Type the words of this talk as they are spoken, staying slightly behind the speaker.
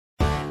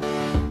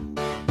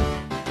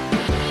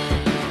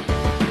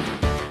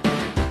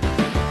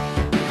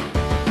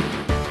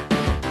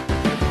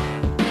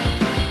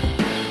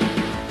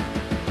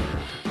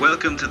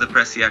Welcome to the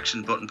Press the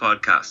Action Button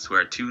podcast,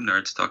 where two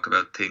nerds talk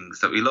about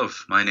things that we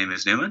love. My name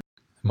is Newman.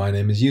 My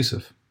name is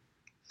Yusuf.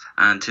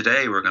 And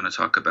today we're going to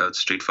talk about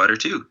Street Fighter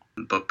 2.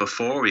 But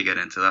before we get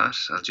into that,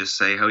 I'll just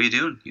say, how are you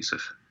doing,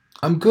 Yusuf?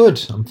 I'm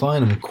good. I'm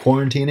fine. I'm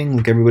quarantining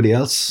like everybody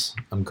else.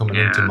 I'm coming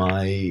into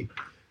my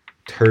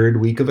third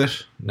week of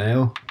it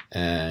now.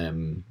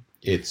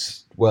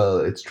 It's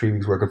 3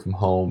 weeks working from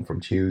home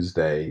from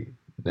Tuesday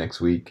next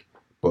week.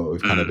 But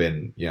we've kind of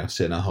been,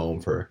 sitting at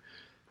home for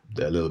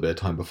a little bit of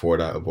time before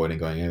that, avoiding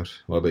going out.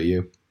 What about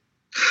you?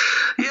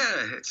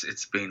 Yeah,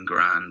 it's been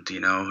grand,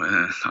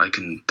 I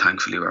can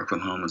thankfully work from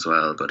home as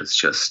well, but it's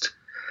just,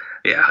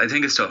 I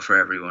think it's tough for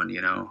everyone,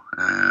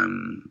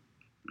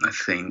 I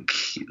think,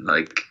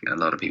 like a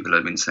lot of people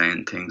have been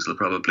saying, things will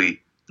probably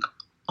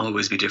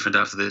always be different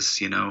after this,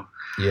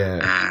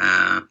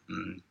 Yeah.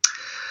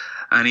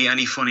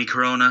 Any funny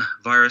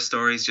coronavirus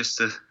stories just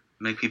to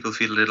make people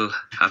feel a little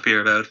happier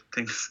about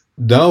things?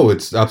 No,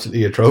 it's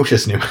absolutely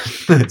atrocious, Newman.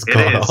 It's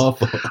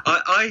awful.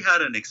 I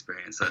had an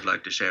experience I'd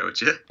like to share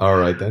with you. All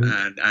right, then.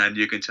 And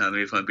you can tell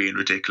me if I'm being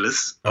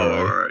ridiculous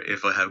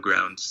if I have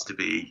grounds to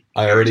be.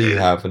 I already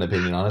have an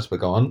opinion on it, but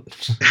go on.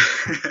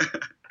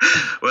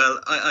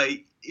 Well,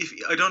 I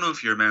don't know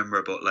if you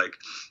remember, but like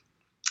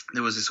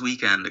there was this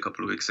weekend a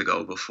couple of weeks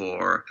ago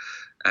before,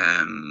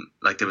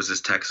 there was this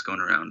text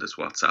going around, this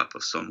WhatsApp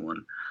of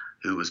someone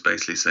who was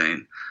basically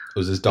saying,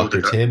 was this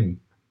Dr.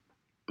 Tim?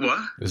 What?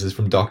 Was this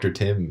from Dr.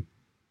 Tim?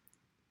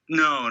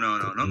 No,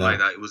 not like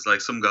that. It was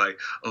like some guy,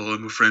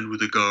 I'm a friend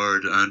with a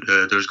guard and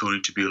there's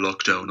going to be a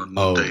lockdown on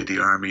Monday. The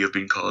army have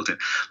been called in.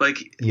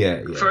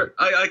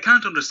 I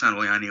can't understand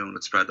why anyone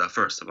would spread that,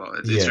 first of all.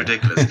 It's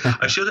ridiculous.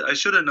 I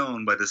should have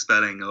known by the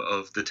spelling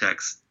of the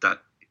text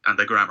and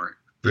the grammar.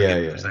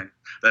 Saying,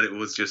 that it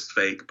was just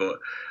fake. But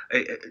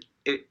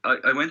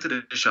I went to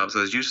the shop, so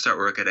I was due to start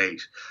work at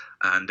 8,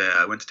 and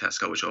I went to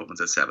Tesco, which opens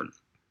at 7.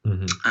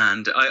 Mm-hmm.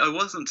 And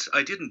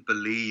I didn't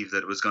believe that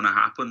it was going to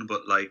happen,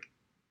 but like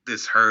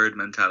this herd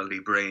mentality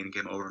brain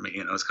came over me,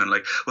 and I was kind of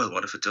like, well,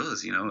 what if it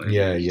does, you don't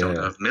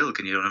have milk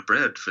and you don't have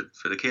bread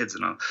for the kids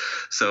and all.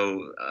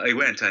 So I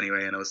went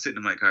anyway, and I was sitting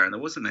in my car, and there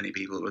wasn't many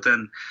people, but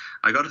then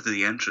I got to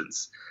the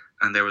entrance,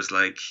 and there was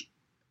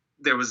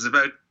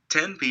about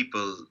 10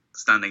 people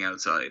standing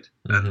outside,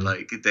 and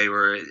like they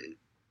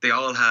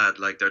all had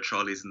like their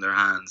trolleys in their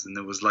hands, and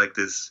there was like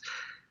this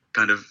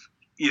kind of,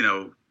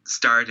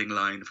 starting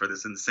line for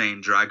this insane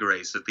drag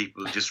race of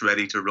people just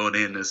ready to run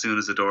in as soon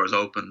as the doors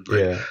opened.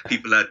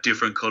 People had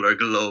different color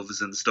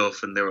gloves and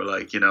stuff, and they were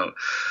like,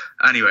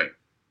 anyway.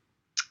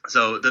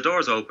 So the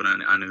doors open,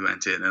 and we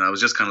went in, and I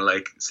was just kind of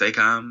like, stay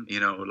calm,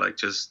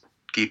 just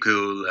keep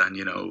cool, and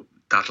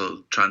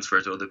that'll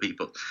transfer to other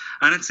people.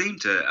 And it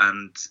seemed to.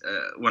 And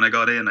when I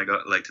got in, I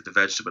got like to the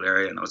vegetable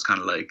area, and I was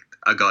kind of like,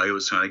 a guy who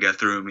was trying to get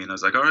through me, and I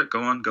was like, all right,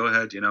 go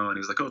ahead, and he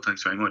was like, oh,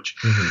 thanks very much.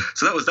 Mm-hmm.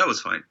 So that was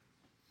fine.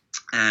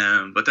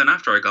 But then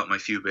after I got my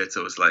few bits,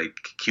 I was like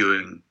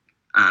queuing,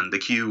 and the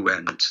queue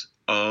went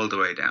all the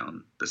way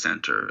down the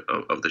center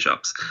of the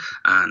shops,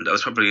 and I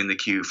was probably in the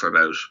queue for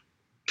about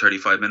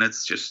 35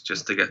 minutes just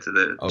to get to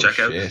the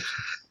checkout. Shit.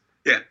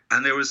 Yeah,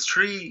 and there was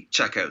 3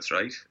 checkouts,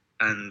 right?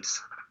 And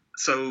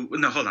so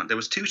no, hold on, there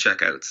was 2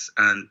 checkouts,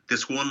 and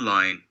this one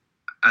line,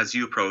 as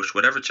you approached,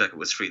 whatever checkout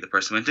was free, the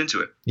person went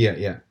into it.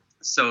 Yeah.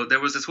 So there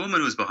was this woman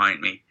who was behind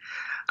me,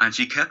 and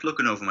she kept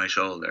looking over my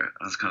shoulder.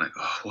 I was kind of like,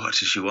 oh, what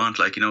does she want?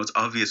 Like, it's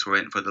obvious we're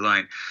waiting for the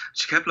line.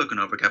 She kept looking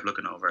over.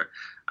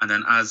 And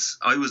then as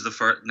I was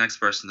the next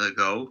person to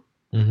go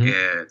to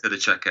the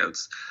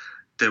checkouts,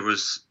 there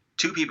was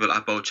 2 people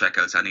at both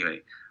checkouts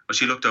anyway. But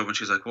she looked over and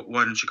she was like,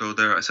 why don't you go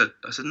there? I said,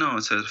 no. I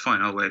said,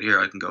 fine, I'll wait here.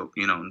 I can go,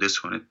 in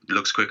this one. It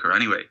looks quicker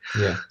anyway.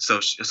 Yeah. So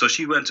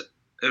she went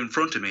in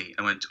front of me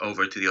and went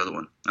over to the other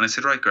one. And I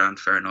said, right, grand,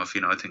 fair enough.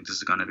 I think this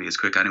is going to be as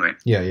quick anyway.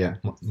 Yeah.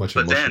 Much.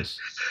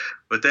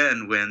 But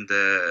then when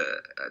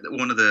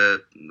one of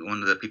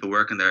the people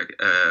working there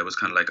was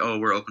kind of like, oh,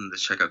 we're opening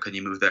this checkout, can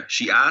you move there?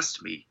 She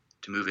asked me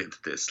to move into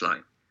this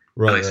line.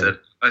 Right. And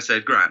I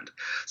said, grand.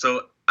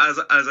 So as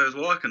I was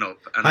walking up,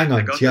 and hang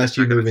on, she asked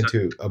you to move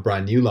into a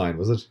brand new line,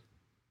 was it?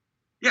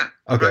 Yeah,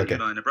 a brand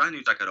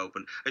new checkout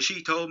open. And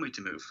she told me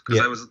to move because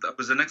I was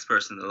the next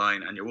person in the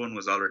line, and your one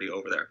was already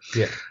over there.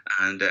 Yeah.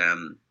 And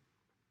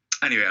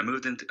anyway, I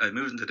moved into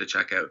the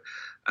checkout,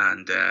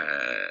 and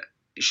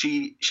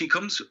she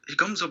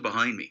comes up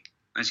behind me,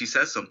 and she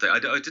says something. I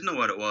didn't know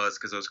what it was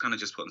because I was kind of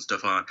just putting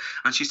stuff on,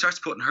 and she starts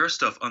putting her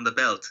stuff on the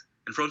belt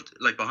in front,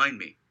 like behind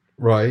me.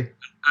 Right.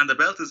 And the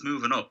belt is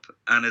moving up,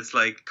 and it's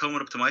like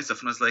coming up to my stuff,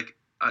 and I was like,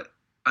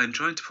 I'm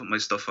trying to put my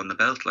stuff on the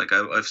belt, like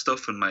I've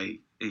stuff in my,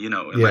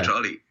 my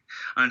trolley.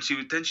 And she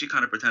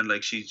kind of pretended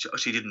like she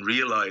didn't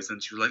realize,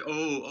 and she was like,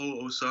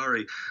 oh,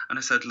 sorry. And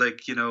I said,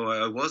 like,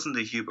 I wasn't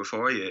a queue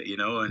before you,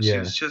 and she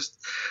was just,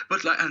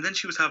 but like, and then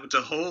she was having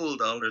to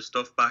hold all her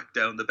stuff back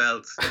down the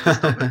belt.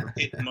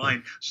 In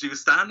mine, she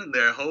was standing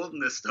there holding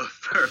this stuff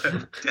for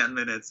about 10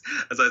 minutes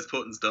as I was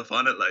putting stuff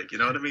on it, like, you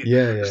know what I mean?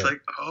 Yeah. It's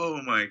like,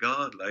 oh my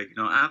God, like,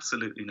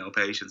 absolutely no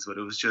patience. But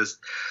it was just,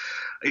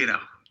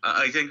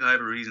 I think I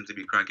have a reason to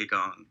be cranky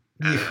gone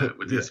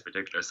with this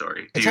particular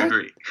story. Do you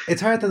agree?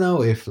 It's hard to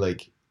know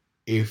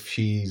if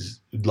she's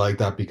like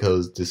that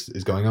because this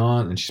is going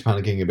on and she's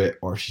panicking a bit,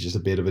 or she's just a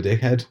bit of a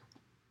dickhead.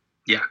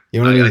 Yeah, you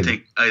know what I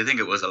mean? I think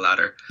it was a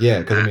latter. Yeah,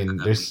 because I mean,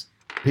 there's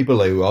people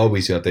like who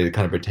always they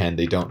kind of pretend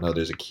they don't know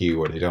there's a queue,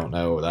 or they don't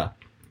know that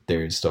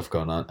there's stuff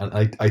going on.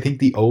 And I think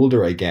the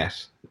older I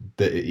get,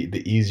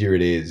 the easier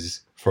it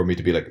is for me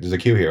to be like, there's a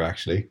queue here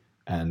actually,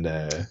 and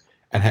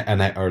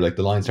or like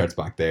the line starts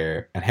back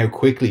there, and how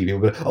quickly people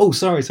go, oh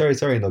sorry,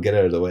 and they'll get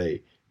out of the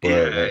way.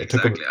 But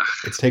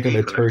it's taken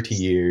about 30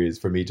 years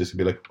for me just to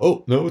be like,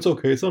 oh no, it's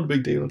okay, it's not a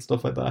big deal and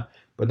stuff like that.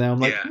 But now I'm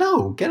like,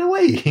 no, get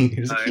away.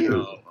 There's a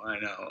queue. I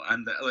know.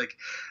 And like,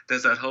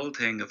 there's that whole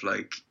thing of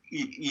like,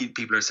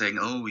 people are saying,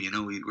 oh, you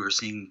know, we're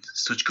seeing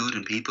such good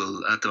in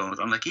people at the moment.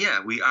 I'm like,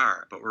 yeah, we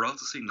are, but we're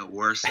also seeing the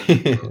worst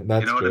in people.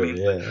 That's you know true, what I mean?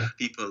 Yeah. Like,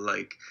 people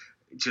like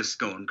just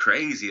going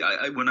crazy.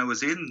 I when I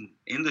was in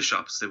the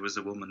shops, there was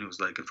a woman who was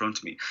like in front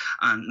of me,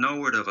 and no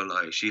word of a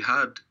lie, she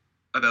had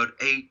about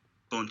 8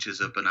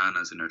 bunches of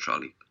bananas in her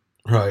trolley.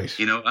 Right.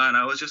 You know, and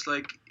I was just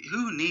like,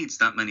 who needs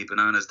that many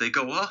bananas? They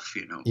go off,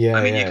 you know. Yeah,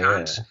 I mean,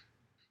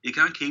 you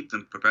can't keep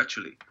them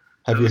perpetually.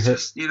 Have you heard?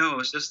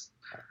 It's just.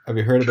 Have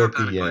you heard about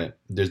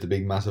there's the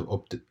big massive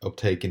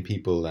uptake in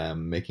people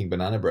making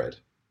banana bread?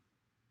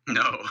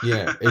 No.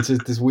 Yeah, it's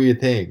just this weird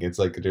thing. It's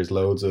like there's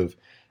loads of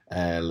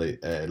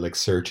like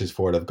searches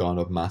for it have gone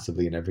up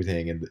massively and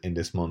everything in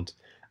this month,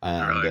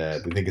 and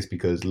they think it's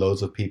because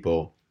loads of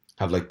people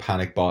have like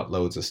panic bought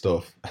loads of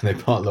stuff, and they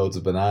bought loads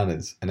of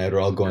bananas, and now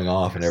they're all going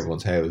off in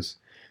everyone's house.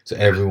 So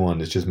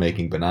everyone is just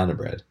making banana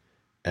bread.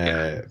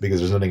 Because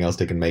there's nothing else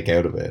they can make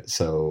out of it,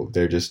 so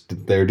they're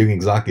doing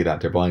exactly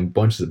that. They're buying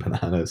bunches of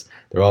bananas,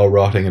 they're all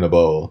rotting in a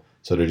bowl,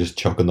 so they're just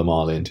chucking them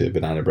all into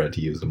banana bread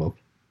to use them up.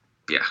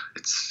 Yeah,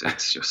 it's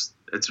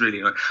really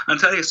annoying. I'll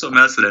tell you something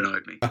else that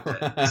annoyed me.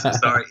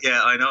 Sorry,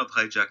 yeah, I know I've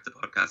hijacked the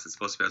podcast. It's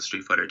supposed to be on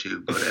Street Fighter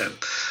 2,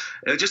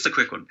 but just a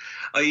quick one.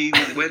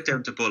 I went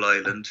down to Bull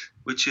Island,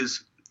 which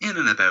is in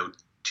and about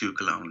 2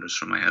 kilometers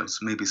from my house,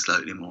 maybe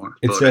slightly more.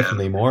 It's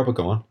definitely more, but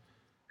go on.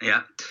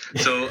 Yeah,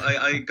 so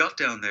I got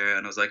down there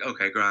and I was like,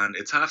 okay, grand,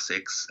 it's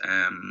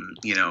 6:30,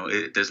 you know,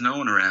 there's no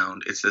one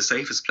around, it's the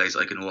safest place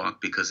I can walk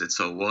because it's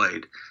so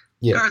wide.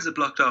 Yeah. Cars have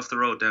blocked off the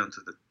road down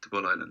to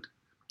Bull Island.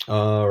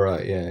 Oh,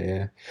 right,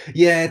 yeah.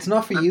 Yeah, it's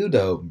not for you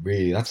though,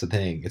 really, that's the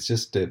thing. It's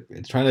just,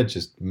 it's trying to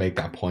just make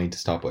that point to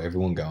stop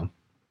everyone going.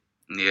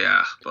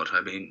 Yeah, but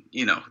I mean,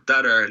 you know,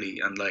 that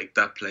early and like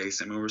that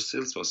place, I mean, we're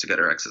still supposed to get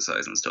our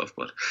exercise and stuff,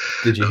 but...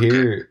 Did you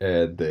hear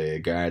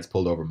the guards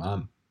pulled over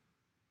Mom?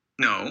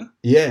 No.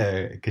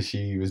 Yeah, because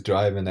she was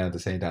driving down to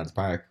St. Anne's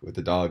Park with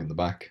the dog in the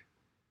back.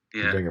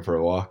 Yeah. To bring her for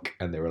a walk,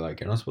 and they were like,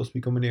 "You're not supposed to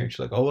be coming here." And she's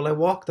like, "Oh, well, I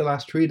walked the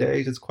last 3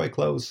 days. It's quite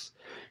close."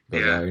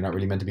 Goes, yeah. You're not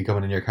really meant to be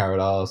coming in your car at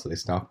all, so they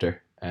stopped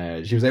her.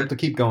 She was able to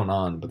keep going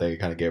on, but they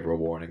kind of gave her a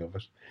warning of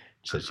it.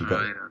 She said she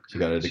got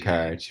out of the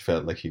car and she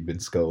felt like she'd been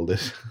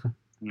scolded. Oh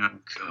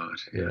God.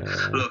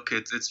 Yeah. Look,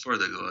 it's for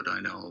the good,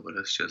 I know, but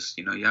it's just,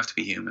 you know, you have to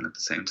be human at the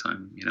same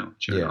time, you know,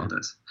 during all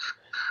this.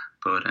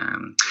 But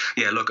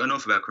yeah, look,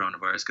 enough about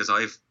coronavirus, because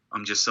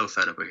I'm just so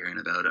fed up with hearing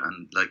about it,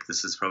 and like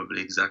this is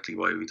probably exactly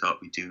why we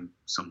thought we'd do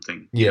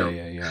something. Yeah.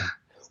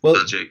 Well,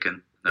 nostalgic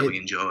and that we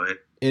enjoy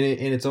it.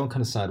 In its own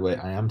kind of sad way,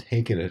 I am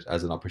taking it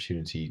as an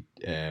opportunity,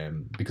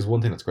 because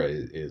one thing that's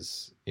great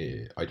is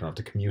I don't have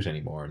to commute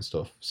anymore and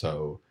stuff,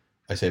 so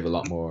I save a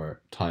lot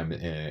more time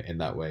in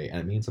that way,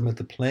 and it means I'm able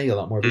to play a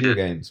lot more video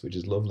games, which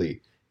is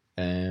lovely.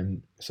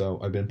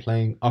 So I've been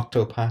playing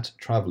Octopath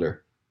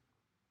Traveler.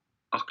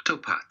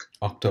 Octopath.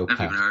 I've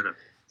never heard of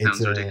it.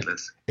 Sounds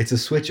ridiculous. It's a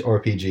Switch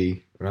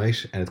RPG,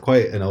 right? And it's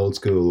quite an old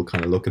school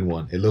kind of looking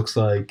one. It looks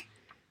like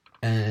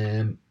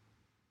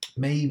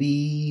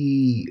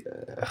maybe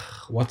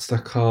what's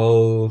that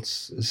called?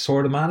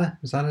 Sword of Mana?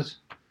 Is that it?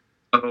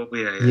 Oh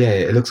yeah. Yeah,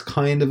 it looks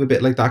kind of a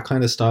bit like that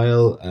kind of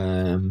style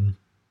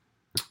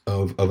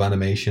of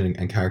animation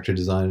and character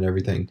design and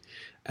everything.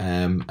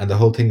 And the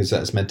whole thing is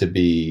that it's meant to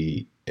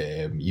be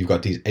you've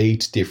got these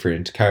 8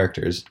 different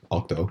characters,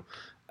 Octo.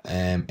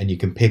 And you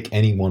can pick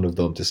any one of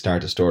them to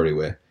start a story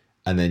with,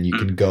 and then you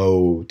can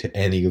go to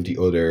any of the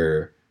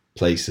other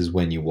places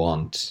when you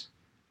want,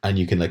 and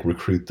you can like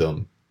recruit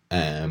them.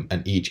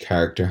 And each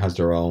character has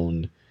their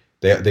own.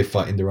 They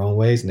fight in their own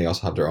ways, and they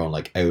also have their own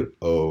like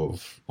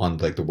on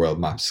like the world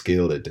map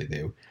skill that they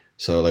do.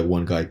 So like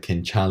one guy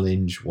can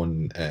challenge,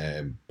 one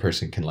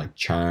person can like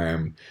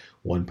charm,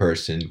 one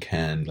person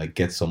can like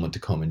get someone to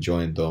come and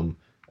join them.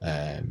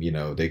 You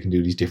know, they can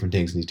do these different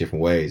things in these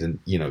different ways, and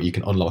you know, you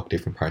can unlock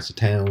different parts of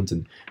towns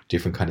and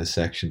different kind of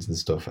sections and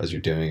stuff as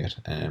you're doing it.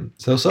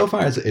 So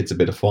far it's a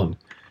bit of You're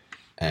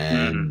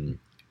fun.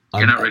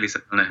 not really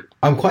selling it.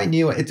 I'm quite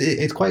new. It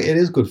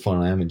is good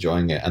fun. I am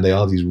enjoying it, and they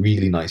all have these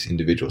really nice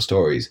individual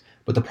stories.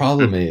 But the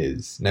problem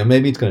is, now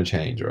maybe it's going to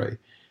change, right?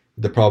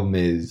 The problem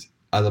is,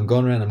 as I'm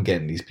going around, I'm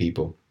getting these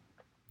people,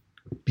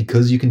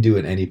 because you can do it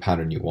in any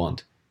pattern you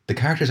want. The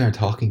characters aren't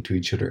talking to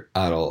each other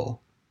at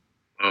all.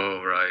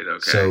 Oh, right, okay.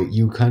 So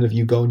you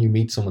go and you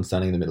meet someone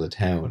standing in the middle of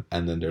town,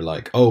 and then they're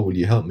like, "Oh, will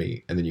you help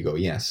me?" And then you go,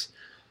 "Yes."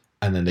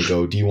 and then they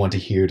go, do you want to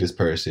hear this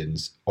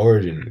person's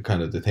origin,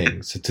 kind of the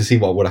thing, so to see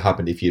what would have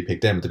happened if you had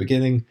picked them at the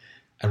beginning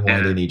and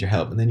why they need your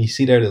help. And then you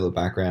see their little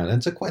background,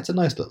 and it's a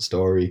nice little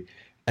story.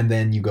 And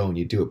then you go and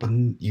you do it, but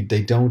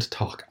they don't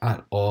talk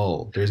at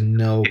all. There's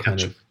no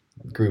kind of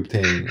group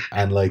thing,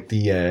 and like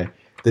the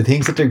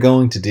things that they're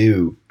going to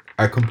do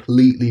are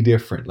completely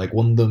different. Like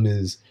one of them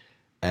is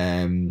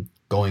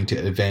going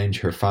to avenge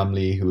her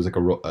family, who was like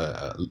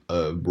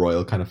a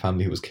royal kind of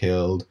family who was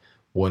killed.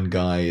 One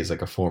guy is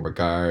like a former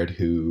bodyguard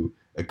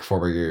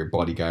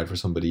for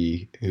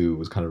somebody who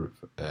was kind of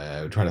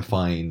trying to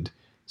find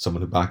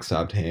someone who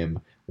backstabbed him.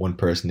 One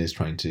person is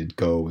trying to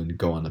go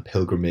on a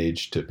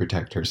pilgrimage to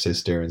protect her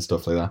sister and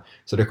stuff like that.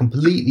 So they're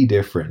completely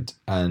different.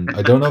 And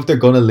I don't know if they're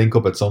going to link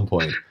up at some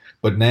point.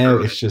 But now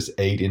it's just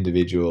 8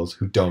 individuals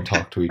who don't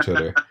talk to each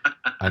other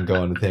and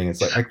go on the thing.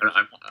 It's like...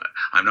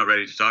 I'm not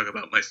ready to talk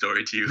about my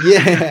story to you.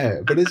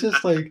 Yeah, but it's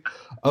just like,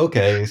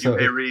 okay. So you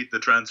may read the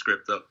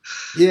transcript though.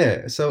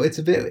 Yeah, so it's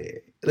a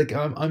bit... Like,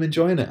 I'm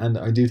enjoying it. And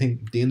I do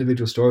think the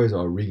individual stories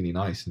are really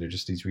nice. And they're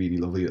just these really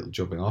lovely little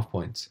jumping off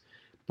points.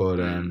 But,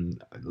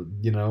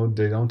 you know,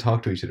 they don't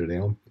talk to each other. They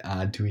don't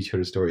add to each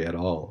other's story at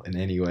all in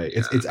any way.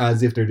 Yeah. It's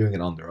as if they're doing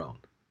it on their own.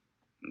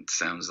 It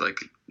sounds like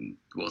it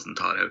wasn't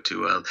thought out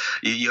too well.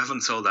 You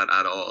haven't sold that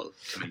at all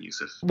to me,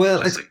 Yusuf.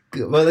 Well, it's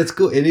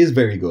good. It is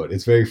very good.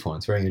 It's very fun.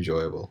 It's very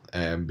enjoyable.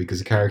 Because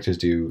the characters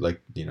do, like,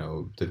 you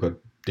know, they've got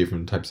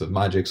different types of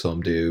magic.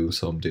 Some do.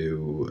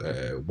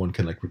 One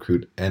can like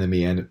recruit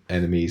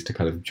enemies to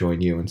kind of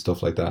join you and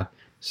stuff like that.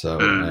 So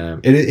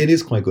it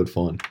is quite good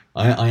fun.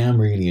 I am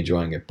really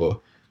enjoying it, but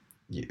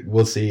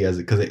we'll see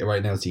because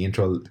right now it's the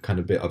intro kind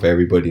of bit of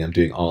everybody. I'm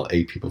doing all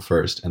 8 people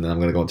first, and then I'm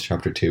going to go into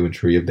chapter 2 and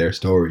 3 of their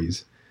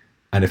stories.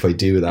 And if I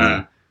do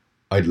that,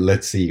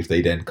 let's see if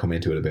they then come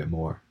into it a bit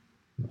more.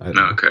 I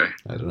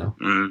don't know.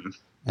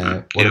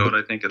 You know what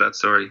I think of that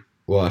story?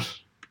 What?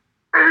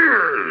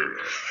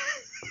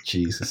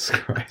 Jesus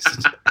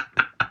Christ.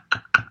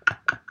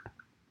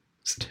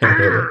 It's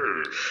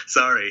terrible.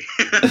 Sorry.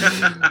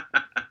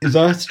 Is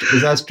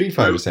that Street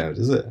Fighter sound,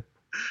 is it?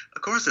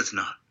 Of course it's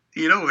not.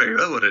 You know very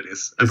well what it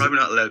is. I'm probably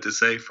not allowed to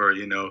say for,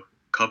 you know,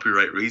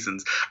 copyright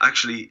reasons.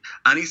 Actually,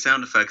 any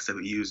sound effects that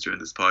we use during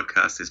this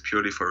podcast is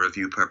purely for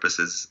review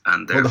purposes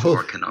and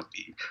therefore cannot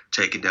be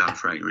taken down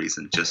for any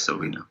reason, just so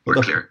we know. We're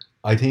clear.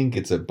 I think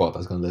it's a bot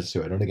that's going to listen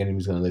to it. I don't think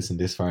anyone's going to listen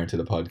this far into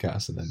the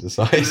podcast and then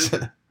decide.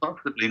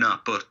 Possibly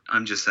not, but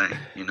I'm just saying,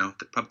 you know,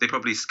 they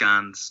probably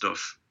scan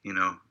stuff, you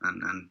know,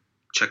 and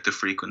check the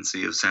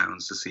frequency of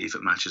sounds to see if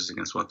it matches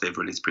against what they've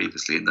released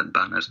previously and then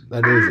ban it.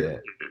 That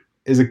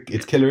is it.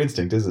 It's Killer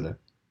Instinct, isn't it?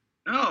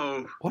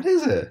 No. What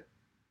is it?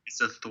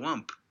 It's a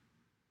thwomp.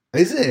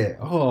 Is it?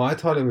 Oh, I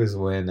thought it was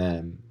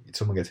when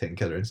someone gets hit in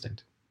Killer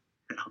Instinct.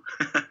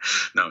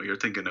 No, you're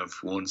thinking of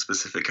one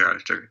specific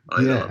character.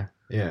 Yeah.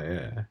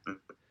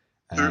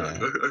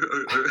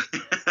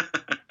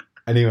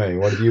 Anyway,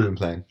 what have you been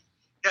playing?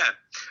 Yeah,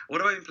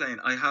 what have I been playing?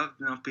 I have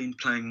not been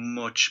playing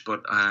much,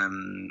 but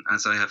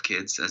as I have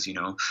kids, as you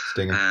know,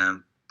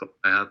 but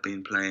I have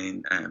been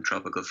playing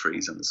Tropical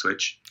Freeze on the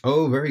Switch.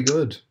 Oh, very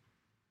good.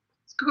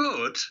 It's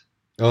good.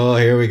 Oh,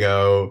 here we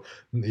go.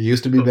 It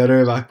used to be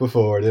better back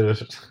before, did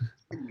it? It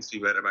used to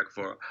be better back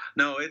before.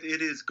 No, it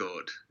is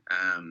good.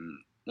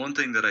 One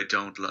thing that I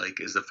don't like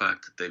is the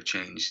fact that they've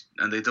changed,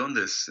 and they've done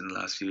this in the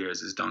last few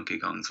years, is Donkey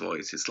Kong's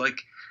voice. It's like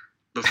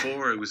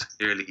before it was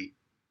clearly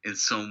in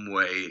some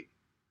way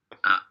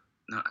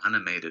not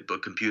animated,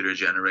 but computer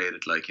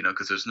generated, like, you know,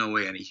 because there's no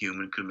way any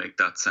human could make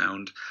that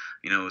sound.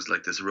 You know, it was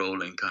like this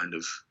rolling kind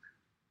of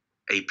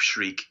ape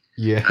shriek.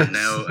 Yeah. And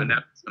now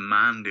it's a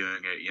man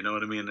doing it, you know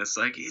what I mean? It's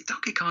like,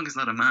 Donkey Kong is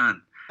not a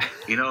man,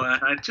 you know,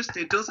 and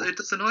it does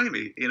annoy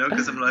me, you know,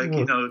 because I'm like,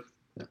 you know,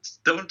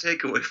 don't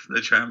take away from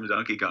the charm of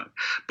Donkey Kong.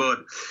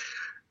 But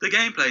the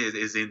gameplay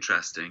is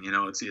interesting, you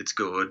know, it's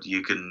good.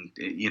 You can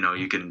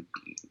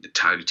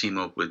tag team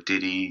up with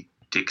Diddy,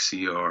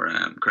 Dixie, or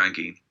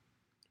Cranky.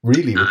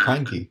 Really, with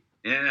Cranky?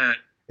 Yeah.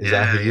 Is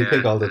that who you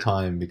pick all the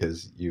time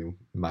because you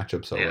match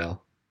up so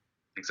well?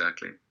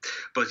 Exactly.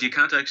 But you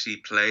can't actually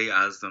play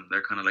as them.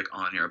 They're kind of like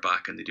on your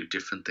back and they do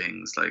different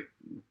things, like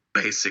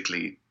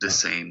basically the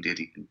same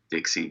Diddy and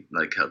Dixie,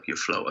 like help you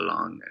float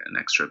along an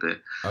extra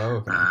bit.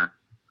 Oh, okay.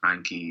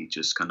 Cranky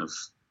just kind of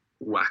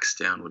whacks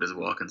down with his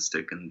walking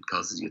stick and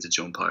causes you to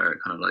jump higher,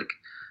 kind of like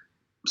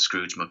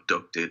Scrooge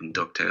McDuck did in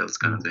DuckTales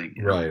kind of thing.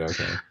 You know? Right,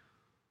 okay.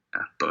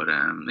 Yeah, but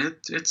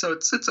it's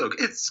okay.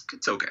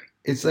 It's okay.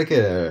 It's like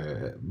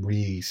a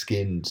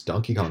reskinned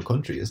Donkey Kong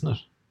Country, isn't it?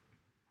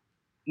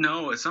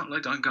 No, it's not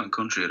like Donkey Kong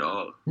Country at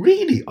all.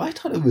 Really? I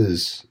thought it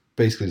was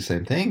basically the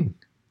same thing.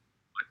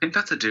 I think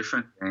that's a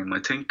different game. I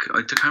can't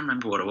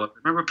remember what it was.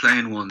 I remember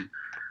playing one.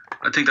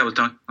 I think that was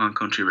Donkey Kong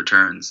Country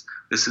Returns.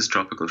 This is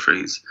Tropical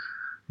Freeze.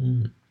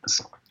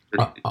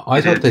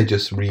 I thought they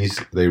just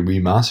they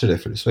remastered it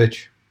for the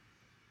Switch.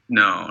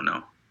 No,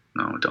 I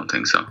don't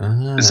think so.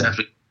 It's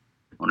definitely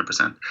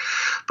 100%.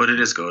 But it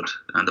is good,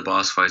 and the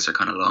boss fights are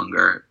kind of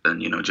longer than,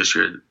 you know, just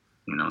your,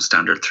 you know,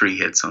 standard 3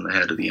 hits on the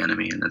head of the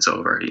enemy and it's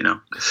over, you know.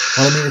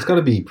 Well, I mean, it's got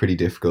to be pretty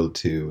difficult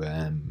to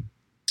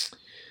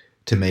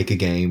to make a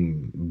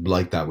game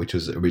like that, which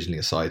was originally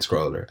a side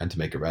scroller, and to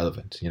make it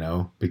relevant,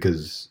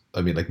 because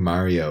I mean, like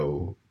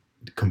Mario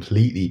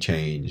completely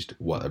changed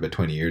about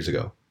 20 years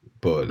ago,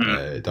 but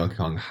Donkey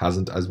Kong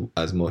hasn't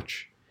as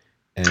much,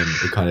 and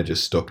it kind of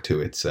just stuck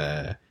to its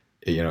it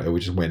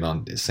would just went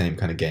on the same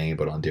kind of game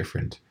but on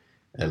different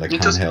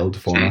handheld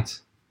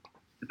formats.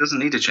 It doesn't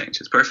need to change.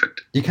 It's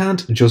perfect. You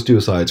can't just do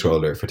a side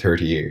scroller for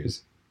 30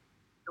 years.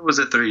 It was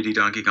a 3D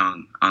Donkey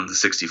Kong on the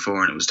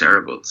 64 and it was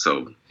terrible.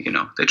 So,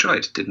 they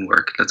tried. It didn't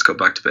work. Let's go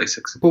back to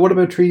basics. But what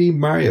about 3D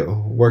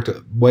Mario? Worked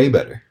way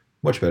better.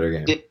 Much better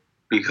game.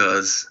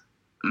 Because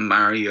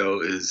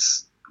Mario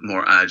is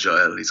more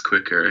agile. He's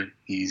quicker.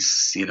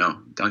 He's,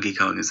 Donkey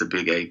Kong is a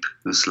big ape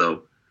who's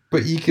slow.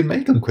 But you can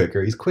make him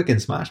quicker. He's quick in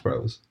Smash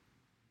Bros.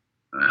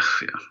 Yeah.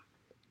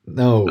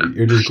 No,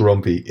 you're just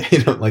grumpy.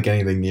 You don't like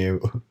anything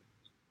new.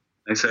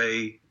 I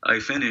say I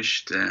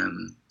finished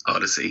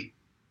Odyssey.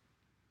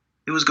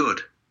 It was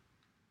good.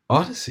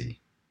 Odyssey?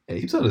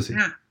 Abe's Odyssey?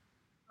 Yeah.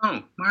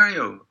 Oh,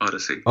 Mario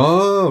Odyssey.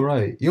 Oh,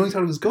 right. You only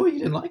thought it was good. You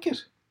didn't like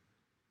it.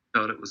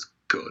 Thought it was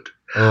good.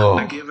 Oh.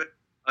 I give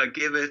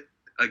it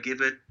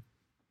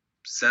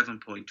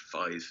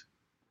 7.5.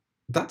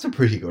 That's a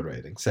pretty good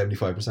rating.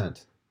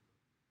 75%.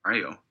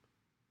 Mario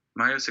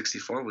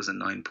 64 was a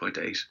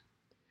 9.8.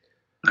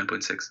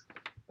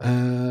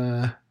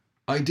 9.6.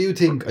 I did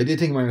think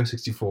Mario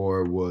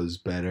 64 was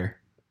better.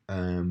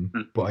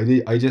 But I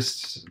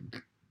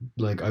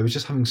was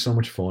just having so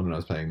much fun when I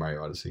was playing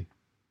Mario Odyssey.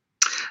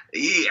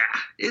 Yeah,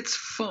 it's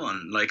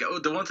fun.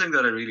 The one thing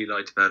that I really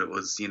liked about it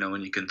was,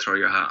 when you can throw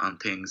your hat on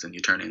things and you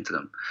turn into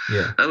them.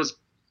 Yeah. That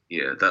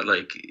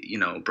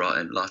brought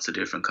in lots of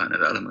different kind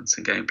of elements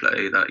in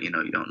gameplay that, you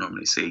don't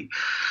normally see.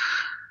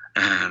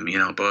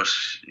 But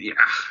yeah,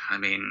 I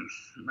mean,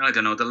 I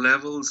don't know, the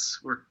levels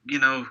were,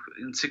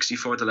 in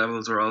 64, the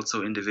levels were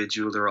also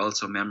individual, they were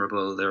also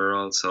memorable, they were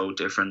also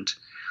different.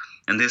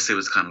 And this, it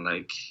was kind of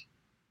like,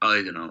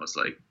 I don't know, it was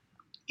like,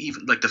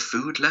 even like the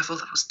food level,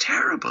 that was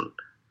terrible.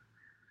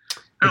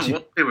 I don't know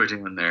what they were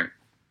doing there.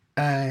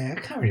 I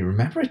can't really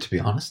remember it, to be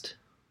honest.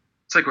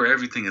 It's like where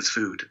everything is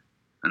food.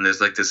 And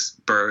there's like this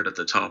bird at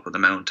the top of the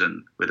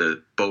mountain with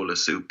a bowl of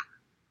soup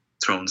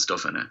throwing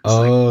stuff in it.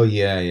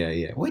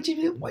 Yeah. Why do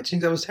you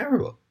think that was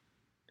terrible?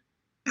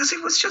 Because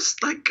it was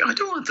just like, I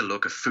don't want to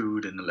look at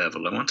food in the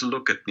level. I want to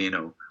look at,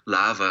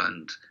 lava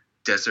and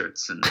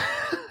deserts and...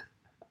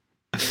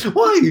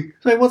 Why?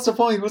 Like, what's the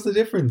point? What's the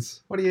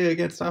difference? What do you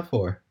get that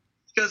for?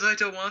 Because I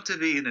don't want to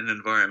be in an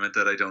environment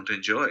that I don't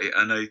enjoy.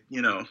 And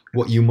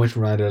What, you much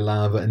rather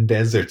lava and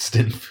deserts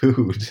than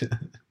food?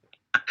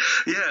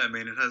 Yeah, I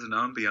mean, it has an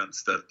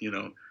ambience that,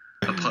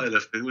 a pile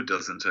of food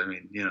doesn't. I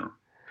mean,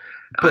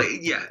 But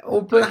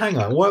hang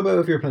on. What about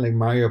if you're playing like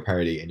Mario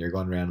Party and you're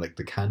going around like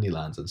the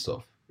Candylands and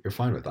stuff? You're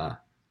fine with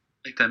that.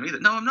 Like them either?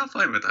 No, I'm not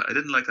fine with that. I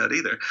didn't like that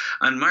either.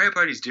 And Mario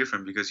Party is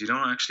different because you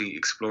don't actually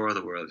explore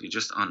the world. You're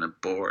just on a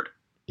board.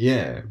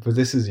 Yeah, but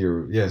this is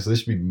so this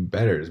should be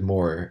better. There's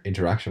more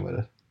interaction with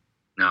it.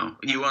 No,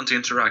 you want to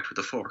interact with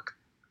a fork.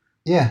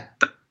 Yeah.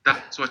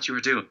 That's what you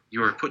were doing.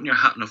 You were putting your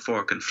hat in a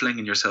fork and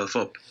flinging yourself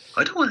up.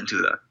 I don't want to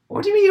do that.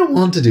 What do you mean you don't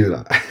want to do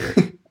that?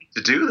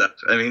 To do that?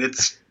 I mean,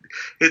 it's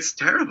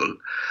terrible.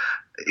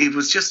 It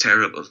was just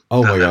terrible.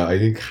 Oh my god,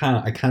 I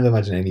can't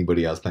imagine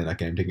anybody else playing that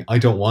game thinking, I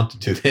don't want to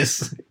do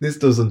this. This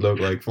doesn't look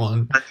like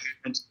fun.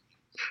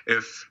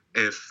 If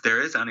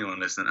there is anyone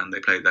listening and they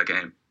played that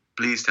game,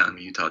 please tell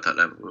me you thought that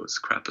level was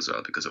crap as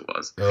well, because it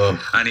was. Ugh.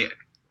 And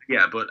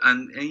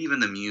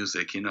even the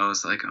music,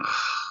 it's like, oh,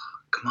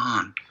 come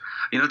on.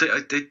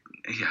 They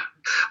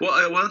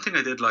Well, one thing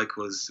I did like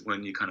was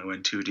when you kind of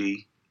went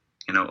 2D,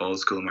 old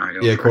school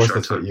Mario. Yeah, of course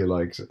that's what you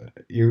liked.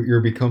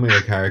 You're becoming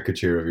a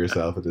caricature of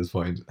yourself at this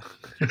point.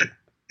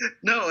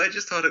 No, I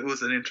just thought it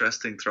was an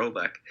interesting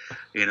throwback,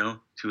 to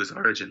his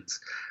origins.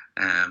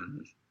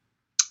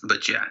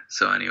 But yeah,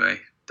 so anyway,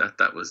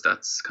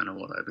 that's kind of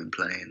what I've been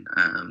playing.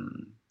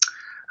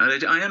 I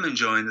am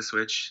enjoying the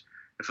Switch.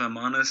 If I'm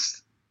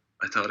honest,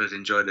 I thought I'd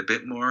enjoyed it a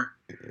bit more.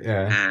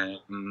 Yeah.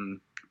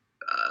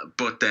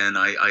 But then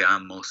I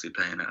am mostly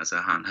playing it as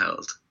a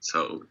handheld,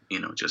 so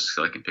just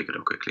so I can pick it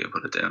up quickly and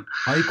put it down.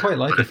 I quite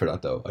like it for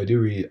that though. I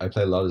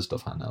play a lot of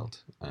stuff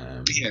handheld.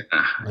 I do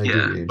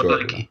really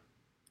enjoy it.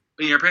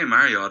 When you're playing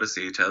Mario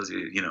Odyssey, it tells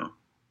you,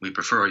 we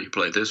prefer you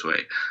play it this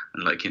way,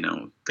 and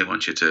they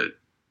want you to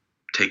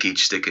take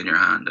each stick in your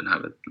hand and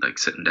have it like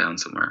sitting down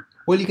somewhere.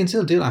 Well, you can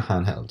still do that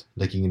handheld.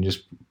 Like you can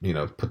just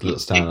put the little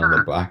stand on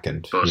the back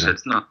and. But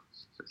it's not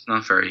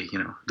very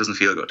it doesn't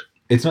feel good.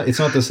 It's not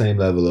the same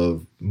level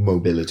of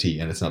mobility,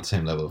 and it's not the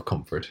same level of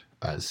comfort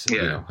as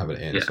having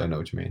it in. Yeah. So I know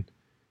what you mean.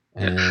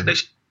 They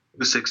should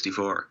do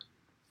 64.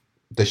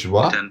 They should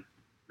what? Then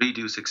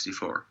redo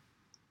 64.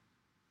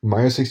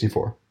 Mario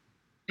 64.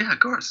 Yeah,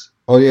 of course.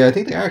 Oh yeah, I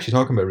think they are actually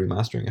talking about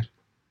remastering it.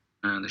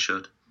 And they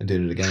should. And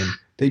doing it again.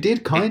 They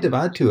did kind of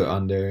add to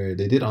it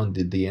They did on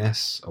the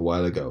DS a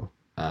while ago,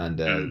 and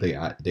they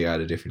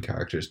added different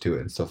characters to it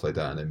and stuff like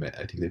that. And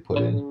I think they put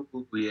in.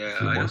 Yeah,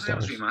 I don't think it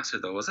was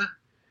remastered though, was it?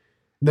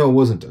 No, it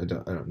wasn't. I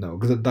don't know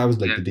because that was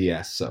like the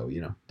DS, so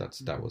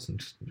that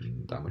wasn't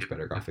that much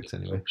better graphics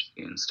anyway.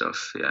 And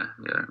stuff, yeah,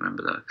 I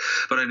remember that.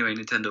 But anyway,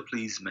 Nintendo,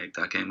 please make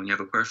that game. When you have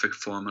a perfect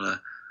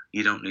formula,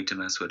 you don't need to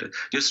mess with it.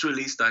 Just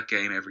release that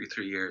game every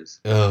 3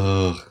 years.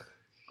 Ugh.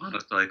 On a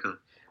cycle.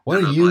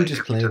 Why don't you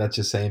just play that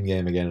same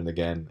game again and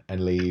again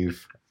and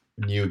leave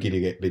new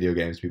video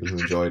games people who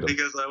enjoy them?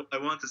 Because I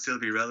want to still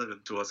be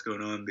relevant to what's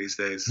going on these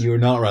days. You're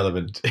not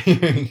relevant.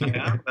 I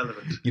am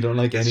relevant. You don't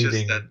like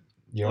anything.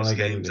 Most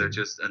games are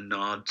just a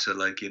nod to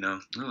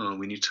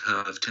we need to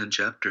have 10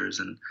 chapters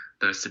and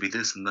there has to be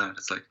this and that.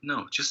 It's like,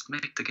 no, just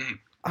make the game.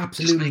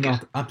 Absolutely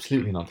not.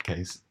 Absolutely not the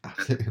case.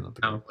 Absolutely not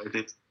the case. No, it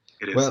is.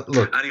 Well,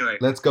 look. Anyway,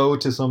 let's go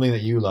to something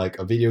that you like.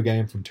 A video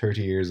game from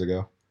 30 years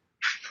ago.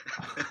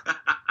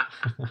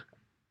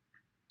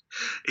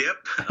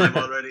 Yep, I'm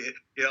already.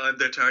 I'm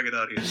their target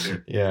audience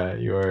here. Yeah,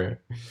 you are.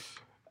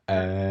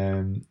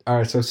 All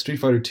right, so Street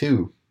Fighter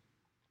 2.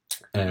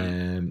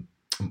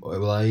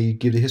 Will I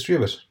give the history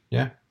of it?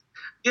 Yeah.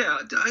 Yeah,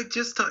 I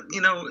just thought,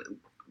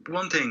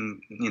 one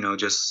thing,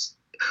 just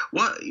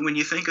what when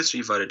you think of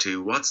Street Fighter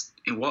 2, what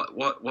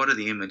are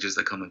the images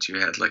that come into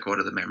your head? Like, what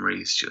are the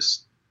memories?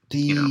 Just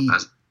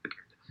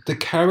the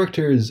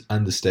characters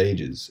and the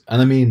stages,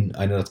 and I mean,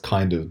 I know that's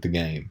kind of the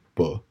game,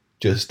 but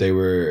just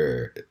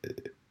the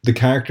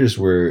characters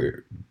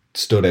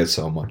stood out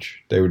so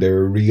much. They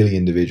were really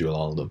individual,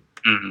 all of them.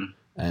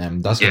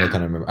 Mm-hmm. That's what I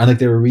kind of remember, and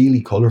they were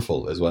really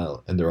colorful as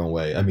well in their own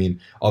way. I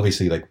mean,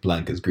 obviously,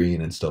 Blanka's green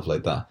and stuff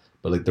like that,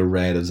 but the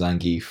red of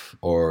Zangief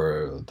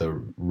or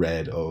the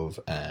red of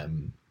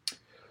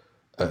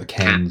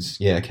Ken's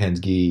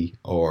gi,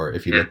 or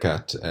if you look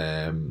at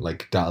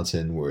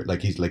Dalton, where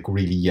he's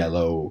really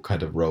yellow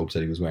kind of robes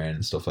that he was wearing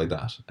and stuff like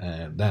that.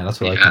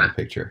 That's what I kind of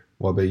picture.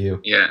 What about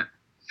you? Yeah,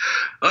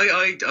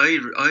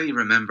 I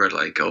remember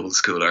old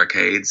school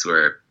arcades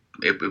where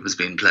it was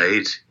being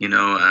played,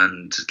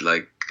 and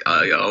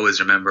I always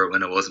remember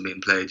when it wasn't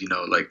being played,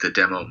 the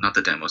demo, not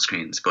the demo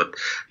screens, but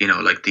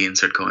the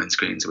insert coin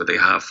screens where they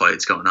have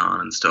fights going on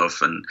and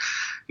stuff, and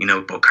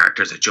both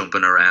characters are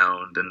jumping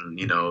around and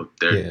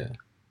they're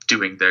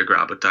doing their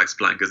grab attacks,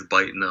 Blanka's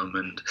biting them,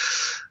 and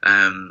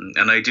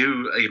I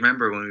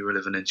remember when we were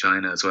living in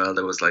China as well,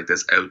 there was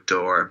this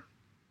outdoor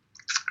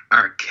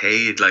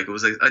arcade, it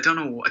was I don't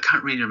know, I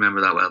can't really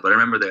remember that well, but I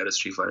remember they had a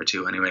Street Fighter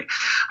 2 anyway,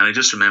 and I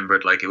just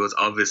remembered it was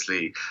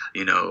obviously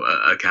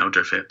a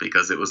counterfeit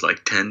because it was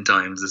 10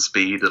 times the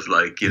speed of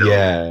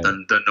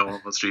the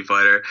normal Street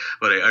Fighter,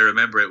 but I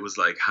remember it was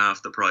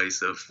half the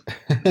price of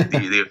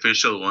the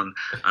official one,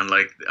 and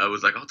I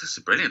was oh, this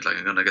is brilliant,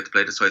 I'm gonna get to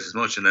play this twice as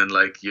much, and then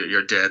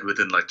you're dead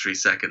within 3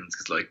 seconds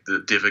because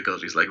the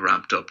difficulty's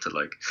ramped up to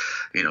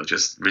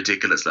just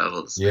ridiculous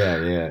levels.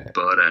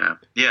 But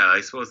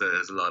I suppose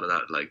there's a lot of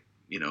that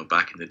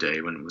back in the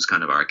day when it was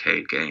kind of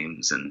arcade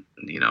games and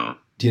do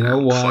you know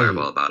why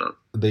Fireball Battle,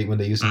 when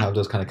they used to have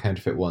those kind of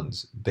counterfeit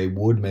ones, they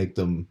would make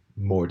them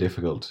more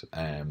difficult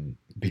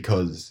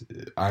because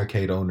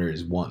arcade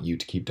owners want you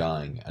to keep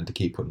dying and to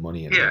keep putting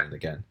money in again and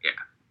again.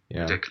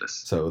 Yeah, ridiculous.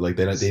 So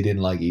they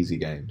didn't like easy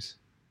games.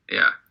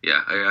 I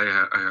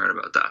heard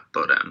about that,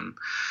 but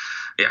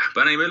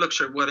but anyway, look,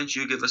 sure, why don't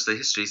you give us the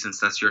history since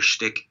that's your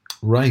shtick?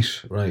 Right.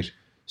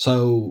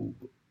 So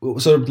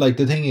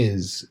the thing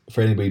is, for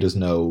anybody who doesn't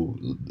know,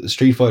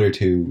 Street Fighter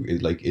 2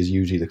 is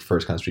usually the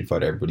first kind of Street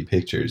Fighter everybody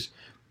pictures,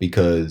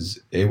 because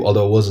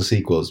although it was a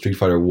sequel, Street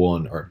Fighter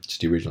 1, or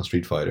just the original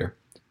Street Fighter,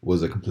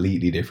 was a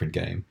completely different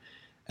game.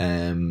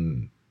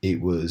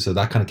 So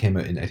that kind of came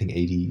out in, I think,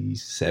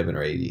 87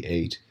 or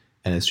 88,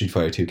 and then Street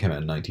Fighter 2 came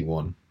out in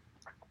 91.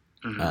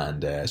 Mm-hmm.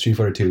 And Street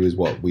Fighter 2 is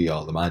what we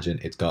all imagine.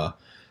 It's got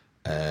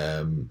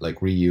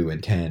Ryu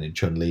and Ken and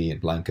Chun-Li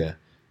and Blanka.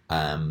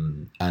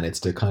 And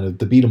it's the kind of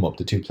the beat 'em up,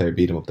 the 2-player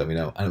beat 'em up that we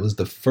know. And it was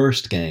the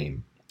first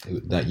game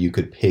that you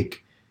could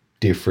pick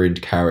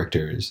different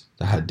characters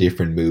that had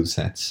different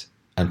movesets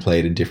and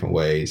played in different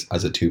ways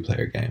as a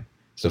 2-player game.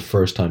 It's the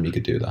first time you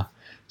could do that.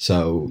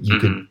 So you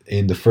could,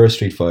 in the first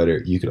Street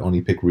Fighter, you could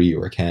only pick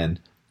Ryu or Ken,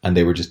 and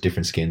they were just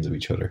different skins of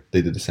each other.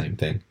 They did the same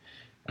thing.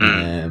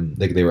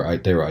 They were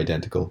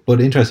identical.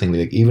 But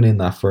interestingly, even in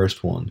that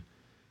first one,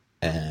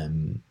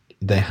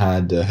 they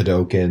had the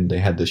Hadoken, they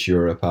had the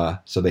Shurapa,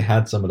 so they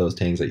had some of those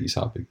things that you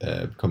saw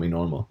becoming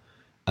normal,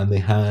 and they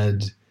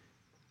had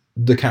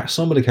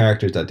some of the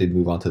characters that did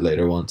move on to the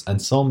later ones,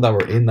 and some that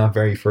were in that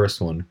very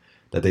first one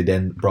that they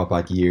then brought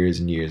back years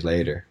and years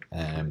later,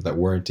 that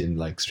weren't in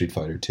Street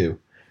Fighter 2.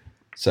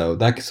 So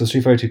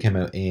Street Fighter 2 came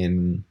out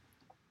in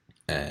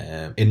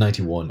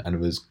 91, and it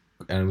was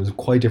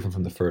quite different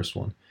from the first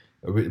one.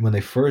 When they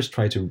first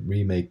tried to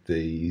remake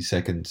the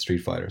second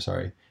Street Fighter,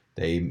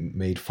 they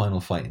made Final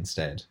Fight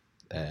instead.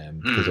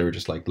 Because they were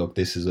just look,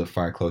 this is a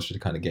far closer to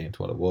kind of game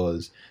to what it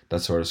was.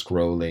 That sort of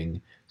scrolling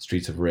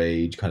Streets of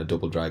Rage, kind of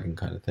Double Dragon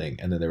kind of thing.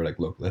 And then they were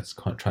look, let's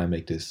try and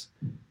make this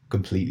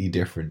completely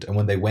different. And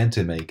when they went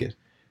to make it,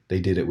 they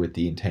did it with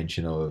the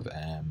intention of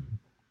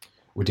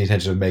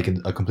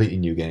making a completely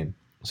new game.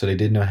 So they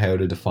didn't know how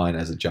to define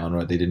as a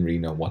genre. They didn't really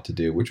know what to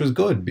do, which was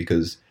good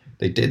because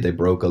they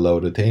broke a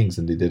load of things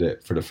and they did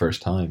it for the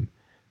first time.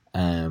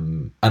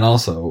 And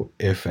also,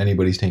 if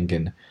anybody's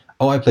thinking,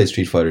 oh, I played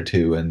Street Fighter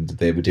 2 and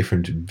they have a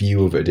different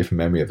view of it, a different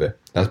memory of it,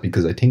 that's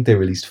because I think they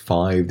released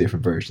 5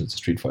 different versions of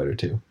Street Fighter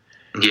 2.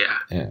 Yeah.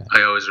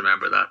 I always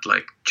remember that,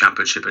 like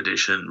Championship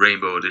Edition,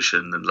 Rainbow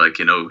Edition, and like,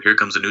 here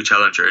comes a new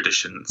Challenger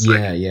Edition. It's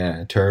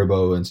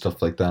Turbo and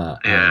stuff like that.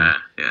 Yeah.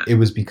 It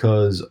was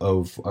because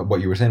of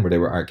what you were saying, where they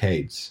were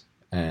arcades,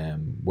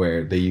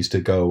 where they used to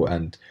go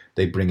and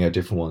they'd bring out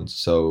different ones.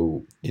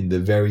 So in the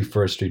very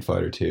first Street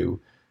Fighter 2,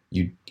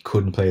 you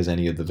couldn't play as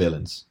any of the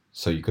villains.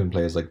 So you couldn't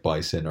play as like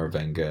Bison or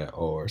Venga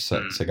or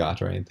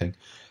Sagat or anything.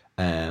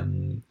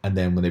 And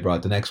then when they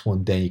brought the next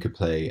one, then you could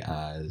play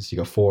as, you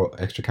got 4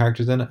 extra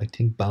characters in it. I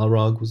think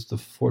Balrog was the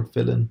 4th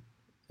villain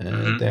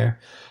there.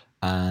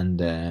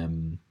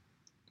 And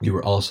you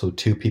were also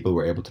 2 people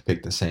were able to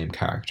pick the same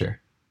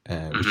character,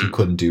 which you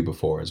couldn't do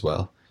before as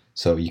well.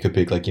 So you could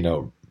pick like,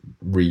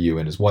 Ryu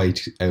in his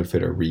white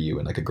outfit or Ryu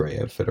in like a grey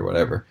outfit or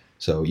whatever.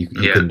 So you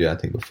couldn't do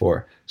that thing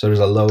before. So there's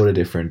a load of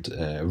different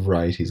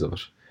varieties of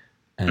it.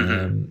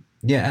 And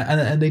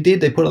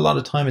they put a lot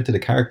of time into the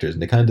characters,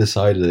 and they kind of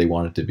decided they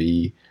wanted to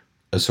be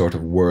a sort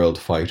of world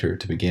fighter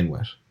to begin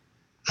with.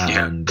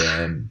 And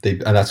they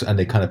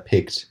kind of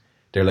picked,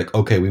 they're like,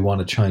 okay, we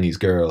want a Chinese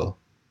girl,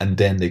 and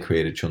then they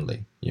created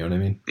Chun-Li. You know what I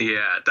mean?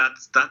 Yeah,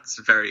 that's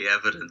very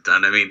evident.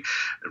 And I mean,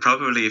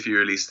 probably if you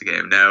release the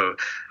game now,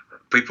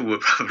 people will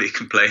probably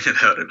complain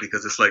about it,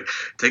 because it's like,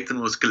 take the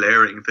most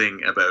glaring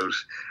thing about,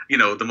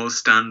 the most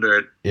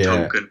standard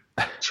token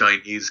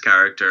Chinese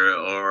character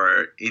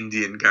or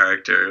Indian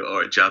character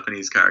or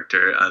Japanese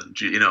character, and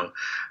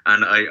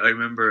and I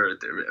remember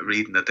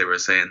reading that they were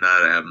saying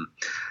that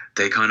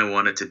they kind of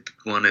wanted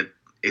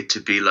it to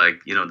be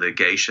like, the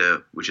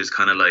geisha, which is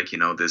kind of like,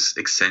 this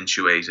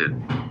accentuated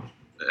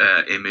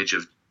image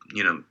of,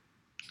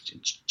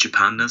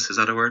 Japanness, is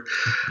that a word?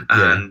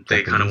 And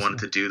they kind of wanted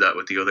to do that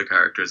with the other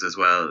characters as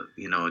well,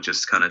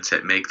 just kind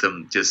of make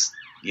them just,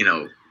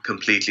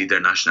 completely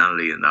their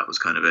nationality, and that was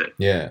kind of it.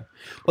 Yeah.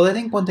 Well, I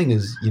think one thing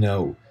is,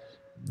 you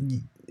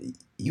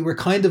were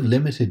kind of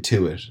limited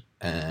to it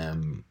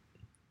in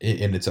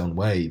its own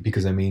way,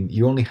 because, I mean,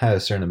 you only had a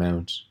certain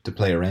amount to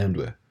play around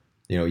with.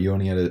 You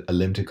only had a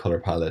limited color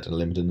palette and a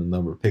limited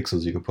number of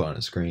pixels you could put on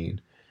a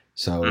screen.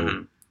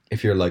 So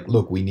if you're like,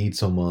 look, we need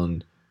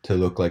someone to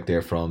look like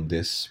they're from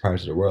this part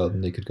of the world,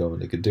 and they could go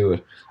and they could do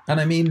it. And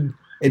I mean,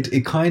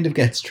 it kind of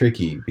gets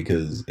tricky,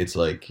 because it's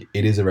like,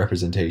 it is a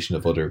representation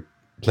of other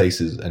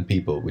places and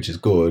people, which is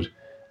good,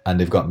 and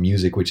they've got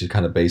music which is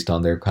kind of based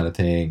on their kind of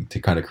thing to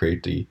kind of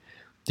create the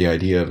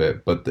idea of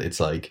it. But it's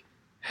like,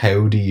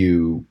 how do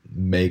you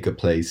make a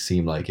place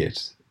seem like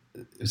it's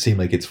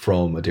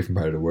from a different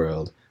part of the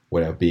world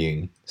without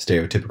being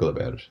stereotypical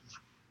about it?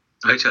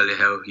 I tell you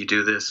how you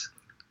do this.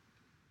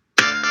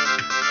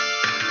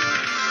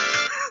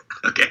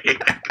 Okay, I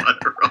got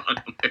it wrong on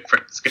my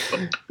first go.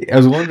 I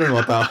was wondering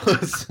what that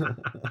was.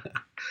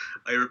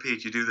 I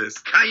repeat, you do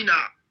this. China.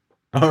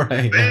 All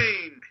right.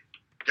 Spain.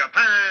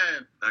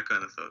 Japan. That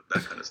kind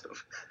of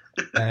stuff.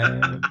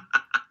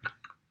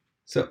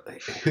 So,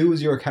 who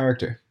was your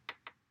character?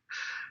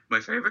 My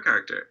favorite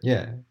character?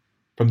 Yeah,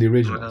 from the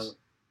originals.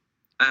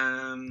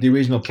 Well, the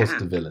original plus Ken.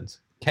 the villains.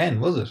 Ken,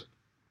 was it?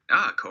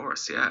 Of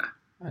course, yeah.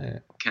 Oh, yeah.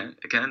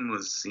 Ken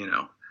was,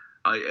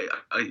 I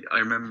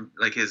remember,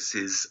 like,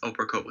 his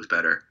uppercut was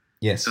better.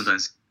 Yes.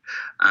 Sometimes,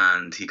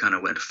 and he kind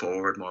of went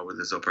forward more with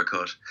his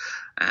uppercut.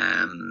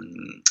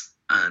 And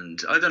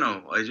I don't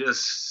know, I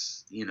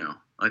just,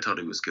 I thought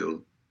he was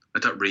cool. I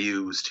thought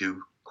Ryu was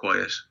too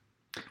quiet.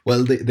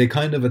 Well, they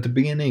kind of, at the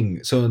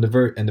beginning, so in the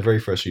very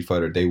first Street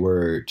Fighter, they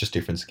were just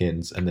different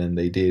skins, and then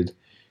they did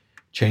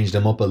change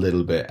them up a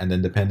little bit, and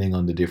then depending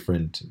on the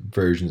different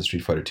versions of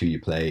Street Fighter 2 you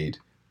played,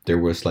 there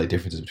were slight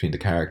differences between the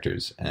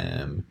characters.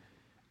 And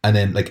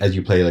then, like, as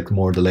you play like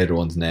more of the later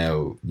ones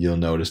now, you'll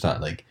notice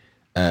that like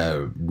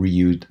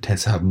Ryu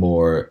tends to have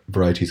more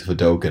varieties of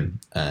Hadoken,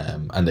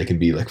 and they can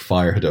be like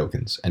fire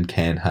Hadokens, and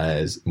Ken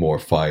has more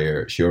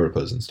fire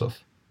Shuripas and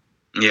stuff.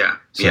 Yeah,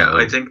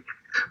 I think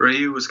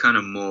Ryu was kind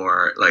of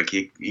more like,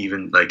 he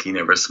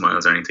never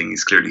smiles or anything.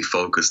 He's clearly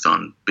focused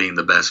on being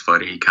the best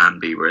fighter he can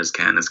be, whereas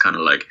Ken is kind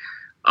of like,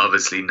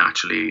 obviously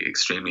naturally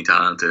extremely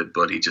talented,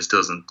 but he just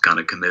doesn't kind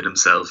of commit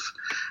himself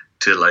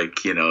to, like,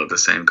 the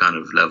same kind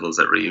of levels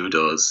that Ryu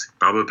does.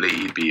 Probably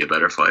he'd be a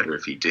better fighter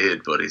if he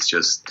did, but it's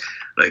just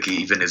like,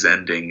 even his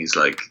ending, he's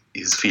like,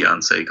 his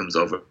fiance comes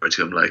over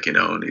to him, like, and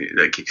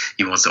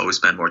he wants to always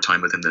spend more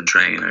time with him than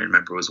train. I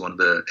remember it was one of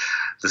the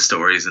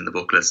stories in the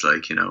booklets,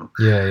 like,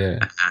 Yeah.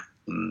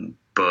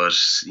 But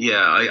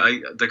yeah,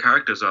 the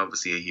characters are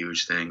obviously a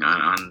huge thing,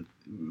 and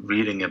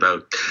reading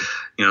about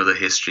the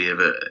history of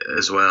it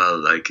as well,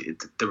 like,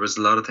 there was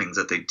a lot of things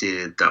that they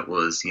did that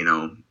was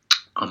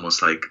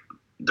almost like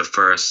the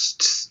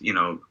first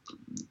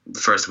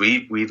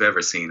we've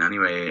ever seen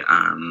anyway,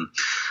 and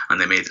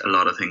they made a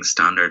lot of things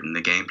standard in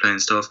the gameplay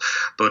and stuff.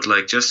 But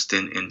like, just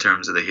in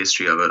terms of the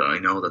history of it, I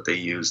know that they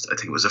used, I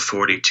think it was a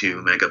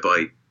 42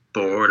 megabyte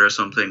board or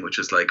something, which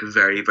is like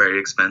very, very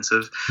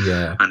expensive.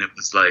 Yeah. And it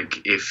was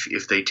like if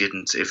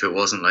it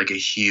wasn't like a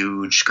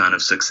huge kind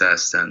of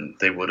success, then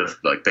they would have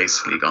like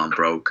basically gone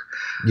broke.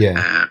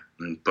 Yeah.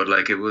 But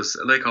like it was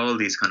like all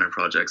these kind of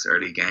projects,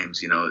 early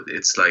games, you know,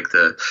 it's like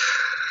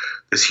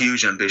this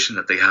huge ambition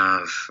that they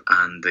have,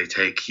 and they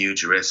take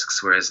huge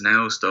risks. Whereas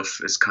now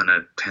stuff is kind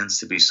of tends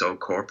to be so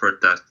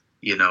corporate that,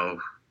 you know,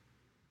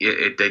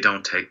 they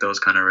don't take those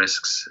kind of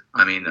risks.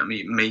 I mean,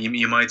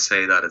 you might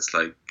say that it's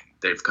like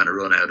they've kind of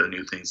run out of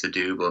new things to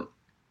do, but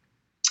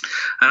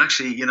and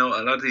actually, you know,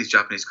 a lot of these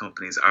Japanese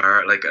companies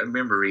are like, I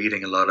remember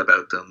reading a lot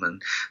about them,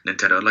 and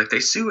Nintendo, like, they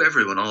sue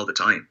everyone all the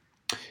time.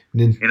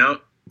 You know.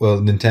 Well,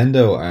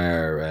 Nintendo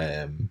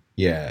are,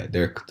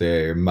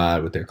 they're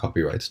mad with their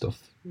copyright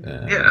stuff.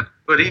 Yeah,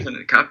 but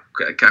even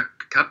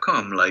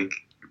Capcom like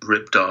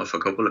ripped off a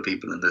couple of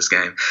people in this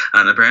game,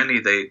 and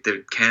apparently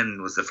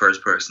Ken was the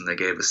first person they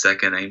gave a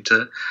second name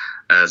to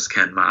as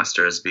Ken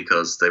Masters,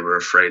 because they were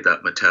afraid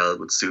that Mattel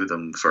would sue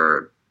them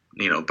for,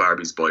 you know,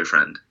 Barbie's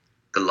boyfriend,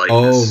 the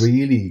likeness. Oh,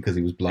 really? Because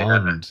he was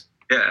blonde.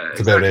 Yeah, it's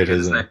exactly. About it,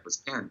 isn't it? Was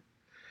Ken.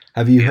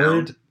 Have you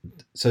heard?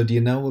 So, do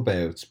you know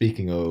about,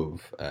 speaking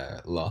of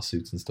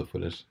lawsuits and stuff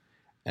with it?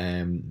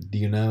 Do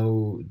you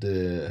know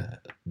the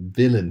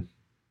villain,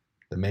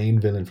 the main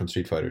villain from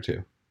Street Fighter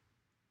 2?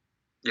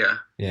 Yeah.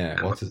 Yeah.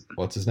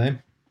 What's his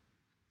name?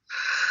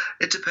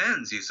 It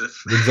depends,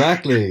 Yusuf.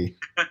 Exactly.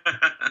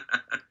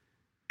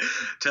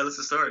 Tell us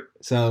the story.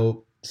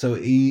 So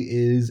he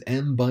is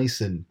M.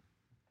 Bison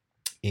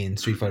in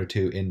Street Fighter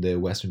 2 in the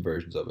Western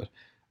versions of it.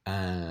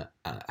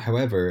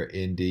 However,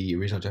 in the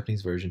original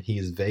Japanese version, he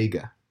is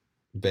Vega.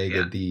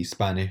 Vega, the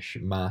Spanish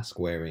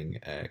mask-wearing,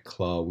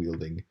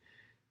 claw-wielding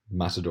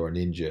matador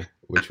ninja,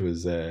 which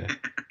was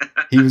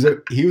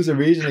he was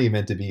originally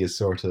meant to be a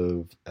sort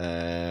of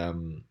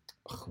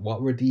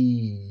what were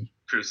the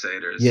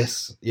Crusaders?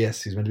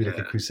 Yes, he's meant to be like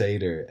a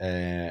crusader,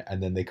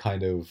 and then they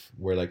kind of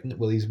were like,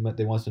 well,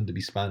 they wanted him to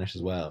be Spanish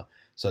as well,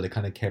 so they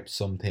kind of kept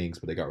some things,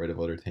 but they got rid of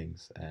other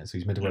things. So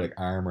he's meant to wear like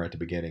armor at the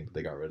beginning, but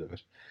they got rid of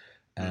it.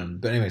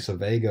 But anyway, so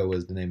Vega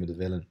was the name of the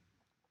villain,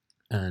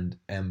 and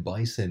M.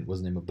 Bison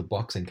was the name of the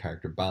boxing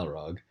character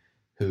Balrog,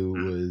 who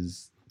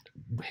was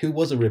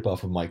a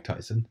rip-off of Mike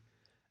Tyson.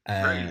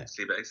 Very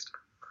loosely based.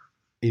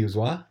 He was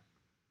what?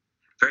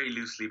 Very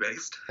loosely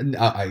based. In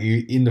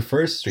the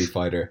first Street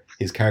Fighter,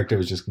 his character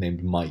was just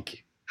named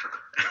Mike.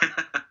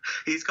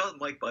 He's called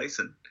Mike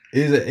Bison.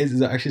 Is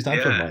it actually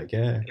stand for Mike?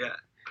 Yeah.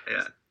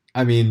 Yeah.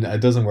 I mean, it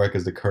doesn't work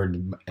as the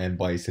current M.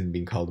 Bison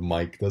being called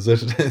Mike, does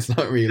it? It's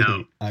not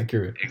really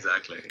accurate.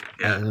 Exactly.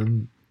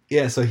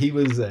 Yeah. So he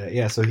was.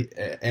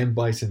 M.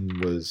 Bison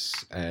was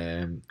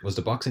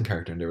the boxing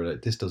character, and they were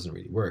like, this doesn't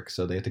really work,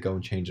 so they had to go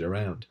and change it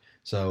around.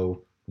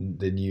 So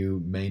the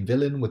new main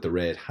villain with the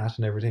red hat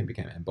and everything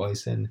became M.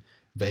 Bison.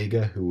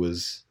 Vega, who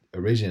was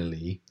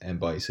originally M.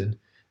 Bison,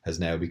 has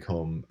now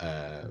become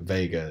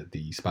Vega,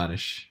 the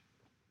Spanish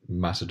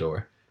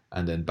matador,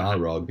 and then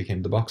Balrog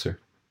became the boxer.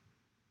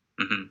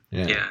 Mm-hmm.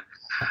 Yeah.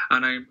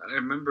 And I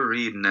remember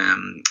reading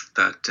that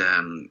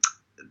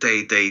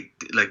they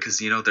like,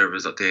 because, you know, there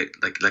was like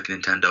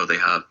Nintendo, they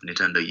have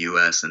Nintendo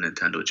US and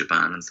Nintendo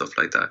Japan and stuff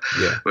like that,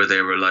 where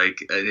they were like,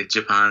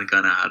 Japan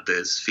kind of had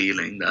this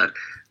feeling that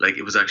like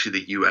it was actually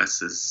the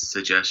US's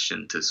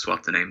suggestion to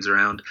swap the names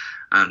around,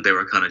 and they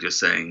were kind of just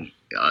saying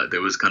there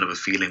was kind of a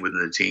feeling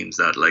within the teams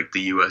that like the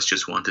US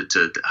just wanted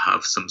to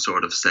have some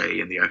sort of say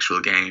in the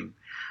actual game.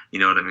 You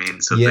know what I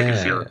mean? So they could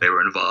feel that they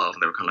were involved,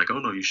 and they were kind of like, "Oh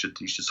no, you should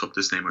swap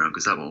this name around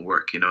because that won't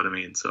work." You know what I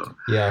mean? So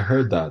yeah, I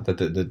heard that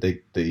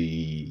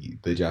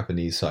the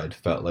Japanese side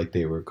felt like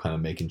they were kind of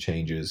making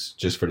changes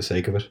just for the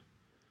sake of it.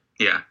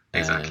 Yeah,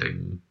 exactly.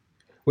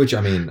 Which,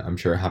 I mean, I'm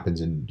sure happens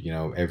in, you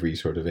know, every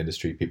sort of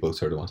industry. People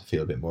sort of want to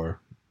feel a bit more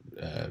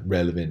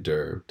relevant,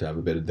 or to have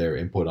a bit of their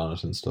input on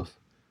it and stuff.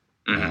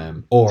 Mm-hmm.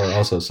 Or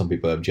also some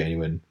people have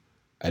genuine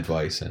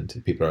advice,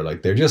 and people are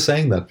like, they're just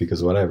saying that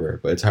because whatever.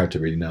 But it's hard to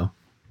really know.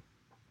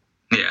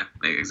 Yeah,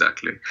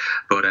 exactly.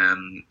 But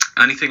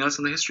anything else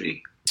on the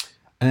history?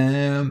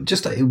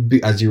 Just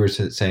as you were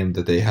saying,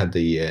 that they had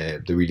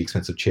the really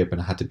expensive chip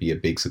and it had to be a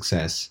big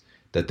success,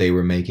 that they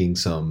were making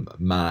some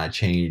mad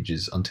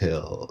changes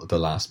until the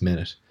last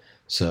minute.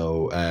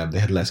 So they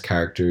had less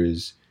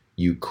characters.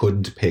 You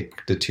couldn't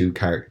pick two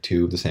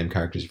of the same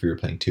characters if you were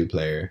playing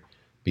 2-player,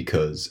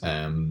 because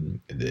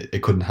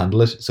it couldn't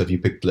handle it. So if you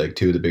picked like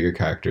 2 of the bigger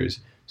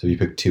characters, so if you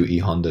picked 2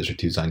 E Hondas or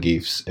 2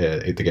 Zangiefs,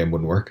 the game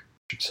wouldn't work.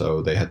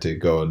 So they had to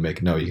go and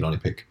make, no, you can only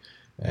pick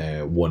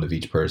one of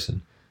each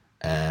person.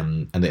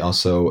 And they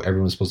also,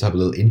 everyone was supposed to have a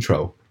little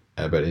intro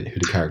about who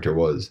the character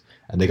was.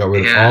 And they got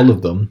rid of all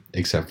of them,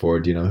 except for,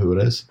 do you know who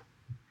it is?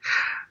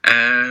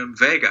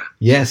 Vega.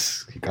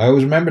 Yes. I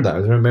always remember that. I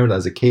remember that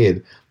as a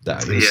kid,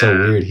 that it was so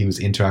weird. He was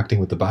interacting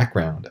with the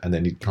background, and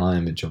then he'd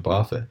climb and jump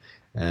off it.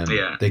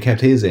 They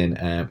kept his in,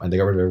 and they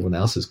got rid of everyone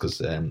else's because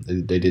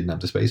they didn't have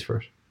the space for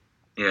it.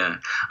 Yeah,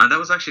 and that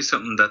was actually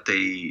something that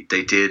they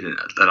did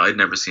that I'd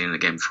never seen in the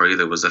game before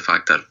either, was the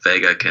fact that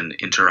Vega can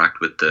interact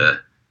with the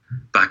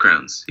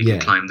backgrounds. He can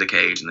climb the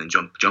cage and then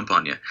jump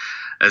on you,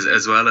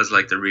 as well as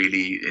like the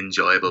really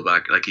enjoyable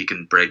like he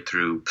can break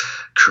through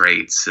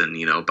crates and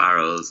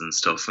barrels and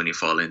stuff when you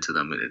fall into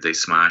them. They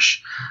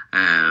smash.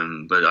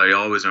 But I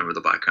always remember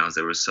the backgrounds.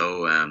 They were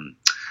so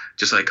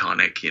just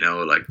iconic,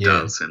 like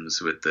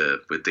Dhalsim's with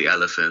the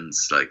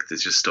elephants. Like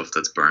there's just stuff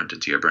that's burnt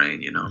into your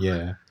brain,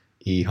 Yeah,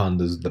 E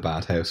Honda's The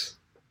Bathhouse.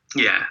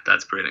 Yeah,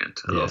 that's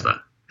brilliant. I love that.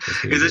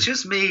 Is it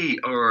just me,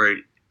 or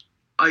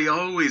I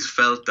always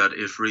felt that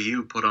if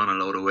Ryu put on a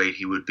load of weight,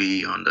 he would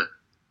be Honda.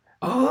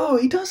 Oh,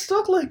 he does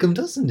look like him,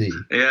 doesn't he?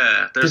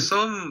 Yeah, there's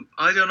some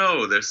likeness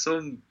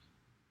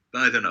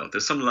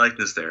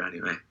there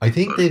anyway. I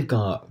think they've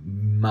got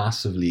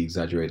massively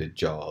exaggerated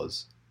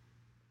jaws.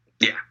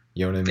 Yeah.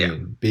 You know what I mean?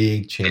 Yeah.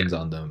 Big chins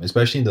on them,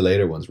 especially in the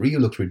later ones. Ryu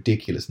looks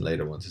ridiculous in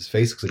later ones. His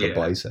face looks like a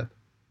bicep.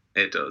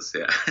 It does,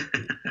 yeah.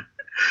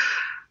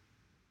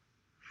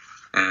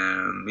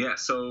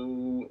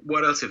 So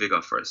what else have you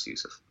got for us,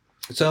 Yusuf?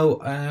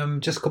 So,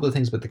 just a couple of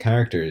things about the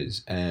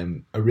characters.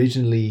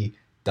 Originally,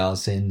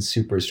 Dhalsim's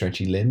super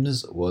stretchy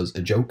limbs was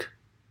a joke,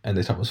 and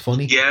they thought it was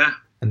funny. Yeah.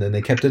 And then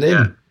they kept it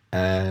in.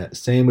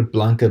 Same with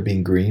Blanka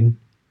being green.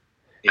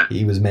 Yeah.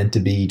 He was meant to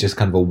be just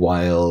kind of a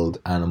wild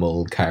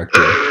animal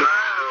character.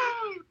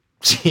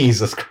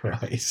 Jesus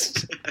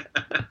Christ.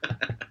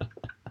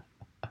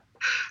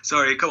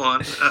 Sorry, go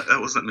on. That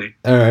wasn't me.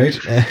 All right.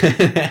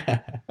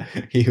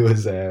 He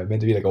was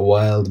meant to be like a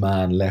wild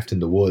man left in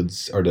the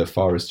woods or the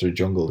forest or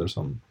jungle or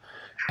something.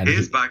 And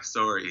his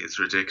backstory is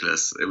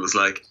ridiculous. It was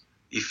like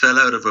he fell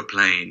out of a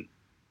plane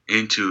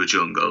into a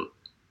jungle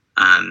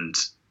and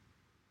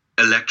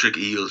electric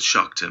eels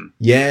shocked him.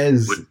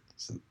 Yes.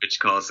 Which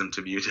caused him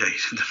to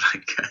mutate into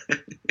Blanka.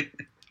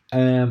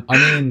 I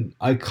mean,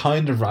 I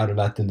kind of rather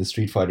that than the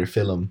Street Fighter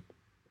film,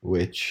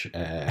 which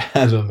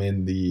had him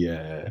in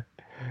the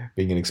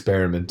being an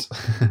experiment.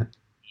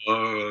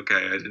 Oh, okay.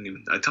 I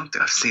don't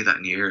think I've seen that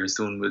in years.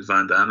 The one with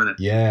Van Damme in it.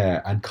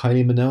 Yeah, and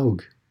Kylie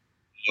Minogue.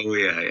 Oh,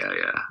 yeah.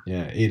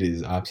 Yeah, it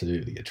is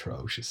absolutely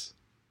atrocious.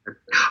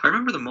 I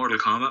remember the Mortal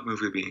Kombat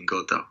movie being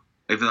good, though.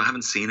 Even though I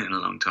haven't seen it in a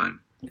long time.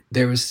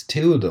 There was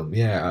two of them,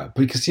 yeah.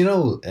 Because,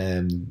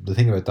 the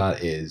thing about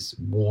that is,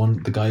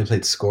 the guy who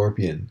played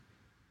Scorpion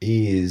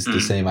is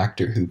the same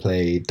actor who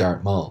played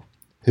Darth Maul,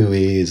 who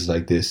is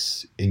like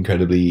this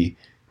incredibly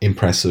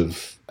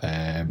impressive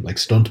like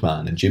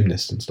stuntman and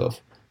gymnast and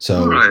stuff.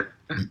 So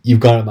you've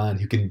got a man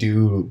who can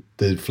do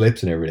the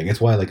flips and everything.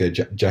 It's why like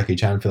Jackie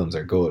Chan films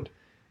are good.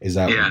 Is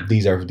that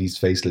these are these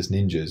faceless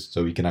ninjas,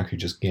 so you can actually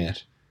just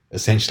get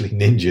essentially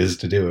ninjas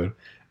to do it,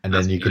 and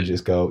then you can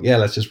just go,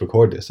 let's just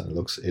record this, and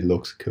it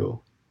looks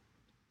cool.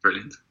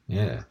 Brilliant.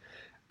 Yeah.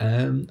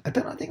 I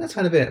think that's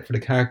kind of it for the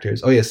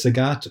characters. Oh yeah,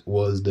 Sagat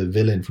was the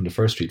villain from the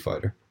first Street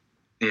Fighter.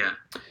 Yeah.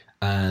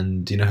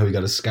 And do you know how he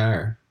got a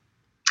scar?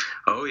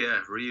 Oh yeah,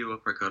 Ryu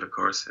uppercut, of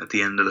course, at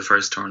the end of the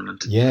first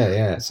tournament.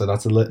 Yeah. So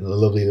that's a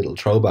lovely little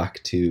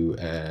throwback to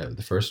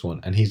the first one,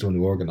 and he's the one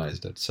who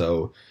organised it.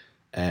 So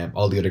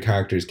all the other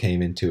characters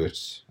came into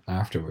it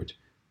afterward,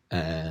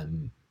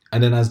 and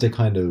then as they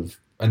and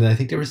then I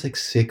think there was like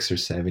 6 or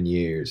 7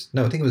 years.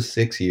 No, I think it was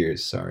 6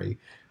 years. Sorry,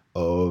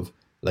 of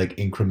like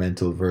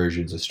incremental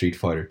versions of Street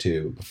Fighter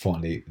 2 before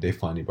they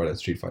finally brought out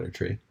Street Fighter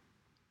 3.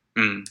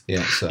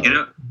 Yeah, so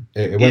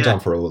it went on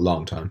for a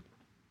long time.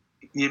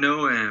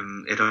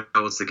 It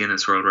holds the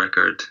Guinness World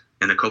Record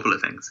in a couple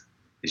of things.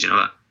 Did you know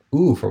that?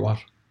 Ooh, for what?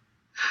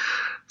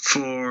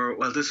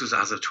 This was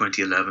as of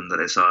 2011 that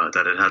I saw it,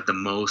 that it had the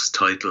most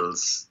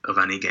titles of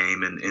any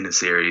game in a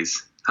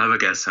series. Have a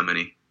guess how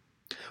many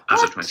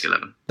as of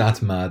 2011.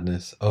 That's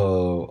madness.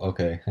 Oh,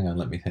 okay. Hang on,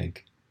 let me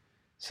think.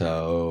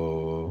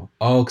 So,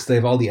 because they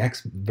have all the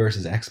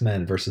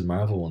X-Men versus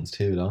Marvel ones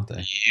too, don't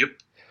they? Yep,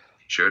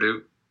 sure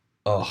do.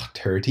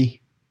 30?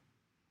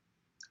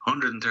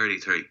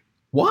 133.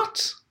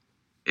 What?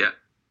 Yeah.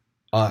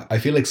 I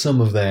feel like some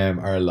of them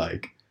are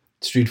like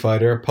Street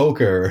Fighter,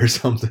 poker, or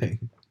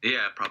something.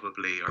 Yeah,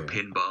 probably, or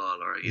pinball,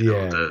 or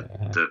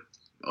the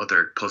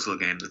other puzzle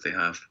games that they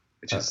have,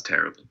 which is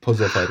terrible.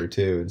 Puzzle Fighter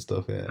 2 and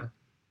stuff, yeah.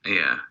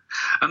 Yeah,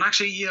 and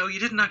actually, you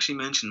didn't actually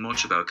mention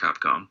much about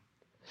Capcom.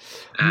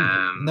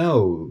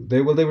 No,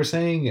 they were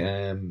saying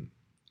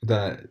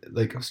that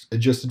like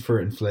adjusted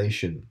for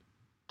inflation,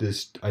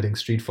 I think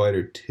Street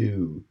Fighter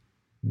 2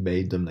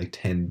 made them like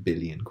 10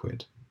 billion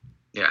quid.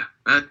 Yeah,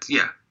 and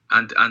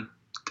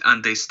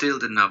they still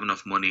didn't have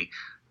enough money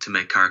to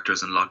make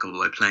characters unlockable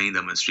by playing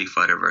them in Street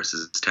Fighter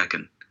versus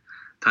Tekken.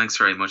 Thanks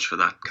very much for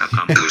that,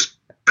 Capcom. Those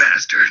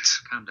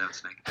bastards. Calm down,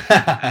 Snake.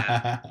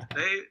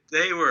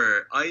 They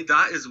were.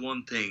 That is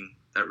one thing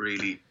that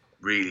really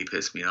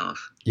pissed me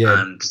off.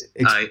 Yeah, and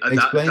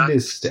explain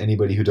this to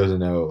anybody who doesn't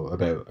know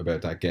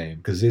about that game,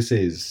 because this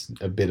is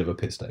a bit of a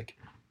piss take.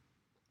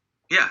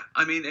 Yeah,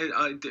 I mean,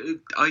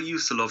 I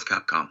used to love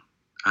Capcom.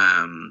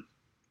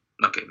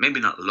 Okay, maybe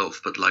not love,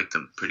 but liked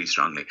them pretty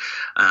strongly.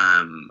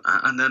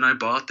 And then I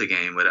bought the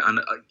game with it, and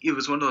it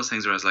was one of those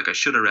things where I was like, I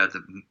should have read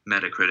the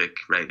Metacritic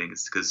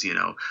ratings, because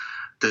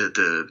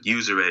the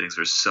user ratings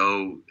were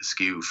so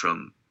askew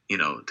from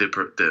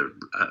the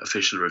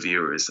official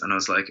reviewers, and I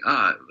was like,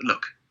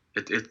 look,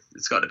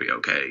 it's got to be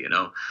okay, you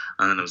know.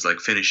 And then it was like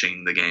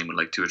finishing the game with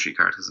like 2 or 3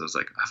 characters. I was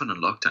like, I haven't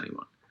unlocked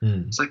anyone.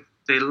 It's like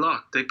they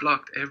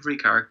blocked every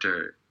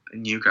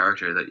new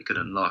character that you could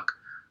unlock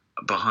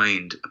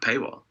behind a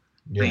paywall.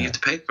 Yeah. You have to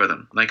pay for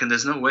them, like, and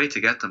there's no way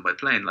to get them by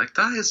playing. Like,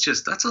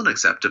 that's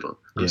unacceptable.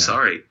 I'm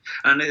sorry.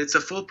 And it's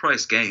a full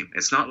price game.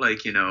 It's not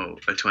like, you know,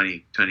 a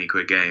 20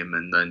 quid game,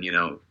 and then, you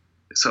know,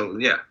 so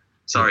yeah.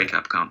 Sorry,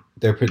 Capcom.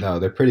 They're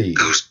pretty.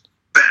 Those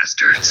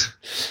bastards.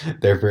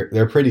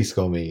 They're pretty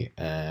scummy.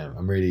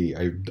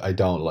 I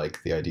don't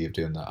like the idea of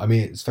doing that. I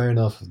mean, it's fair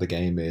enough if the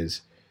game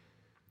is,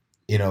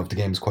 you know, if the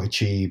game's quite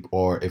cheap,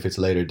 or if it's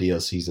later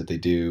DLCs that they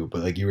do.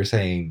 But like you were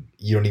saying,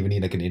 you don't even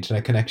need like an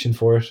internet connection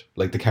for it.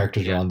 Like the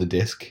characters are on the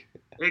disc.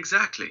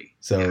 Exactly.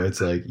 So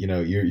it's like, you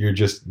know, you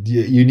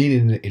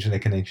need an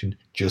internet connection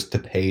just to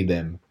pay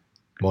them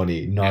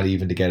money, not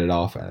even to get it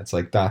off. And it's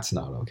like, that's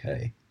not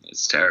okay.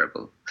 It's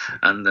terrible.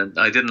 And then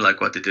I didn't like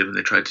what they did when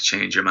they tried to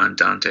change your man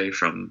Dante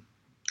from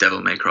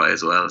Devil May Cry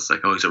as well. It's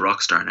like, oh, he's a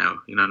rock star now.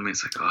 You know what I mean?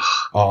 It's like,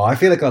 oh. Oh, I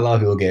feel like a lot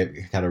of people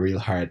had a real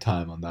hard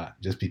time on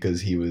that just because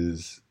he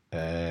was.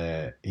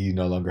 He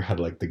no longer had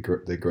like the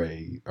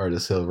grey or the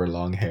silver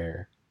long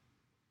hair.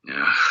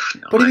 Yeah,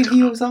 no, but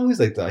he was always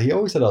like that. He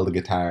always had all the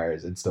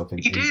guitars and stuff.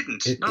 He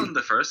didn't. Not in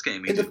the first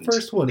game. The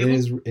first one,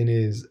 in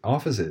his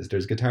offices,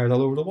 there's guitars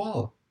all over the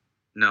wall.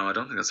 No, I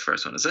don't think that's the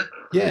first one. Is it?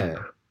 Yeah.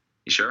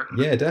 You sure?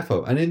 Yeah,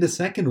 defo. And in the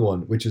second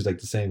one, which is like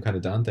the same kind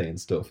of Dante and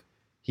stuff,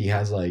 he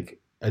has like,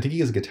 I think he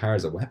has a guitar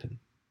as a weapon.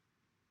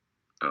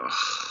 Ugh,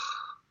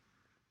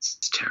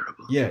 it's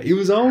terrible. Yeah, he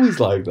was always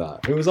like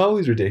that. It was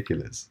always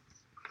ridiculous.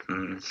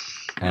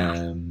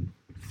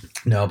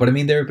 No, but I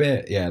mean, they're a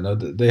bit,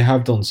 they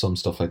have done some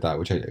stuff like that,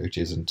 which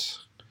isn't,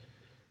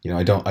 you know,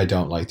 I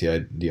don't like the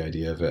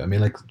idea of it. I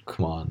mean, like,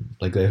 come on,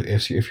 like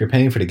if you're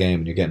paying for the game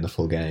and you're getting the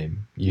full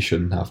game, you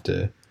shouldn't have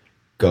to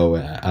go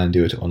and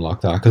do it to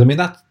unlock that. Because I mean,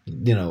 that,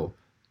 you know,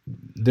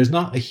 there's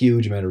not a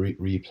huge amount of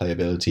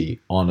replayability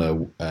on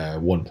a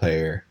one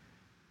player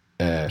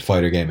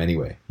fighter game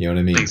anyway. You know what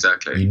I mean?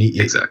 Exactly.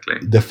 Exactly.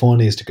 The fun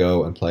is to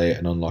go and play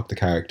and unlock the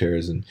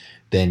characters, and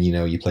then, you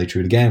know, you play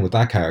through it again with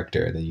that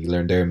character, and then you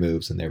learn their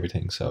moves and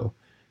everything. So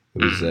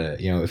it was,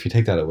 you know, if you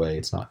take that away,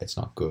 it's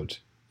not good.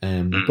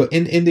 But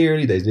in the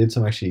early days, they did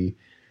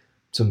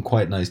some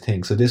quite nice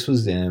things. So this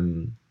was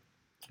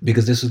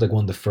because this was like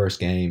one of the first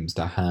games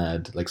that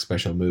had like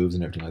special moves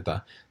and everything like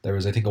that. There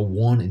was, I think, a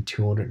 1 in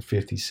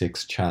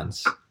 256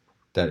 chance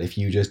that if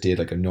you just did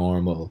like a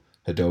normal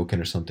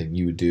Hadouken or something,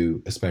 you would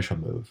do a special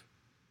move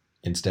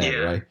instead,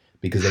 right?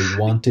 Because they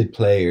wanted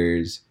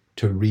players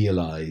to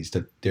realize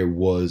that there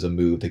was a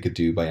move they could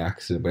do by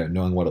accident without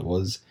knowing what it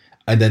was,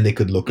 and then they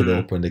could look it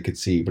up and they could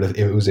see. But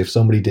if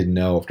somebody didn't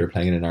know, if they're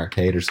playing in an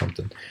arcade or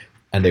something,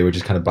 and they were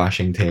just kind of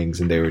bashing things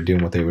and they were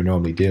doing what they were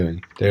normally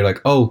doing, they're like,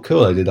 oh,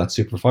 cool, I did that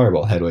super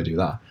fireball, how do I do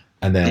that?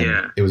 And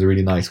then it was a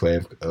really nice way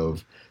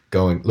of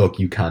going, look,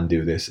 you can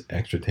do this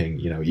extra thing.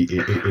 You know,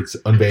 it's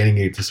unveiling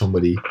it to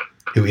somebody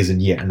who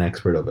isn't yet an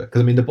expert of it.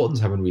 Because I mean, the buttons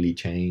haven't really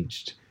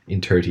changed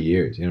in 30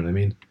 years. You know what I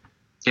mean?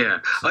 Yeah,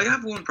 I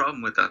have one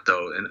problem with that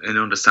though, in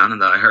understanding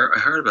that. I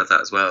heard about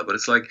that as well. But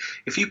it's like,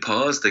 if you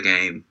pause the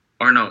game,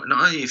 or no,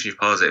 not if you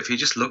pause it, if you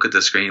just look at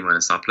the screen when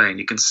it's not playing,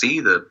 you can see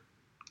the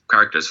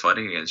characters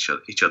fighting against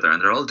each other,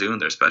 and they're all doing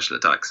their special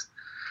attacks.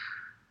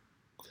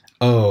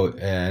 Oh,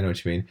 I know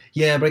what you mean.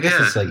 Yeah, but I guess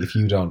it's like, if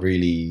you don't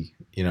really,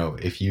 you know,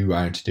 if you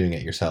aren't doing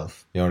it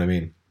yourself, you know what I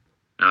mean?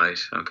 Right,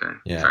 okay.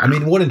 Yeah, I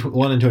mean, 1 in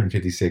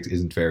 256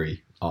 isn't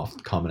very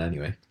common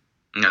anyway.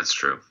 That's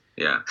true.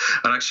 Yeah,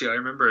 and actually, I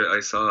remember I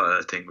saw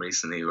a thing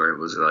recently where it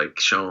was like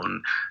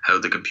showing how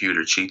the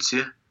computer cheats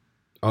you.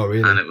 Oh,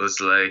 really? And it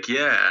was like,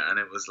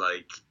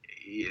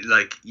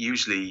 like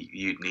usually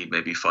you'd need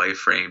maybe 5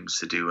 frames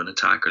to do an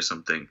attack or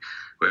something,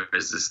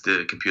 whereas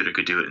the computer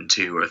could do it in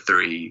 2 or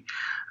 3.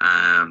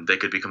 They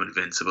could become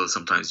invincible.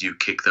 Sometimes you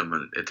kick them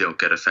and they don't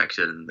get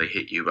affected, and they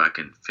hit you back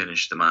and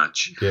finish the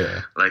match.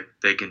 Yeah, like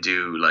they can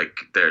do like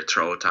their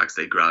throw attacks.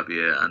 They grab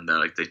you and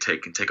like they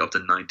can take up to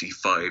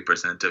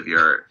 95% of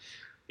your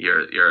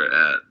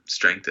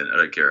strength and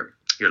like your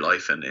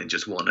life in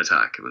just one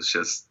attack. It was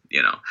just,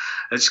 you know,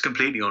 it's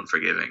completely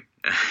unforgiving.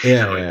 In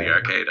the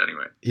arcade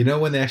anyway. You know,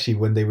 when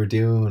they were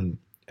doing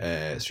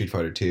Street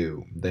Fighter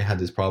 2, they had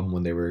this problem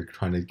when they were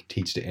trying to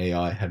teach the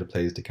AI how to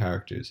play as the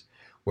characters,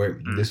 where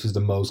this was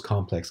the most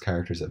complex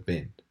characters have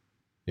been.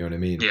 You know what I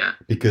mean? Yeah.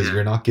 Because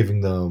we're not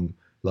giving them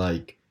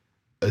like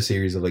a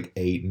series of like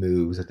 8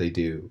 moves that they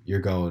do. You're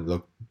going,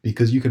 look,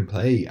 because you can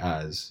play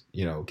as,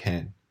 you know,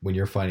 Ken, when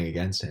you're fighting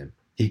against him,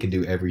 he can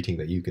do everything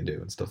that you can do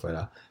and stuff like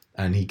that.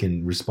 And he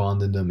can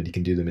respond in them, and he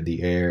can do them in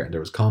the air, and there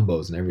was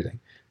combos and everything.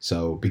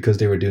 So because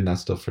they were doing that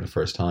stuff for the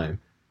first time,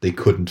 they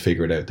couldn't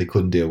figure it out. They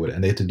couldn't deal with it,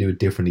 and they had to do it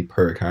differently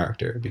per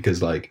character.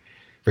 Because, like,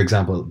 for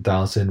example,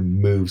 Dhalsim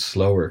moves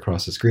slower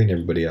across the screen than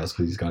everybody else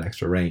because he's got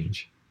extra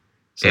range.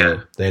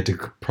 So they had to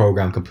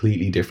program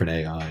completely different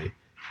AI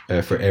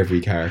for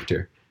every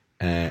character,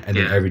 and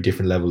then every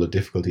different level of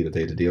difficulty that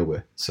they had to deal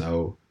with.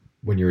 So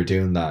when you were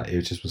doing that,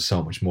 it just was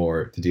so much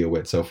more to deal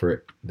with. So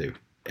for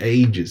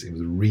ages, it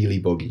was really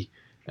buggy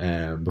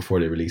before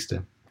they released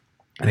it.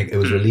 And it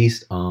was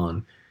released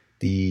on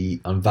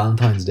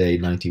Valentine's Day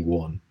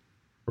 91,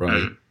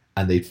 right?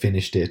 And they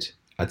finished it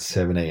at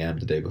 7 a.m.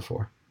 the day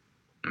before.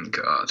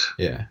 God.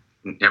 Yeah.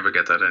 Never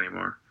get that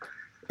anymore.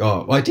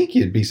 Oh, well, I think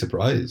you'd be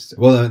surprised.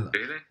 Well,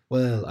 really?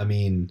 Well, I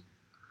mean,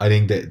 I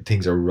think that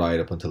things are right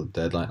up until the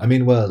deadline. I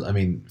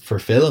mean, for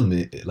film,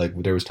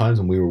 like there was times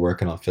when we were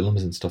working on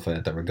films and stuff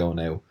like that were going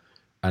out,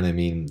 and I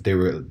mean, they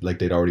were like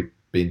they'd already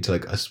been to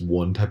like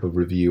one type of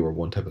review or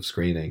one type of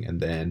screening, and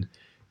then,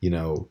 you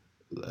know,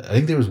 I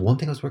think there was one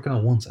thing I was working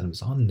on once, and it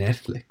was on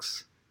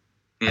Netflix,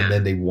 and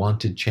then they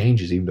wanted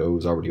changes even though it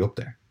was already up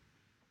there.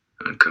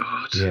 Oh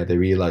God. Yeah, they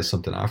realized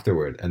something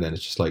afterward, and then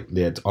it's just like,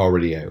 yeah, it's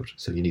already out,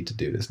 so you need to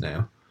do this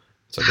now.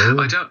 It's like,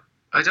 oh.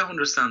 I don't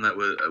understand that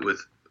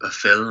with a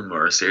film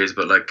or a series,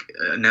 but like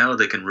now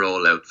they can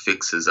roll out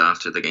fixes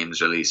after the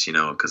game's release, you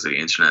know, because of the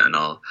internet and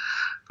all.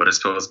 But I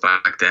suppose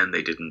back then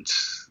they didn't,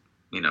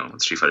 you know, when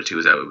Street Fighter 2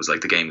 was out, it was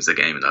like the game is the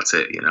game and that's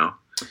it, you know.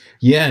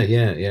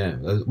 Yeah.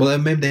 Well,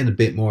 maybe they had a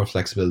bit more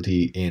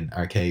flexibility in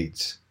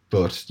arcades,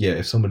 but yeah,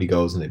 if somebody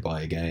goes and they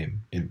buy a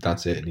game,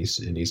 that's it. It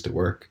needs to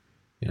work.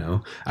 You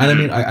know, and I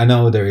mean, I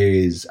know there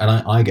is, and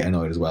I get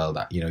annoyed as well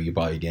that, you know, you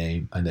buy a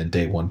game and then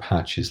day one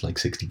patch is like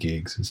 60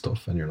 gigs and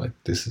stuff, and you're like,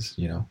 this is,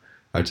 you know,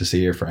 I have to sit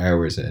here for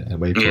hours and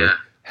wait for it.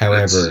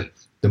 However,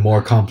 the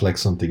more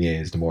complex something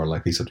is, the more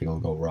likely something will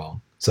go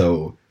wrong.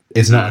 So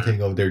it's not a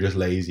thing of they're just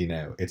lazy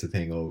now. It's a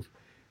thing of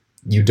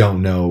you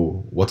don't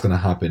know what's going to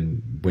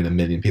happen when 1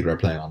 million people are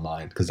playing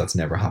online, because that's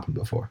never happened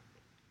before.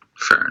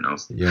 Fair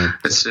enough. Yeah,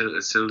 it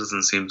still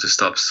doesn't seem to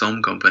stop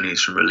some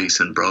companies from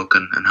releasing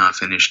broken and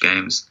half-finished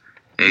games.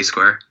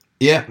 A-Square.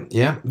 Yeah,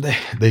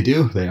 they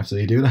do. They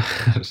absolutely do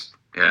that.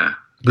 Yeah.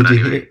 Did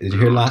you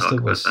hear Last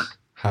of Us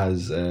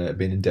has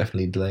been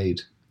indefinitely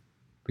delayed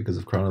because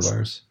of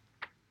coronavirus?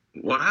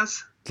 What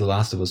has? The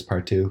Last of Us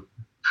Part 2.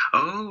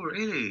 Oh,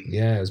 really?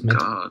 Yeah, it was meant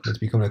to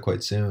be coming out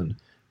quite soon.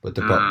 But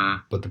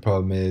the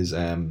problem is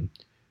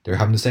they're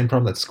having the same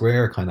problem that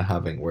Square are kind of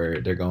having, where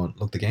they're going,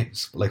 look, the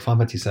games like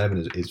Final Fantasy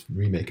VII is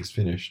remake is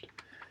finished,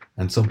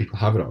 and some people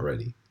have it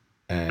already.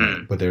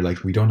 But they're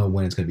like, we don't know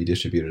when it's going to be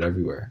distributed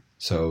everywhere.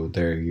 So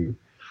they're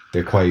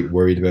quite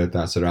worried about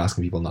that. So they're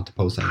asking people not to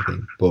post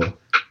anything. But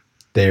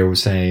they were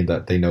saying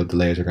that they know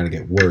delays are going to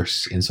get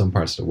worse in some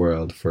parts of the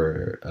world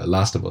for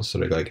Last of Us. So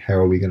they're like, how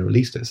are we going to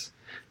release this?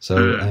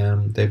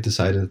 So they've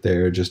decided that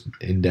they're just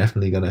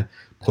indefinitely going to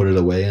put it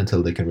away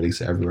until they can release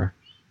it everywhere.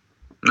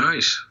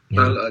 Nice.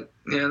 Yeah. Well,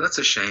 yeah, that's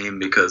a shame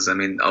because, I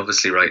mean,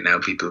 obviously right now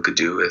people could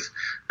do with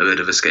a bit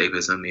of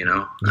escapism, you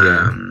know.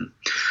 Yeah.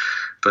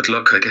 But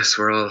look, I guess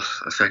we're all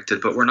affected,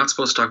 but we're not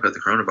supposed to talk about the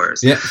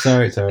coronavirus. Yeah,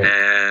 sorry.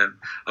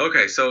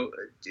 Okay, so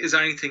is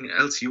there anything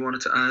else you wanted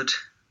to add,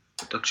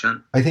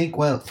 Duck-chan? I think,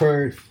 well,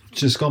 for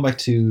just going back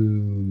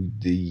to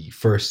the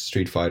first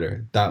Street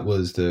Fighter, that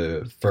was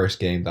the first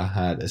game that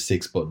had a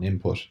 6-button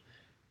input.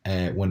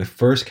 When it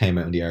first came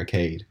out in the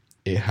arcade,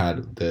 it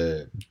had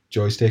the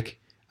joystick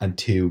and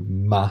 2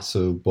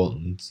 massive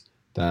buttons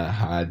that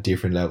had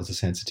different levels of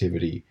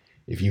sensitivity.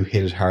 If you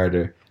hit it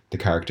harder, the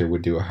character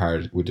would do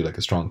like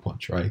a strong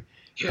punch, right?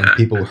 Yeah. And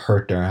people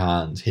hurt their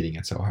hands hitting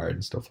it so hard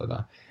and stuff like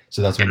that.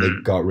 So that's when they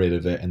got rid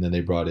of it, and then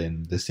they brought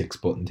in the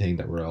 6-button thing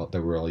that we're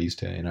all used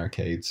to in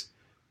arcades,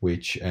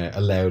 which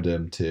allowed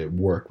them to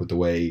work with the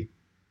way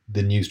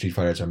the new Street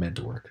Fighters are meant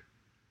to work.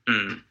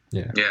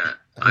 Yeah.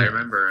 I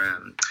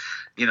remember.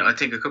 You know, I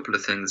think a couple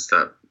of things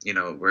that, you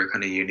know, were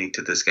kind of unique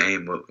to this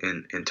game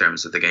in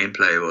terms of the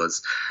gameplay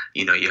was,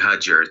 you know, you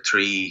had your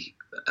 3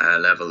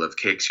 level of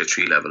kicks, your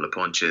 3 level of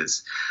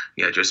punches,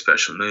 you had your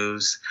special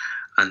moves,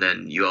 and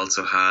then you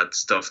also had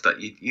stuff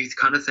that you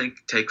kind of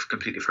take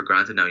completely for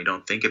granted now. You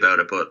don't think about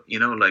it, but, you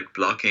know, like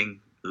blocking,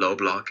 low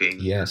blocking,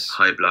 yes,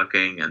 high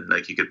blocking, and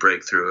like you could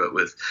break through it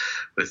with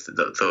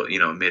the you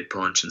know, mid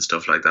punch and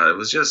stuff like that. It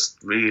was just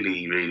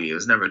really, it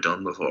was never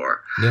done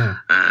before. Yeah.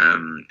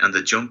 And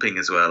the jumping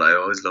as well. I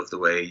always loved the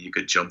way you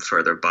could jump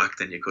further back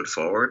than you could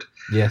forward.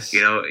 Yes.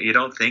 You know, you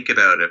don't think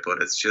about it,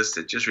 but it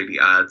just really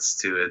adds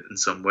to it in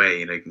some way.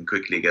 You know, you can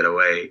quickly get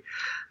away.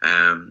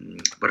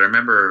 But I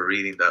remember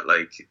reading that,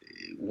 like,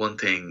 one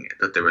thing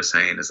that they were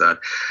saying is that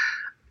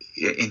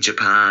in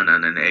Japan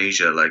and in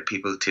Asia, like,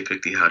 people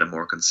typically had a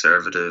more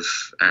conservative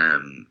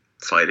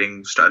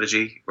fighting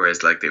strategy,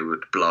 whereas like they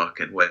would block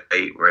and wait,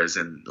 whereas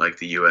in like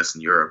the US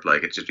and Europe,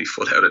 like it'd just be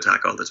full out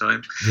attack all the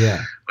time.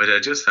 Yeah. Which I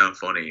just found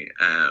funny.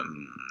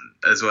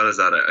 As well as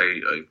that,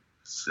 I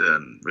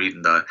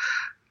reading that,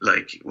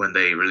 like, when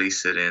they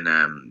released it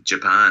in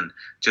Japan,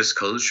 just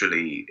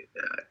culturally,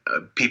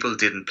 people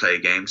didn't play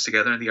games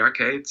together in the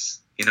arcades.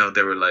 You know,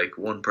 they were like,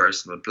 one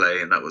person would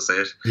play and that was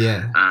it.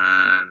 Yeah.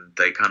 And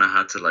they kind of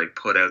had to like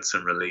put out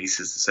some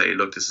releases to say,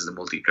 look, this is a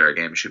multiplayer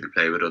game, it should be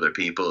played with other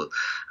people.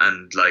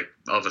 And like,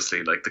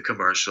 obviously, like the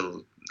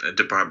commercial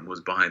department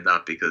was behind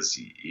that because,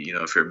 you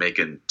know, if you're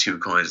making 2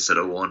 coins instead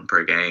of 1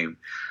 per game,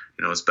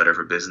 you know, it's better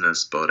for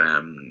business. But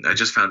I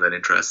just found that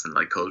interesting,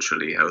 like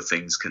culturally, how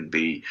things can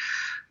be,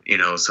 you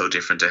know, so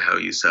different to how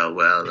you sell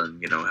well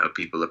and, you know, how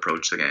people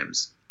approach the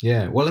games.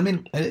 Yeah, well, I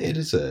mean,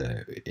 it's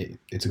a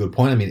good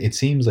point. I mean, it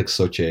seems like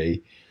such a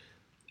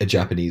a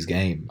Japanese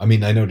game. I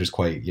mean, I know there's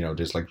quite,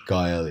 there's like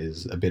Guile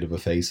is a bit of a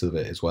face of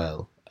it as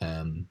well.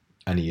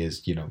 And he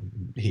is,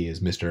 he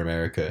is Mr.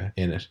 America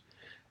in it.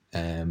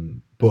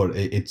 But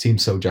it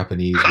seems so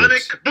Japanese.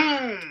 Panic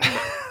boom!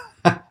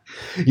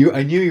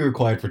 I knew you were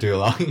quiet for too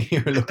long.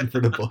 You were looking for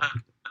the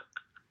button.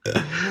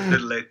 A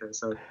little late there,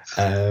 sorry.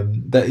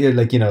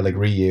 Like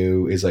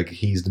Ryu is like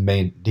he's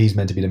meant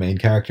to be the main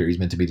character. He's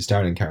meant to be the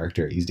starting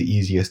character. He's the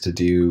easiest to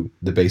do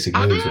the basic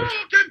moves with.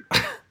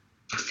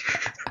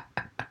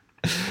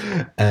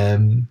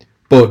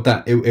 But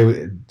that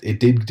it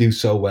did do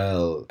so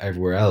well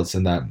everywhere else,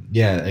 and that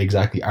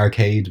exactly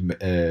arcade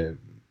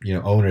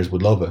owners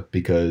would love it,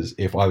 because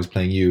if I was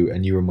playing you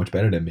and you were much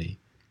better than me,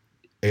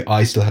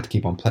 I still had to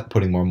keep on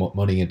putting more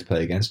money in to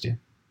play against you.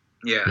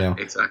 Yeah,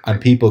 exactly. And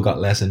people got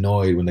less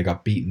annoyed when they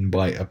got beaten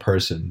by a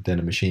person than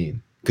a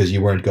machine, because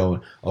you weren't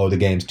going, oh, the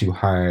game's too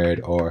hard,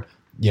 or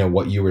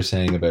what you were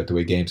saying about the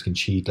way games can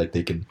cheat, like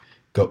they can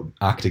go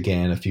act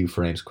again a few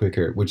frames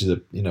quicker, which is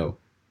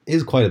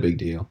is quite a big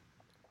deal.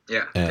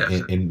 Yeah,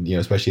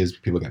 especially as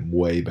people get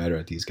way better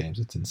at these games,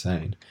 it's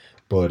insane.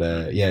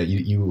 But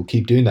you will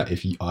keep doing that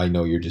if I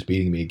know you're just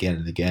beating me again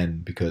and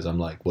again, because I'm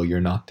like, well, you're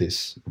not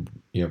this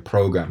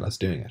program that's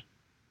doing it.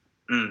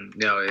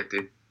 No, it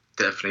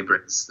definitely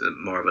brings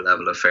more of a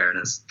level of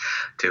fairness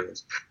to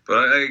it. But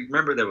I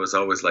remember there was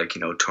always like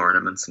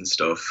tournaments and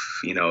stuff.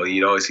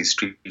 You'd always see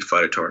Street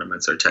Fighter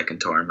tournaments or Tekken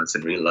tournaments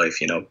in real life.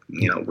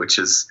 Which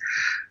is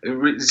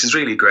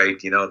really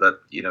great. That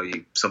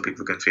some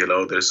people can feel,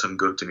 oh, there's some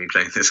good to me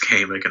playing this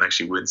game. I can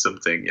actually win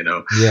something.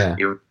 Yeah.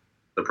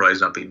 The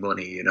prize not be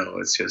money.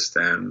 It's just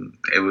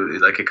it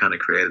was like it kind of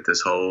created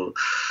this whole.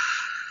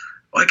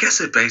 Well, I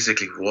guess it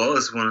basically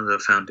was one of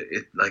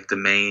the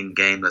main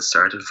game that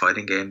started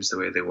fighting games the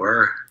way they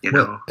were. It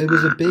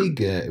was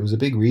a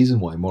big reason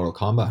why Mortal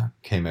Kombat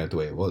came out the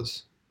way it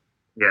was.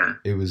 Yeah,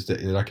 it was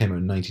that came out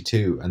in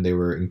 '92, and they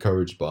were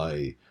encouraged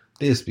by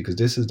this, because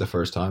this is the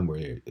first time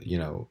where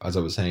as I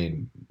was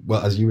saying,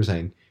 well, as you were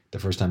saying, the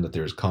first time that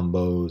there's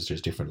combos,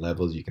 there's different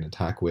levels you can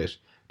attack with,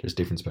 there's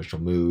different special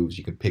moves,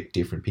 you can pick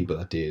different people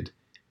that did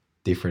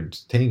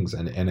different things,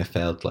 and it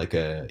felt like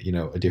a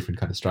different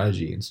kind of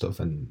strategy and stuff,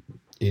 and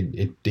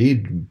it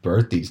did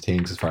birth these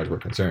things as far as we're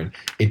concerned.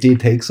 It did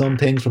take some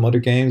things from other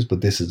games,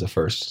 but this is the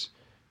first.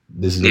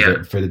 This is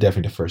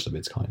definitely the first of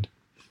its kind.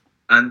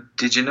 And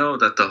did you know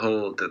that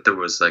that there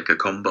was like a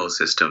combo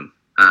system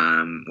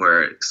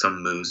where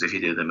some moves, if you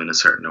did them in a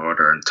certain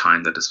order and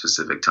timed at a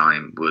specific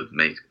time, would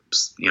make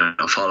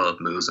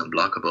follow-up moves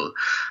unblockable,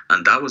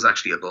 and that was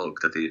actually a bug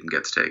that they didn't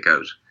get to take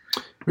out.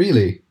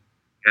 Really?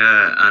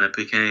 Yeah, and it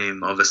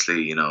became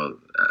obviously a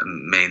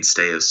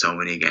mainstay of so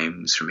many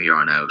games from here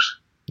on out.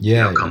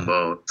 Yeah,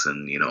 combos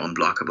and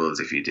unblockables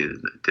if you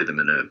did them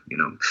in a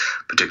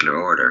particular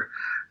order.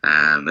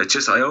 It's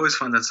just, I always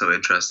find that so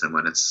interesting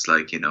when it's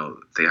like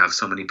they have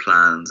so many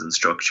plans and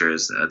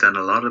structures. Then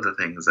a lot of the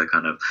things that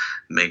kind of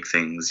make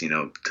things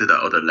to that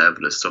other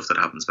level is stuff that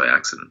happens by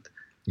accident.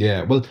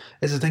 Yeah, well,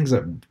 it's the things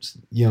that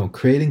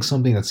creating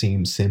something that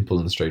seems simple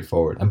and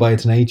straightforward, and by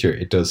its nature,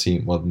 it does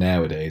seem, well,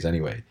 nowadays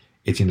anyway,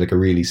 it seems like a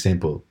really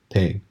simple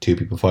thing. Two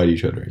people fight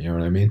each other. You know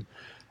what I mean?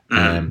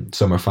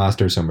 Some are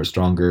faster, some are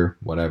stronger,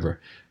 whatever.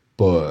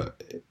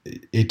 But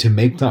to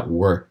make that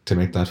work, to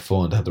make that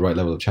fun, to have the right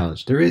level of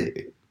challenge, there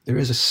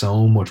is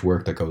so much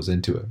work that goes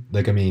into it.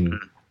 Like, I mean,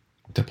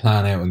 to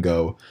plan out and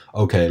go,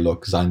 okay,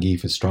 look,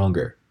 Zangief is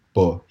stronger,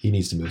 but he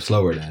needs to move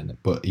slower then.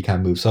 But he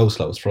can't move so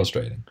slow; it's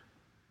frustrating.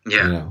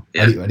 Yeah,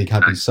 and he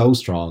can't be so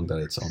strong that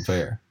it's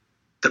unfair.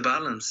 The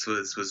balance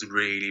was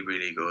really,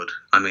 really good.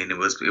 I mean, it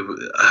was,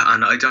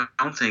 and I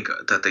don't think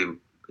that they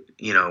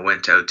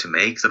went out to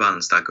make the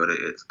balance that good.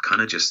 It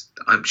kind of just,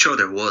 I'm sure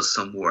there was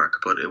some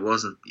work, but it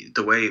wasn't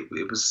the way,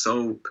 it was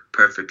so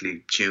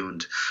perfectly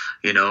tuned.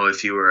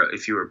 If you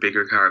were a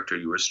bigger character,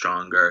 you were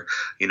stronger.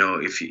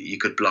 If you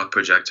could block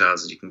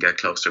projectiles, you can get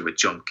closer with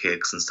jump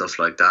kicks and stuff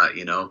like that.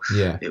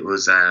 Yeah. It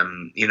was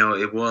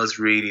it was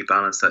really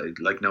balanced. That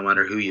like no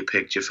matter who you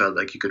picked, you felt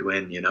like you could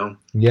win.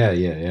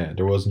 Yeah.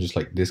 There wasn't just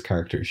like this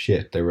character is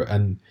shit. There were,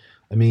 and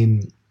I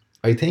mean,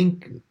 I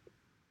think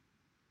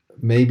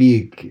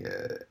maybe.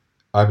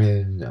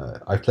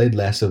 I've played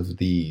less of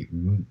the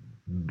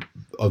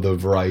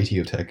variety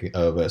of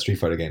Street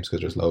Fighter games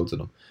because there's loads of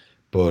them.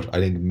 But I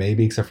think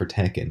maybe except for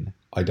Tekken,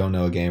 I don't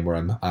know a game where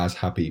I'm as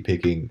happy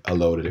picking a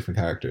load of different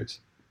characters.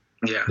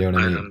 Yeah, you know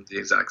what I mean? I'm the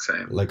exact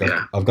same. Like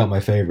I've got my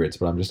favorites,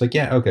 but I'm just like,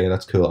 yeah, okay,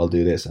 that's cool. I'll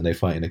do this, and they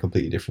fight in a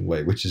completely different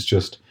way, which is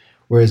just.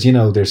 Whereas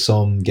there's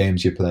some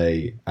games you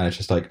play, and it's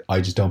just like I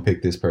just don't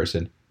pick this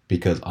person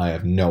because I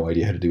have no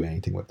idea how to do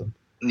anything with them.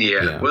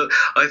 Yeah, well,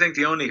 I think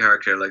the only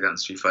character like that in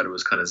Street Fighter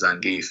was kind of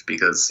Zangief,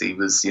 because he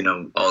was,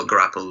 all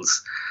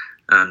grapples,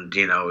 and,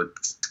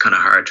 it's kind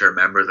of hard to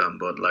remember them,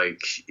 but, like,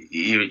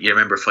 you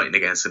remember fighting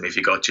against him. If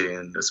he got you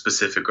in a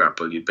specific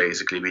grapple, you'd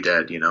basically be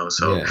dead,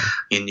 so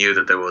you knew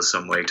that there was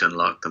some way to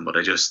unlock them, but I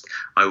was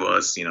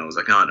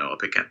like, oh, no, I'll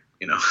pick him,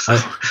 so,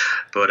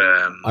 but...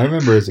 I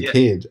remember as a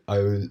kid, I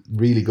was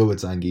really good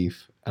with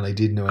Zangief, and I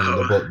didn't know any of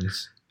the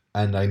buttons,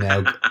 and I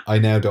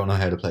now don't know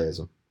how to play as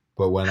him.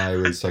 but when I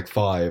was like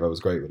 5, I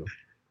was great with them.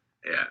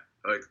 Yeah,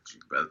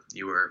 well,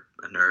 you were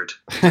a nerd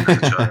as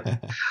a child.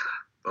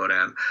 But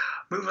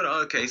moving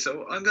on. Okay,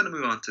 so I'm going to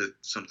move on to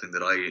something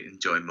that I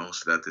enjoy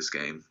most about this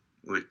game,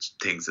 which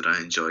things that I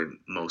enjoy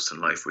most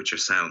in life, which are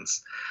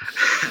sounds,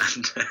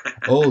 and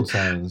old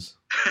sounds,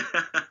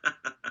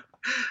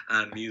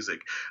 and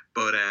music.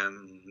 But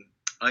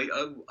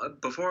I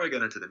before I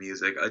get into the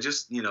music, I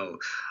just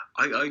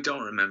I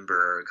don't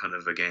remember kind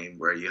of a game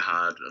where you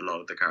had a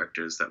lot of the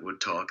characters that would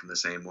talk in the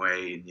same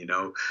way, and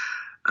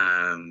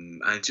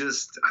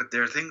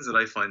there are things that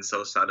I find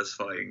so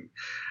satisfying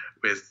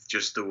with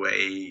just the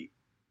way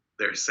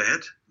they're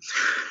said.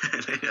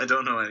 I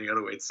don't know any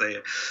other way to say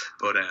it,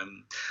 but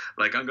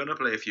like I'm gonna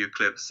play a few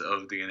clips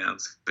of the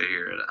announcer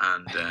here,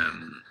 and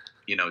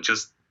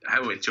just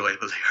how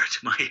enjoyable they are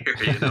to my ear,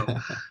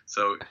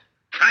 So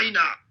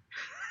China,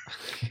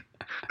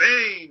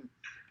 Spain,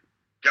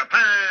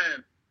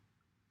 Japan,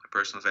 my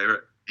personal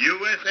favorite,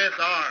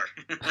 USSR.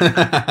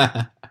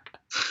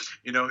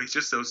 He's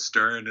just so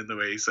stern in the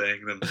way he's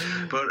saying them.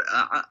 But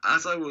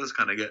as I was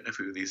kind of getting a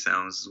few of these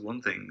sounds,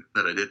 one thing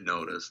that I did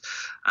notice,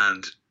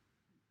 and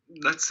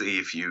let's see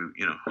if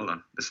hold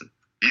on, listen.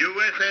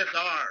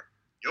 USSR,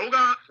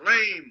 yoga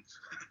flames.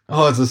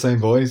 Oh, it's the same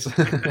voice.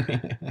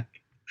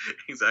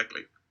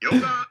 Exactly.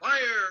 Yoga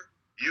fire,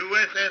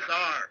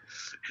 USSR.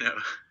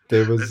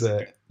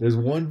 There's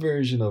one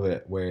version of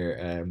it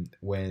where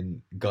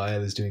when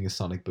Guile is doing a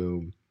sonic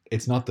boom,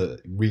 it's not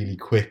the really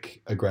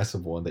quick,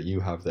 aggressive one that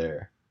you have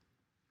there.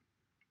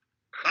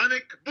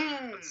 Sonic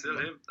boom. That's still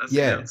him.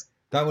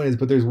 That one is.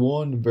 But there's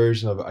one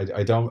version of it.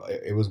 I don't.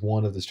 It was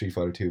one of the Street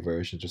Fighter 2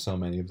 versions. There's so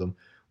many of them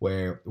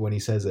where when he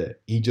says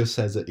it, he just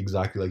says it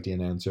exactly like the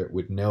announcer,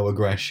 with no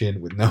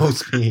aggression, with no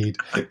speed.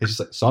 It's just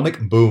like sonic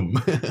boom.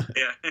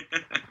 Yeah,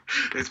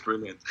 it's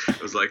brilliant.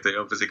 It was like they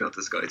obviously got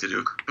this guy to do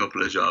a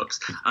couple of jobs,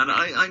 and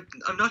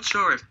I'm not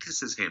sure if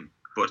this is him,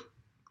 but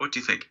what do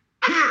you think?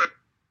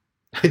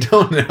 I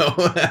don't know.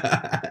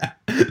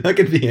 That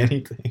could be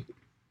anything.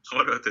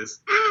 What about this?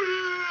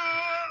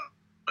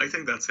 I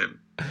think that's him.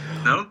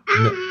 No?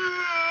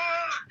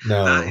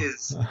 No. That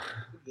is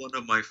one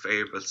of my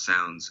favorite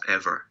sounds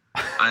ever.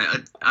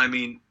 I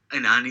mean,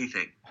 in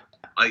anything.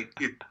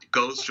 It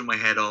goes through my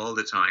head all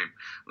the time.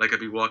 Like I'd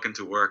be walking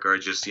to work or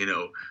just, in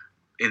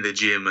the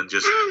gym and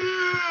just goes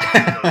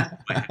through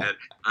my head.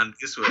 And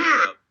this was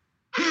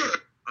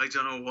I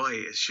don't know why.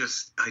 It's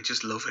just, I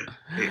just love it.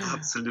 I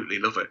absolutely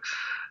love it.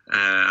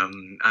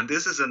 And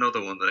this is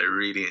another one that I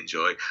really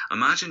enjoy.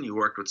 Imagine you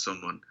worked with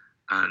someone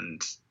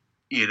and,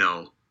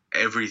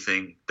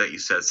 everything that you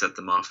said set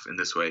them off in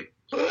this way.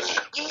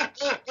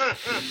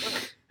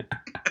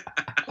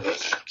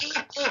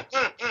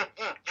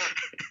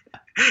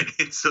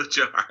 It's such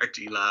a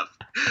hearty laugh,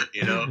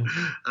 you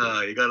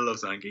gotta love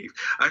Zangief.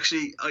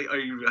 Actually,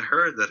 I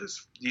heard that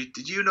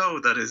did you know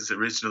that his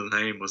original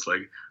name was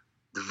like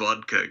the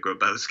Vodka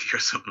Grabowski or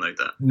something like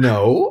that?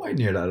 No, I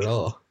didn't hear that at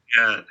all.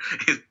 Yeah,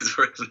 his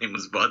first name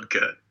was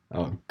Vodka.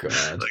 Oh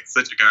God! Like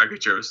such a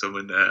caricature of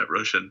someone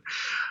Russian.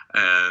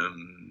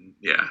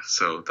 Yeah,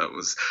 so that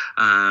was.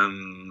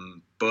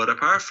 But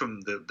apart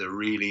from the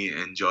really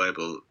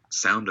enjoyable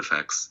sound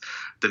effects,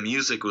 the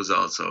music was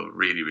also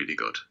really, really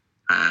good.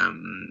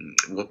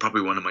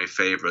 Probably one of my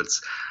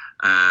favorites.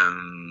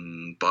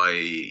 By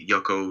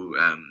Yoko.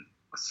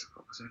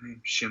 What was her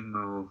name?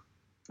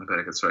 I bet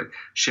I got it right.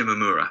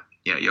 Shimomura.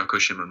 Yeah, Yoko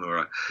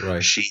Shimomura.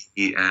 Right. She.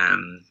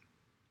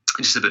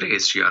 Just a bit of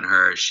history on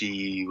her.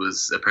 She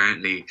was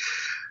apparently,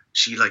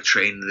 she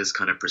trained in this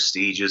kind of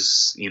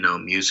prestigious,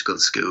 musical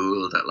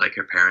school that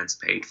her parents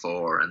paid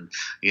for, and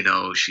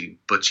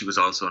but she was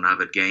also an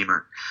avid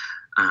gamer,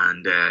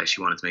 and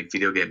she wanted to make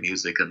video game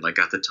music, and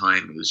at the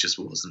time it just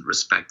wasn't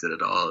respected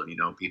at all.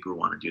 People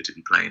wanted you to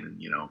be playing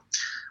in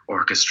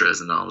orchestras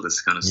and all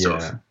this kind of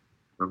stuff. Yeah.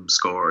 From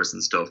scores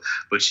and stuff,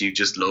 but she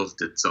just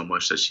loved it so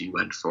much that she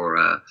went for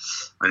an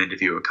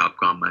interview with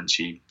Capcom, and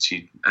she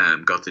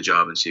got the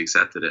job and she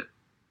accepted it.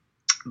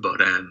 But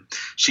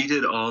she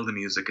did all the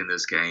music in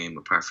this game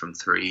apart from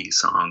 3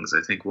 songs. I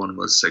think one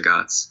was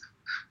Sagat's,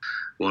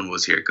 one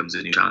was Here Comes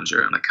a New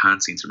Challenger, and I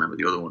can't seem to remember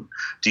the other one.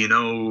 Do you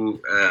know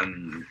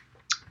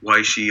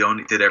why she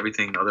only did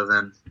everything other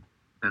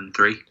than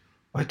 3?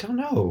 I don't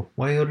know.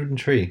 Why other than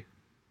 3?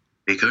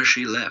 Because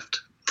she left.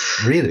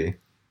 Really?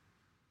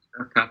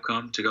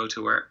 Capcom to go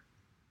to where?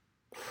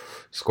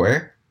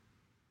 Square?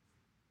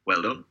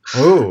 Well done.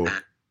 Oh.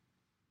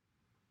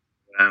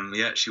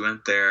 Yeah, she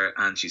went there,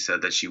 and she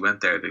said that she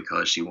went there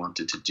because she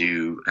wanted to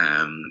do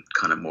kind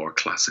of more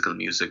classical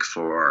music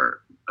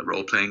for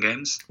role-playing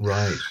games.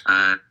 Right.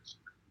 And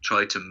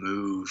tried to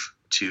move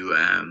to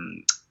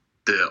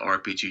the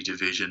RPG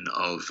division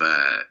of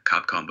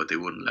Capcom, but they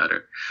wouldn't let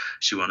her.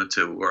 She wanted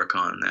to work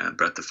on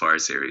Breath of Fire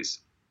series.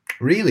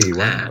 Really?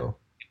 Wow.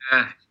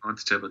 Yeah, she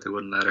wanted to, but they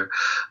wouldn't let her.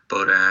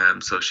 But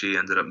so she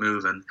ended up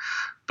moving.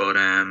 But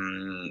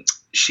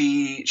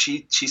she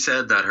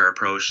said that her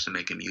approach to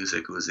making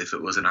music was, if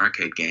it was an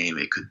arcade game,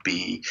 it could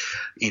be,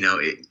 you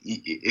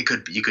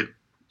could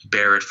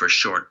bear it for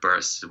short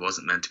bursts. It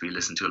wasn't meant to be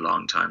listened to a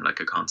long time, like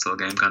a console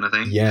game kind of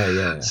thing.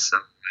 Yeah. So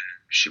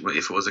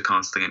if it was a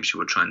console game, she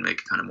would try and make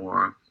it kind of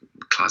more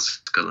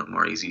classical and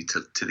more easy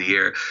to the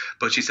ear.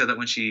 But she said that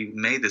when she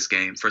made this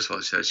game, first of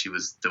all, she said she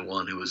was the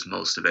one who was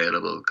most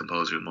available,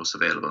 composer most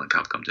available in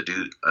Capcom to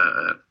do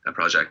a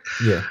project.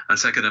 Yeah. And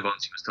second of all,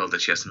 she was told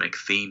that she has to make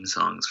theme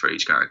songs for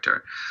each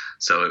character.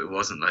 So it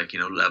wasn't like,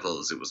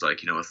 levels. It was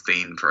like, a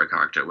theme for a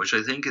character, which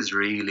I think is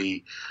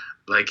really,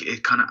 like,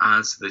 it kind of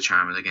adds to the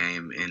charm of the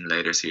game in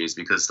later series,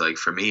 because, like,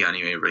 for me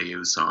anyway,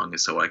 Ryu's song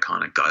is so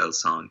iconic. Guile's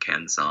song,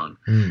 Ken's song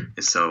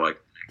is so iconic.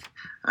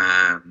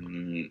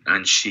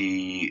 And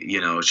she,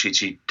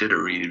 she did a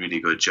really, really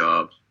good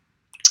job.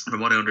 From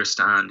what I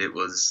understand, it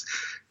was,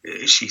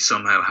 she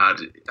somehow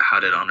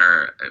had it on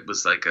her. It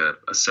was like a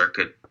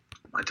circuit.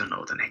 I don't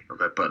know the name of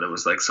it, but it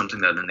was like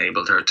something that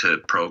enabled her to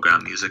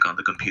program music on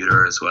the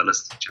computer as well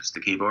as just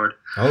the keyboard.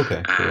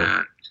 Okay.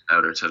 Cool.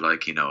 Allowed her to,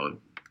 like,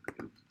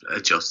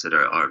 adjust it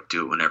or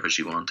do it whenever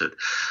she wanted.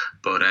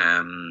 But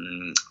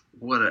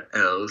what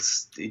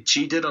else?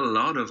 She did a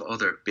lot of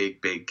other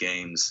big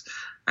games,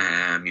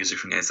 music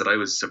from games that I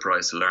was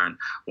surprised to learn.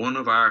 One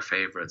of our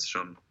favorites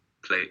from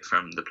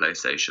the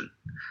PlayStation,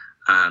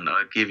 and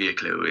I'll give you a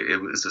clue. It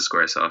was a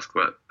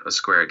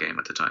Square game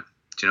at the time.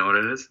 Do you know what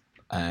it is?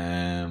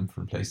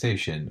 From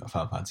PlayStation, a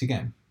Final Fantasy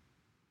game.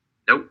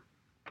 Nope.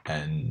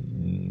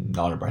 And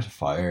not a Breath of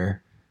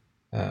Fire.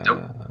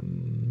 Nope.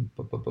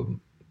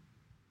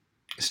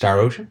 Star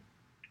Ocean?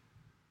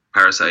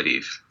 Parasite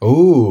Eve.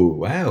 Oh,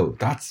 wow.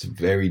 That's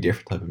very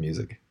different type of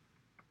music.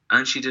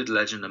 And she did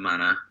Legend of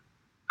Mana.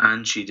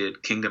 And she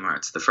did Kingdom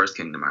Hearts, the first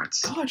Kingdom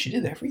Hearts. God, she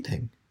did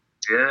everything.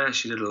 Yeah,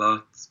 she did a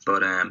lot.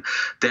 But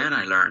then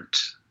I learned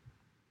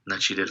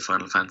that she did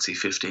Final Fantasy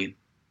 15.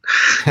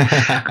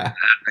 My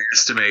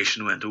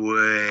estimation went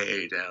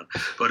way down.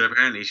 But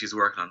apparently she's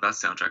working on that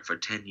soundtrack for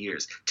 10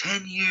 years.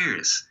 10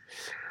 years!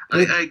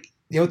 You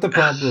know what the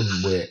problem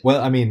with...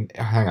 Well, I mean,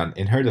 hang on.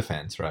 In her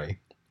defense, right?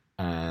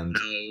 And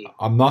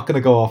I'm not going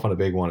to go off on a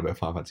big one about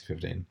Final Fantasy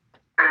 15.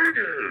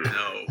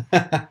 No.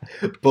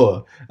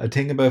 But a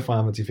thing about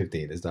Final Fantasy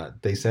 15 is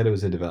that they said it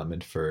was in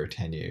development for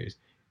 10 years.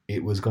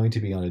 It was going to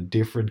be on a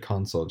different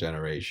console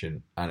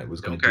generation, and it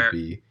was going to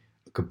be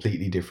a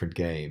completely different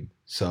game.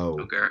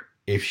 So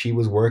if she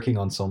was working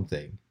on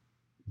something,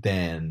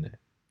 then,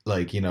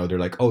 like, they're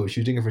like, oh,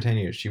 she was doing it for 10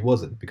 years. She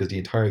wasn't, because the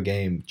entire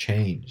game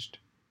changed,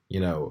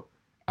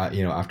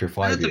 after 5 years.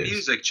 How did the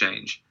music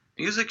change?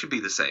 Music should be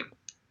the same.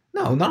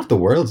 No, not if the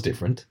world's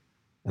different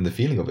and the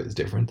feeling of it is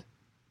different.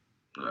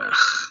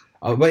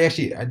 But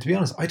actually, to be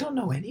honest, I don't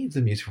know any of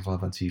the music for Final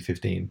Fantasy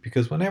 15,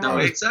 because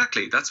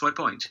exactly, that's my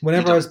point.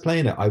 Whenever I was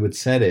playing it, I would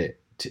set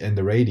it in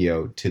the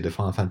radio to the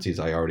Final Fantasies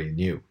I already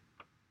knew.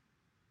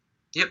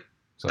 Yep,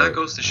 so, that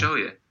goes to show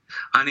you.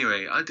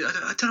 Anyway, I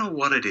don't know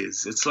what it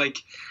is. It's like,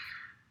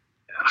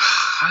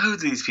 how do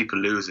these people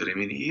lose it? I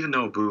mean, even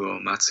though Nobuo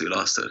Uematsu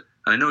lost it,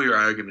 and I know your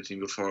argument to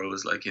me before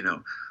was like,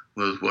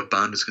 well, what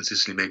band has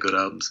consistently made good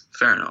albums?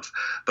 Fair enough.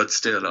 But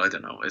still, I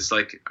don't know. It's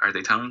like, are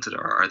they talented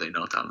or are they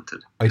not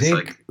talented? I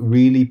think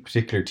really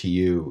particular to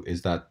you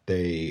is that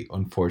they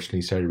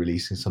unfortunately started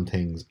releasing some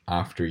things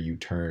after you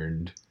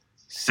turned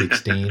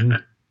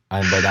 16.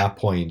 And by that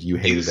point, you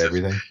hated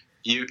everything.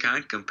 You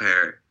can't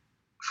compare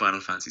Final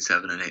Fantasy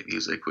 7 and 8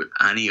 music with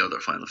any other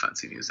Final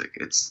Fantasy music.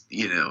 It's,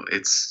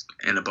 it's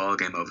in a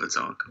ballgame of its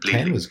own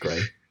completely. 10 was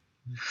great.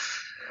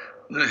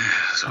 It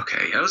was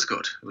okay. Yeah, it was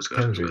good. It was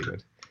good. 10 was really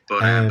good.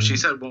 But she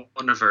said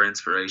one of her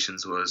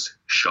inspirations was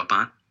Chopin.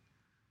 I'm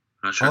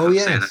not sure if I'm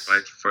saying that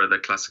right for the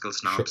classical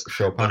snobs.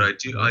 Chopin. But I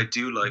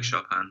do like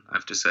Chopin, I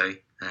have to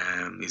say.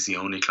 He's the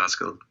only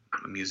classical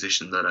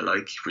musician that I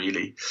like,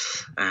 really.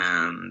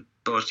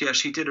 But yeah,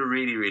 she did a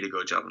really, really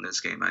good job in this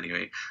game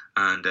anyway.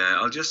 And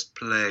I'll just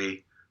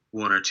play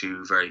one or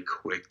two very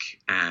quick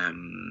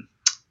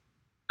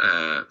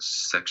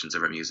sections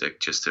of her music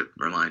just to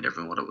remind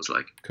everyone what it was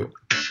like. Cool.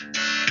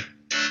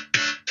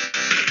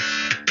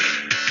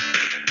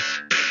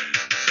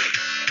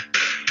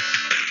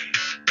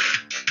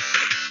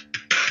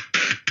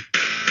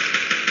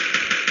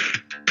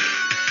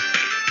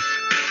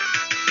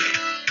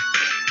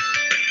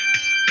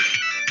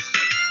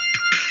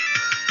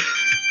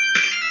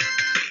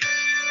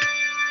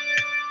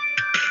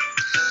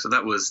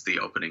 That was the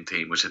opening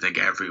theme, which I think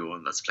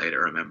everyone that's played it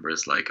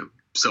remembers, like,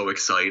 so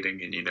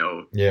exciting and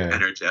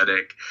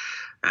energetic.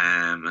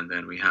 And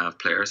then we have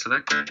player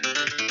select. That's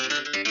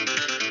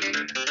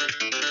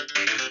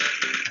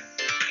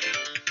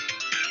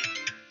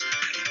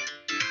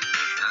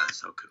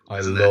so cool.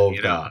 I love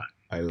that.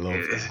 I love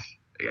that.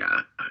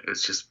 Yeah,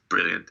 it's just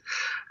brilliant.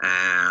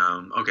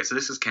 Okay, so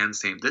this is Ken's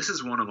theme. This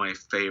is one of my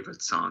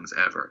favorite songs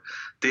ever.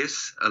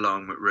 This,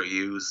 along with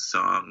Ryu's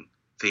song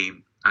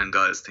theme and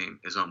Guile's theme,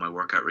 is on my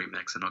workout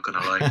remix. I'm not gonna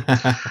lie.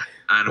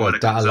 And what,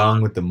 that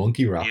along with the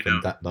monkey rap in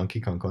that Donkey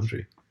Kong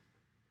Country?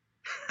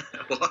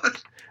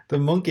 What? The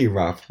monkey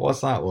rap.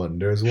 What's that one?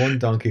 There's one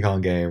Donkey Kong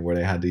game where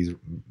they had these.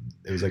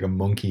 It was like a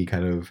monkey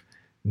kind of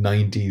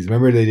 90s.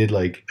 Remember they did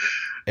like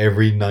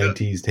every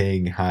 90s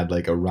thing had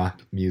like a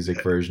rap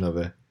music version of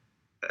it.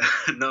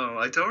 No,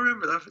 I don't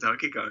remember that for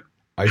Donkey Kong.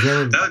 I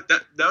remember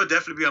that would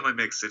definitely be on my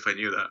mix if I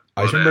knew that.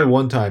 I remember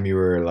one time you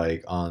were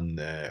like on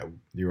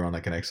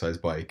like an exercise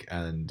bike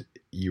and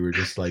you were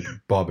just like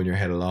bobbing your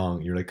head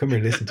along. You're like, come here,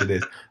 listen to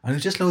this, and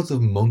it's just loads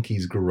of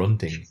monkeys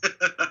grunting.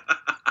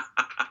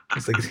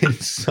 It's like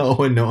it's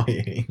so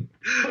annoying.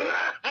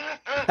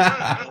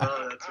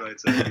 Oh, that's right.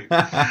 Sorry.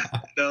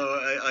 No,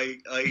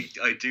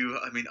 I do.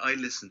 I mean, I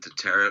listen to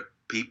terrible.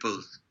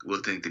 People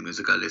will think the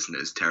music I listen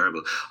to is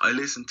terrible. I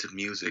listen to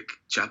music,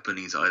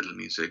 Japanese idol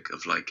music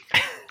of like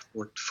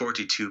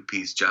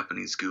 42-piece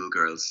Japanese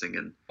schoolgirls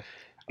singing.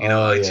 You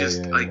know,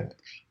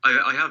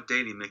 I have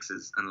daily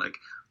mixes, and like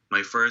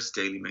my first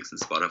daily mix in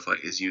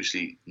Spotify is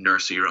usually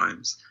nursery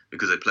rhymes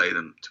because I play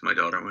them to my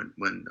daughter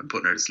when I'm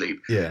putting her to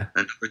sleep. Yeah.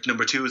 And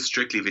number 2 is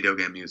strictly video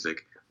game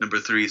music. Number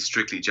 3 is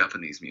strictly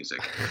Japanese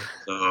music.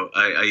 So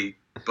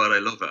but I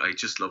love it. I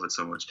just love it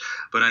so much.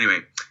 But anyway,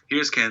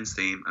 here's Ken's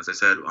theme, as I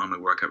said, on my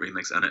workout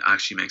remix, and it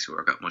actually makes me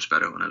work out much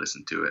better when I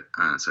listen to it.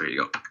 So here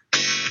you go.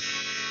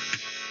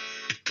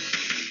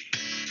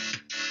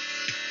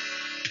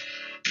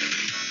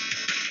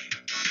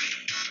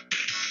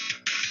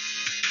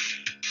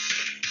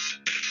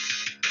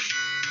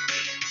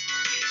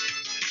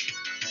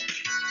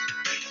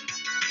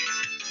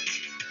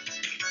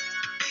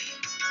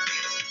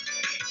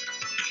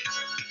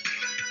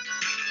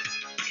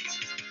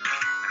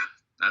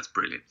 That's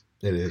brilliant.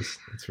 It is.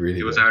 It's really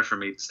It was good. hard for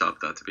me to stop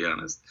that, to be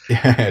honest.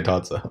 Yeah, I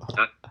thought so.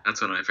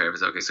 That's one of my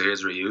favorites. Okay, so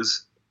here's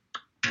Reuse.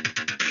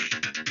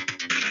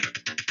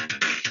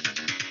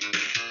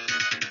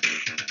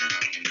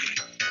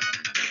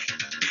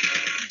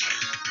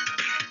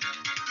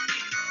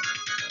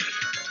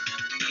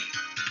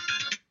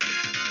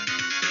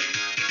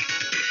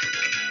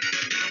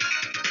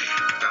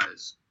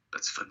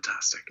 That's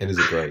fantastic. It is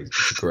it's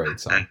a great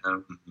song.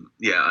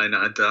 Yeah, and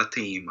that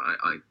theme,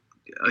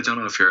 I don't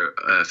know if you're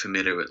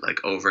familiar with like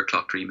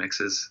overclocked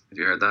remixes. Have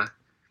you heard that?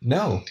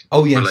 No.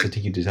 Oh yes, like, I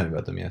think you did tell me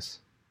about them. Yes.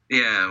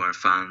 Yeah, where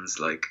fans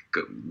like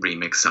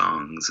remix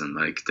songs and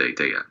like they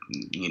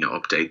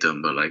update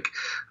them. But like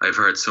I've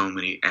heard so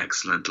many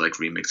excellent like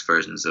remix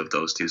versions of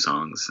those two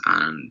songs,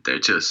 and they're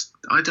just,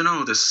 I don't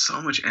know. There's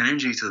so much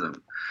energy to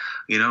them.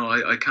 You know,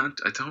 I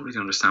don't really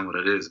understand what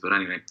it is. But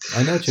anyway,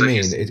 I know what you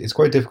mean. It's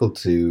quite difficult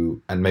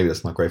to, and maybe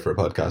that's not great for a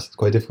podcast. It's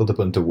quite difficult to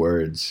put into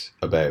words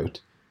about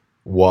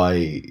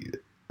why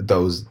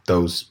those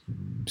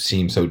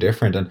seem so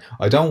different, and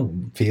I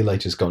don't feel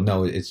like just going,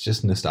 no, it's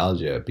just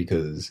nostalgia,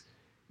 because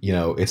you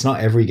know it's not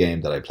every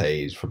game that I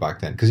played for back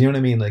then, because you know what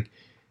I mean, like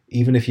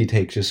even if you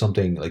take just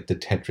something like the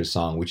Tetris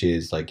song, which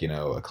is like, you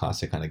know, a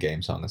classic kind of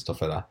game song and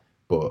stuff like that,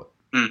 but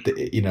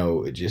you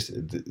know, just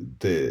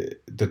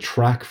the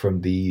track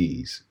from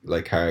these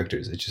like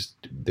characters, it's just,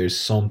 there's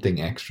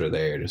something extra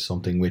there, there's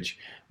something which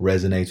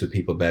resonates with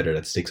people better,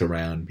 that sticks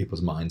around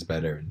people's minds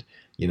better, and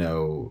you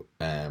know,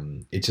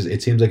 it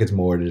seems like it's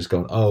more to just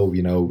going, oh,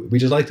 you know, we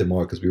just liked it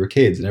more because we were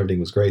kids and everything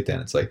was great then.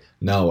 It's like,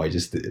 no, it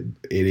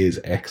is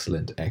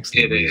excellent music.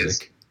 Is.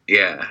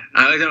 Yeah,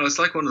 I don't know. It's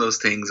like one of those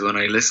things when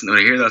I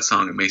hear that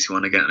song, it makes me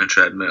want to get on a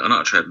treadmill.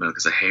 Not a treadmill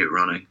because I hate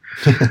running,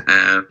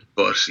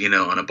 but you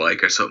know, on a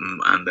bike or something.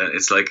 And then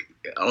it's like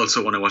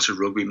also when I watch a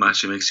rugby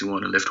match, it makes you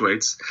want to lift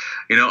weights.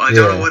 You know, I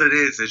don't know what it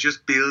is. It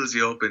just builds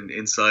you up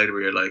inside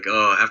where you're like,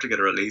 oh, I have to get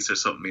a release or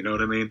something. You know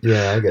what I mean?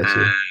 Yeah, I get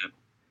you.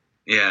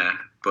 Yeah,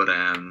 but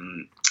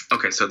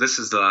okay. So this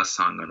is the last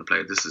song I'm going to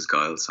play. This is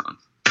Guile's song.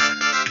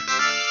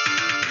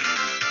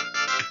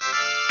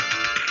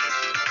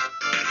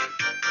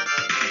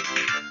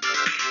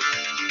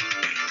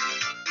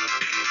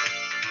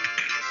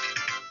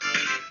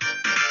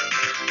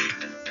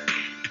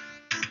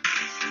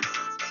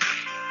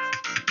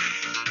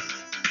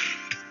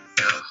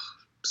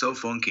 So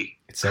funky.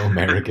 It's so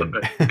American.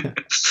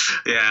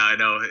 Yeah, I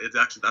know. It's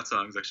actually, that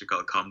song is actually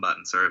called Combat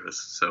and Service.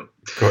 So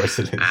of course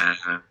it is.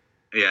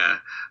 Yeah,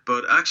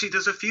 but actually,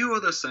 there's a few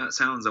other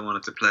sounds I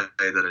wanted to play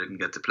that I didn't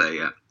get to play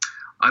yet.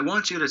 I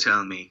want you to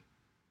tell me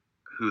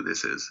who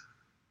this is.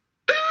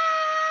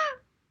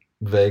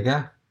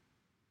 Vega.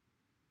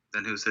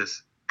 Then who's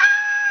this?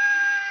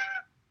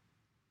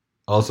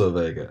 Also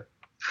Vega.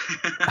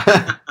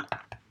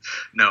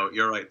 No,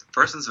 you're right. The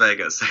person's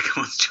Vega, second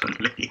one's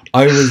Chun-Li.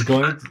 I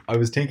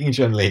was thinking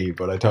Chun-Li,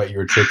 but I thought you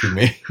were tricking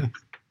me.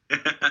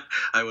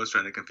 I was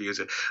trying to confuse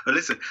you. But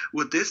listen,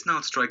 would this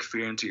not strike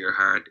fear into your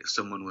heart if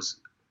someone was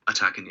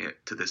attacking you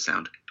to this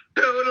sound?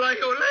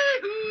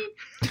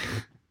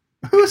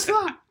 Who's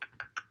that?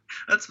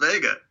 That's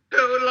Vega.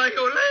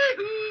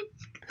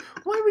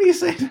 Why would you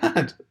say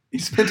that?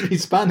 He's meant to be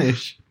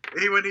Spanish.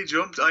 When he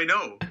jumped, I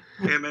know.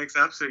 It makes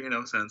absolutely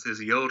no sense. His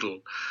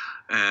yodel.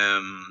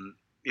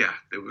 Yeah,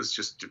 it was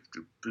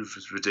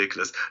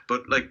ridiculous.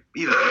 But like,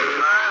 even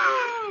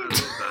I love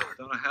that.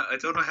 I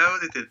don't know how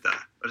they did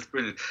that, but it's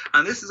brilliant.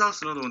 And this is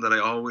also another one that I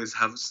always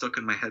have stuck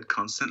in my head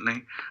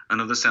constantly.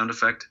 Another sound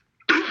effect.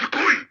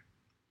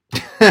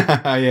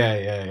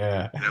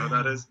 Yeah. You know what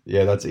that is?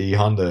 Yeah, that's E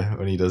Honda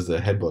when he does the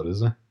headbutt,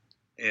 isn't it?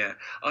 Yeah,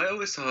 I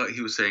always thought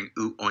he was saying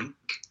 "ooh oink,"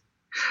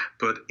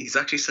 but he's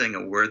actually saying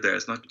a word there.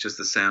 It's not just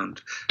the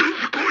sound.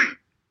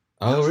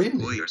 Oh, Duff really?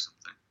 Goy or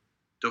something.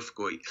 Duff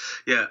Goy.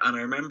 Yeah, and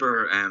I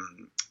remember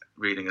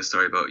reading a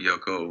story about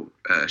Yoko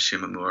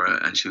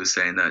Shimomura, and she was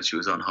saying that she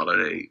was on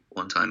holiday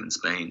one time in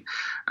Spain,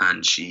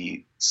 and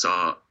she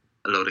saw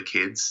a load of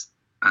kids,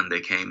 and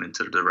they came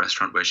into the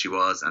restaurant where she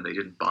was, and they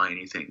didn't buy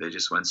anything. They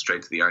just went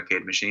straight to the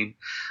arcade machine,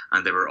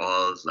 and they were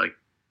all like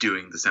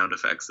doing the sound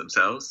effects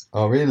themselves.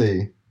 Oh,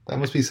 really? That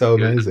must be so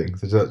amazing.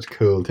 Such a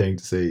cool thing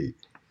to see.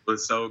 But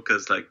so,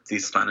 because like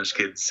these Spanish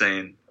kids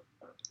saying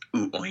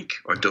 "ooh oink"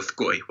 or "duff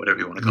goy," whatever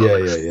you want to call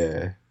it.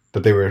 Yeah.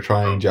 But they were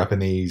trying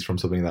Japanese from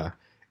something that,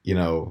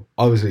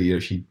 obviously,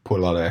 she put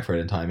a lot of effort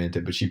and time into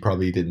it, but she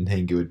probably didn't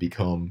think it would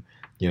become,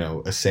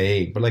 a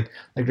saying. But like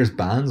there's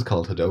bands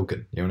called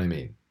Hadoken, you know what I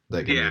mean?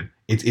 Like, I mean,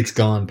 it's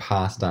gone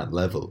past that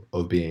level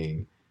of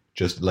being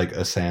just like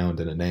a sound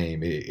and a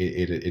name.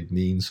 It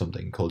means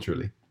something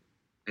culturally.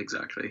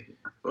 Exactly.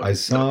 But I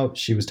saw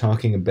she was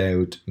talking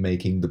about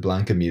making the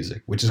Blanca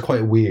music, which is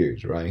quite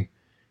weird, right?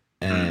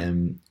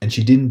 And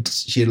she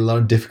had a lot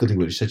of difficulty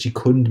with it. She said she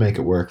couldn't make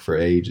it work for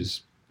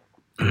ages.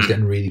 It was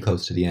getting really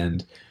close to the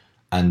end,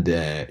 and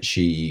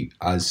she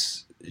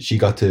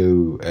got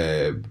to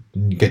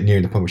get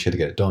near the point where she had to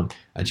get it done,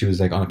 and she was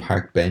like on a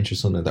park bench or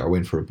something that, or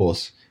waiting for a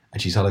bus,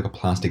 and she saw like a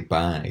plastic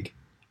bag,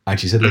 and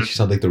she said like she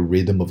saw like the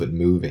rhythm of it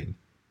moving,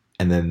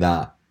 and then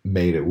that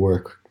made it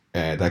work.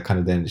 That kind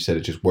of, then she said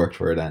it just worked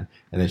for her then,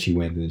 and then she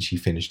went and she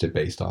finished it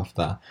based off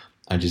that,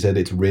 and she said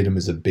its rhythm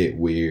is a bit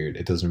weird.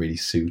 It doesn't really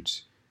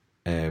suit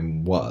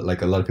what,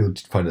 like, a lot of people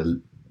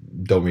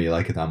don't really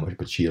like it that much,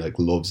 but she like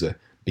loves it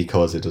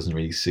because it doesn't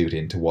really suit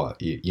into what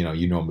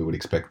you normally would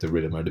expect the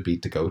rhythm or the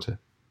beat to go to.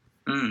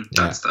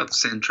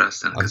 That's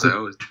interesting, because I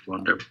always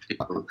wonder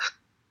where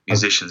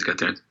musicians get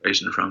their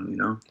inspiration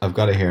from. I've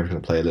got it here. I'm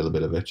going to play a little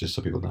bit of it just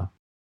so people know.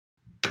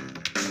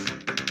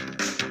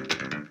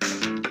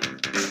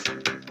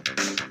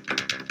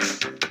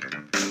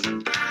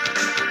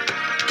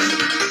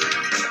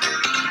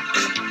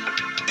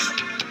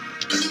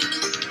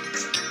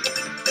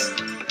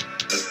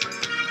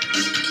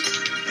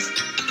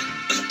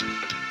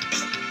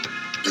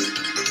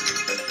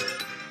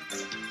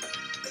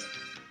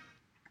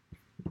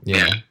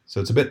 Yeah.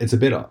 So it's a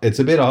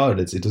bit odd.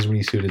 It doesn't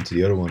really suit into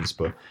the other ones,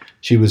 but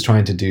she was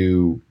trying to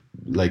do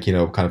like,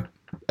 kind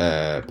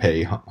of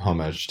pay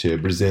homage to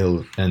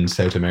Brazil and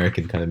South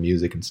American kind of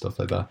music and stuff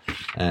like that.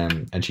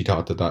 And she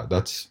thought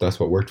that's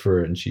what worked for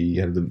her, and she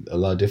had a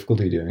lot of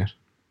difficulty doing it.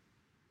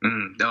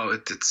 No,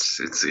 it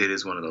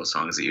is one of those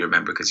songs that you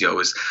remember, because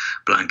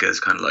Blanca is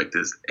kind of like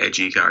this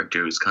edgy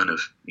character who's kind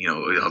of,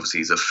 obviously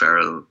he's a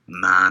feral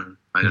man.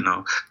 I don't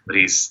know, but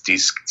he's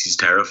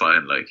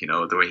terrifying. Like,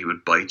 the way he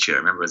would bite you. I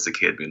remember as a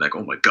kid being like,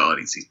 oh my god,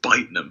 he's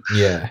biting him.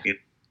 Yeah.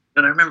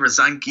 And I remember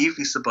Zangief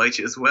used to bite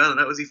you as well, and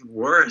that was even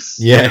worse.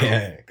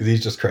 Yeah, because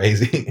he's just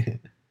crazy.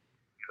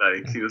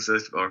 Like, he was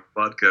or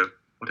vodka,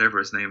 whatever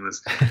his name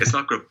is. It's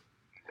not good.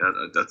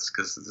 That's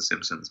because of The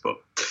Simpsons, but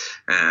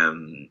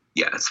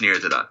it's near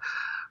to that.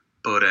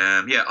 But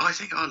I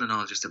think all in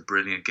all, just a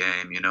brilliant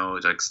game.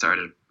 Like,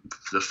 started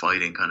the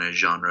fighting kind of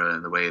genre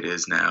and the way it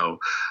is now.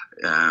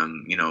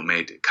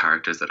 Made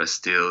characters that are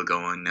still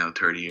going now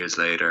 30 years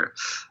later.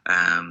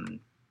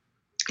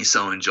 It's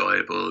so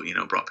enjoyable.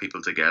 Brought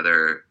people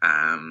together.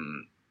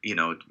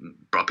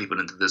 Brought people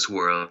into this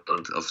world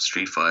of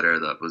Street Fighter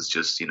that was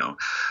just,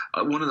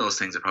 one of those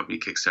things that probably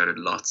kickstarted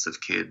lots of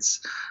kids'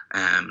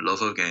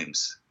 love of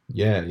games.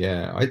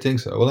 Yeah, I think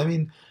so. Well, I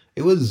mean,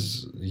 it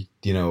was,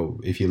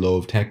 if you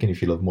love Tekken,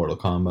 if you love Mortal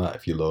Kombat,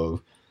 if you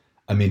love,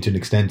 to an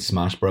extent,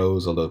 Smash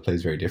Bros, although it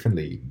plays very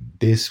differently,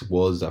 this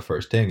was that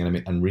first thing.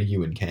 And and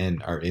Ryu and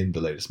Ken are in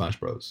the latest Smash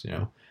Bros,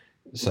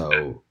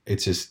 So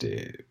it's just,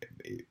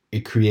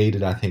 it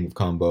created that thing of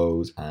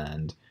combos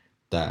and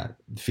that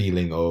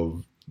feeling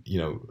of,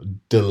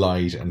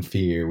 delight and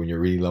fear when you're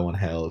really low on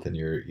health, and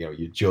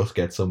you just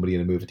get somebody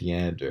in a move at the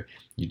end, or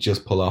you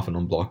just pull off an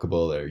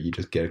unblockable, or you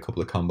just get a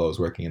couple of combos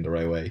working in the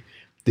right way.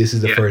 This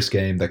is the first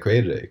game that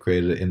created it. It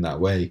created it in that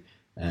way.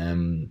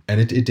 And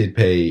it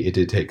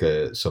did take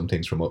some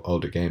things from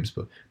older games,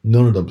 but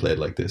none of them played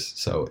like this.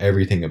 So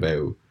everything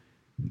about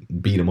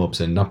beat 'em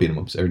ups and not beat 'em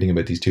ups, everything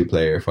about these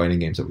 2-player fighting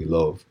games that we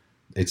love,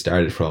 it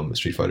started from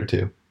Street Fighter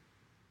 2.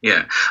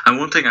 Yeah, and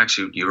one thing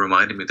actually you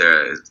reminded me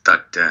there is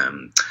that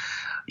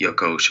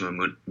Yoko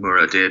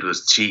Shimomura did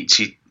was she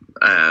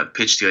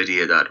pitched the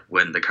idea that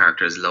when the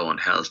character is low on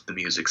health, the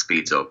music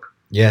speeds up.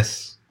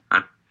 Yes.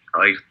 And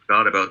I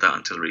forgot about that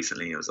until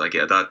recently. I was like,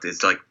 that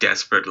it's like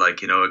desperate,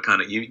 like, it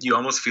kind of, you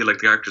almost feel like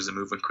the characters are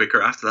moving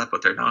quicker after that,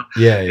 but they're not.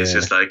 Yeah, it's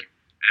just like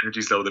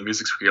energy's low, the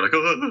music's quicker, you're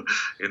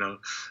like,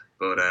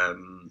 But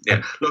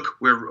look,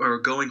 we're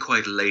going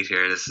quite late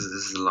here. This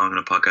is a long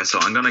enough podcast, so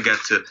I'm gonna get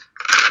to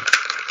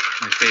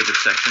my favorite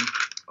section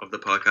of the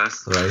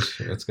podcast.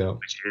 Right, let's go.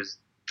 Which is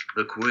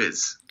the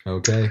quiz.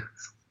 Okay.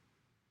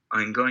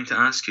 I'm going to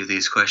ask you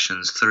these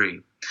questions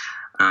 3,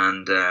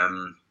 and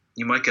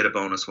you might get a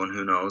bonus one.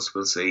 Who knows?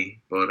 We'll see.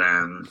 But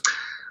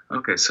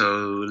okay,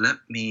 so let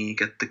me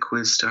get the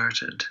quiz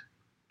started.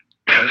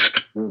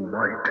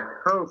 Right.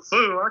 Oh,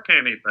 Sue, I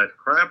can't eat that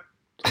crap.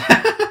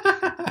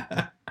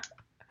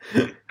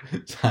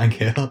 It's Hank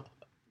Hill.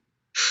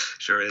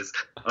 Sure is.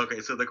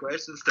 Okay, so the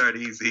questions start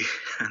easy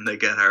and they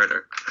get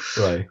harder.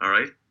 Right. All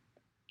right.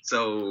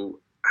 So,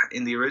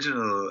 in the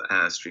original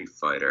Street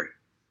Fighter,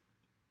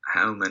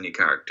 how many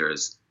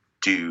characters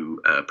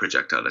do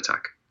projectile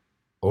attack?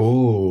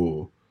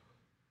 Oh.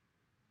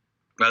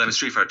 Well, I'm in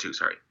Street Fighter 2,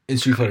 sorry. In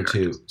Street Fighter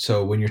 2.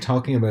 So when you're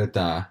talking about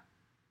that,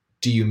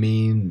 do you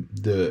mean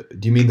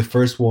the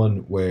first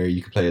one where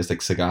you can play as like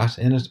Sagat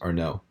in it, or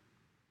no?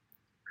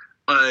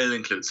 I'll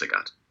include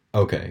Sagat.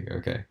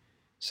 Okay.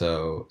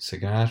 So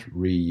Sagat,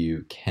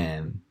 Ryu,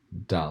 Ken,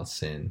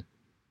 Dalsin.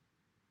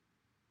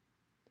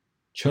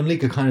 Chun-Li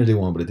could kind of do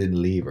one, but it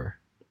didn't leave her.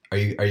 Are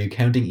you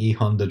counting E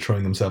Honda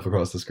throwing himself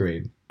across the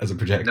screen as a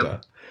projectile?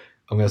 Nope.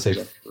 I'm gonna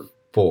say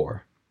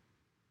 4.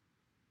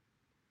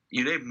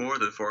 You name more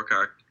than 4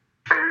 characters.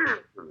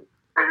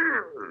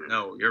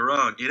 No, you're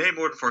wrong. You name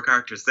more than 4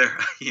 characters there.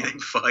 You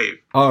named 5.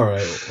 All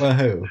right. Well,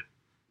 who?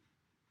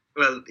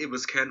 Well, it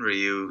was Ken,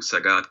 Ryu,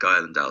 Sagat,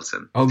 Guile, and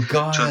Dalsin. Oh,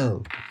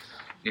 Guile.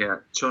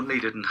 Chun-Li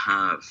didn't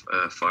have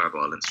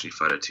Fireball in Street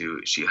Fighter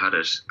 2. She had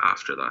it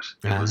after that.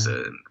 It was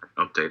an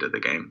update of the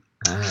game.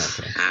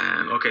 Okay.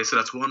 Okay, so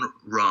that's 1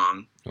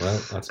 wrong. Well,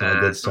 that's not a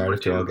good start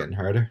if they're all getting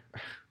harder.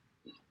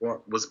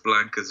 What was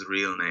Blanca's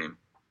real name?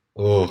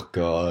 Oh,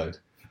 God.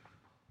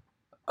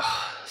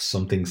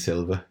 Something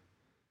Silva.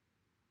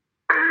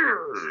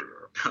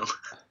 No,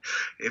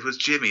 it was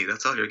Jimmy.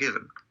 That's all you're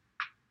given.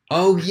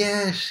 Oh,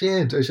 yeah,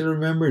 shit. I should have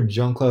remembered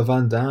Jean-Claude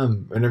Van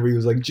Damme whenever he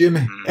was like,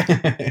 Jimmy.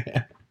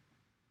 Yeah.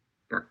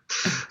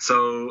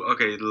 So,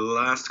 okay, the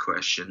last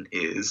question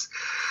is,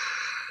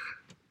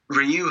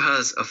 Ryu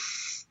has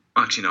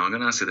actually, no, I'm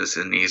going to ask you this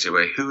in an easier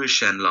way. Who is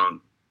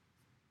Shenlong?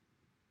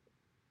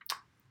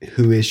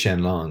 Who is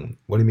Shenlong?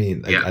 What do you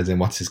mean? Like, Yeah. As in,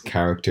 what's his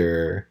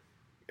character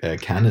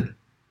canon?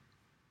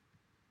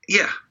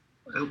 Yeah.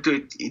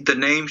 The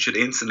name should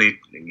instantly,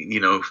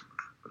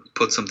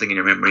 put something in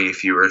your memory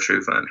if you were a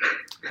true fan.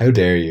 How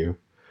dare you?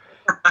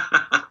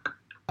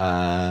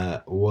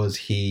 Was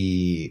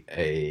he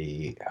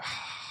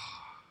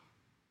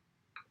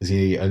Is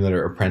he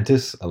another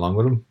apprentice along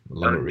with him?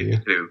 Along with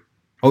Ryu?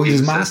 Oh, he's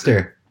his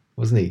master,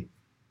 wasn't he?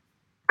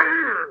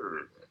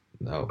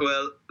 No.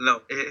 Well,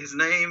 no. His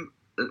name,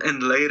 in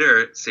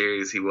later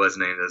series, he was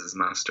named as his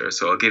master,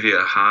 so I'll give you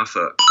a half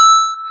a...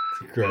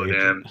 Great.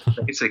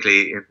 But,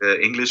 basically, in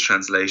the English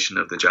translation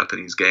of the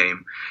Japanese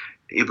game,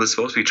 it was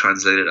supposed to be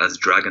translated as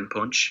Dragon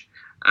Punch.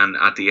 And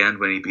at the end,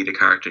 when he beat a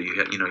character, you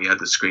had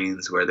the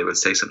screens where they would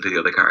say something to the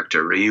other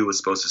character. Ryu was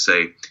supposed to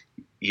say,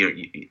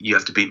 "You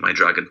have to beat my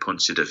Dragon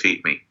Punch to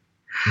defeat me."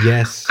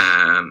 Yes.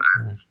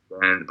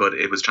 But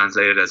it was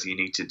translated as, "You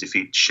need to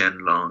defeat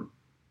Shenlong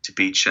to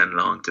beat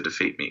Shenlong to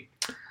defeat me."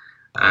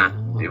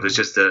 It was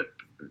just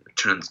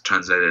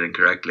translated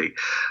incorrectly,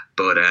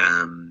 but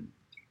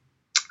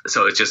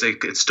so it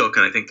stuck,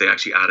 and I think they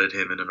actually added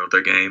him in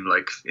another game,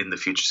 like in the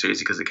future series,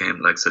 because it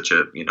became like such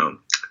a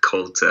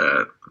cult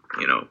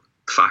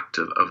fact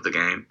of the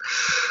game.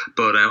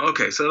 But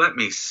okay, so let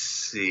me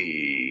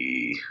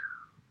see.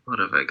 What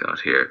have I got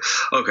here?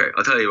 Okay,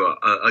 I'll tell you what.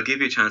 I'll give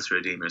you a chance to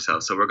redeem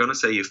yourself. So we're going to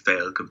say you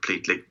failed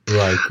completely.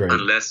 Right, great.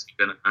 Unless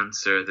you're going to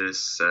answer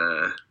this.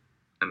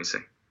 Let me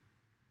see.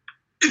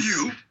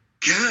 You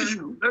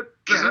can't let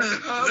that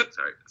happen.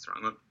 Sorry, that's the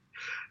wrong one.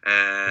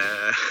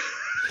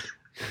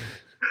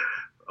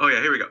 Oh yeah,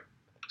 here we go.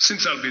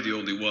 Since I'll be the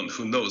only one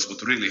who knows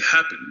what really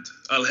happened,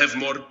 I'll have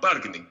more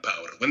bargaining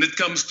power when it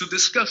comes to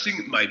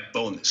discussing my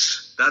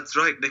bonus. That's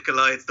right,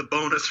 Nikolai. It's the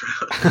bonus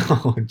round.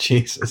 Oh,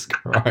 Jesus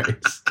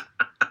Christ.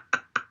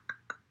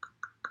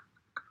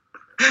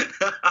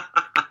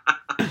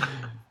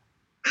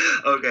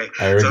 Okay.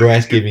 I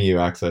regret giving you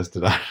access to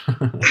that.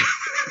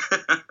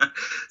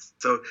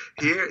 So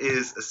here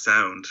is a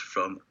sound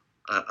from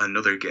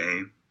another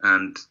game,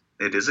 and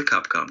it is a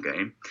Capcom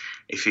game.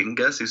 If you can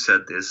guess who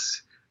said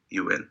this,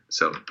 you win.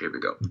 So here we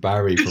go.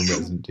 Barry from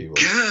Resident Evil.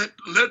 Can't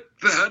let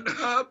that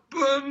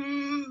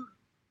happen.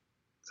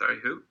 Sorry,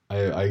 who?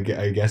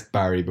 I guessed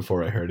Barry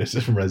before I heard it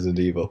from Resident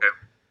Evil. Okay.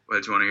 Well,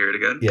 do you want to hear it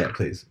again? Yeah,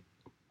 please.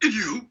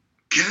 You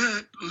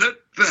can't let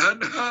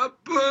that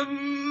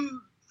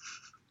happen.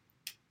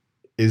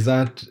 Is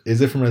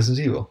it from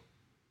Resident Evil?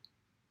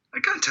 I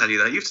can't tell you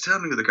that. You have to tell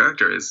me who the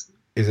character is.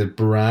 Is it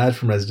Brad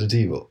from Resident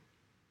Evil?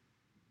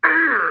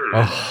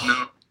 Oh.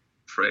 No,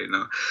 afraid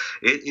no.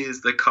 It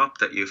is the cop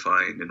that you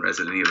find in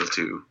Resident Evil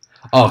 2.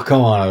 Oh,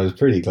 come on. I was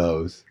pretty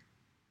close.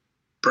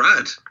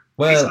 Brad.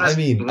 Well, I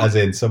mean, as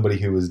in somebody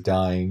who was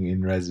dying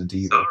in Resident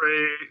Evil.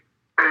 Sorry.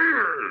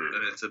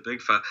 And it's a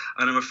big fact.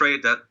 And I'm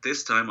afraid that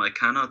this time I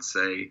cannot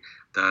say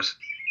that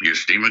You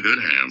steam a good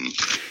ham.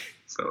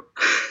 So...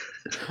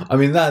 I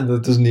mean, that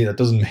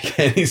doesn't make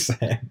any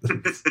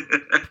sense.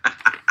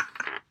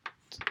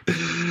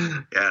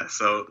 Yeah,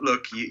 so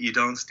look, you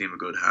don't steam a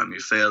good ham. You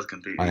failed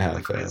completely. I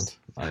have failed.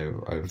 I've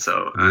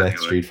let anyway.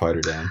 Street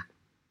Fighter down.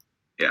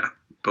 Yeah,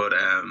 but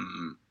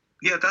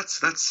yeah,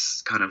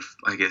 that's kind of,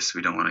 I guess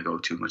we don't want to go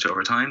too much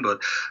over time,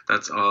 but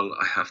that's all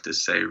I have to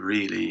say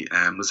really.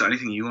 Was there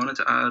anything you wanted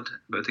to add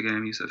about the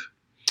game, Yusuf?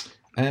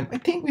 I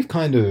think we've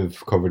kind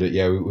of covered it.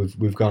 Yeah,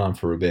 we've gone on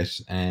for a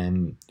bit.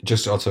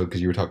 Just also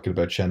because you were talking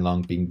about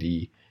Shenlong being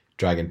the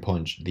Dragon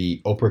Punch,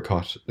 the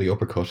uppercut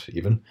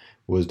even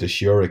was the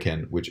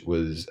Shuriken, which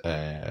was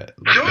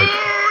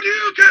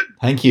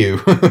thank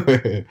you.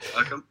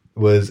 Welcome.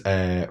 Was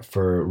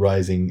for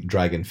Rising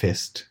Dragon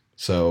Fist.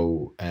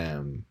 So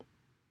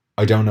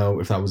I don't know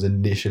if that was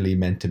initially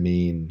meant to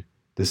mean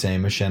the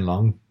same as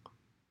Shenlong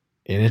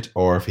in it,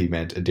 or if he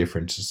meant a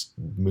different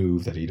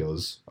move that he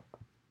does.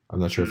 I'm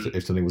not sure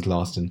if something was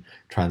lost in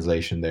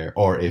translation there,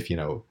 or if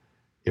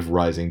if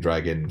Rising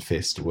Dragon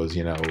Fist was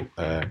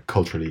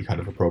culturally kind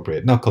of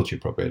appropriate, not culturally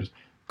appropriate,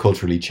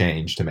 culturally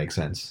changed to make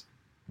sense.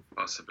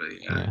 Possibly,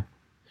 yeah.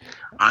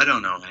 I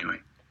don't know. Anyway,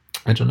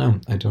 I don't know.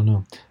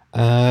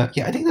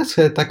 Yeah, I think that's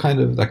it. That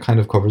kind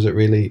of covers it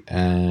really.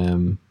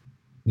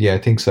 Yeah, I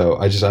think so.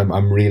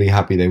 I'm really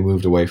happy they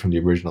moved away from the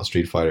original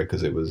Street Fighter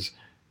because it wasn't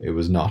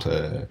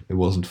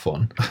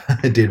fun.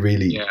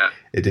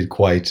 It did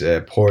quite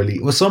poorly.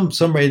 Well,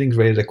 some ratings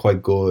rated it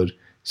quite good.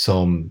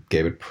 Some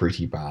gave it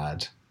pretty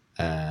bad.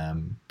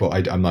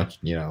 But I'm not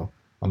sure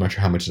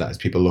how much of that is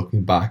people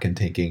looking back and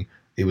thinking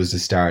it was the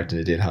start and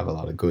it did have a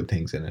lot of good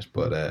things in it.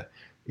 But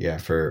yeah,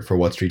 for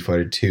what Street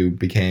Fighter 2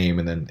 became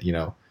and then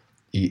it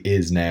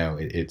is now,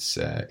 it is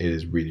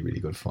really, really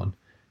good fun.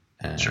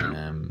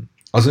 Sure.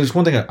 Also, there's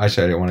one thing I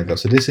want to go.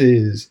 So this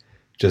is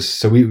just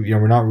so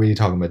we're not really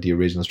talking about the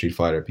original Street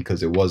Fighter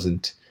because it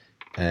wasn't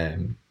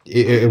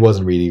it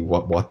wasn't really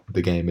what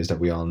the game is that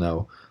we all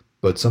know.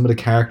 But some of the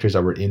characters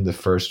that were in the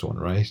first one,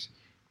 right?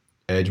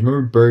 Do you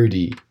remember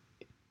Birdie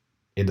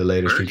in the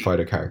later Street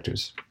Fighter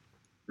characters?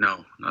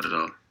 No, not at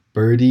all.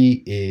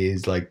 Birdie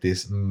is like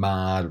this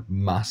mad,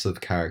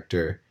 massive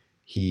character.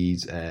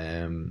 He's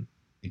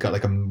he got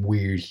like a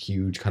weird,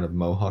 huge kind of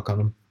mohawk on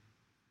him.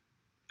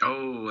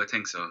 Oh, I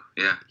think so.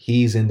 Yeah.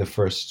 He's in the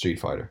first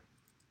Street Fighter.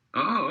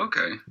 Oh,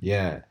 okay.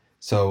 Yeah.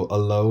 So a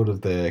load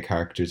of the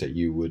characters that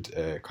you would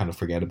kind of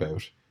forget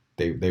about,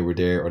 they were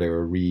there, or they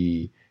were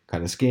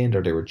kind of skinned,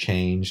 or they were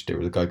changed. There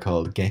was a guy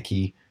called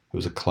Geki who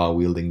was a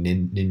claw-wielding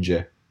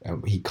ninja.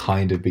 He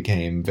kind of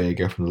became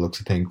Vega from the looks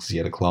of things. He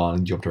had a claw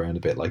and jumped around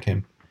a bit like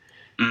him.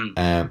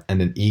 And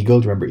then Eagle,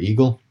 do you remember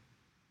Eagle?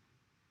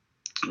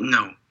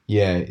 No.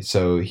 Yeah,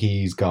 so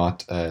he's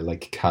got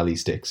like Kali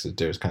sticks.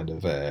 There's kind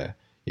of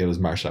those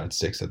martial arts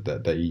sticks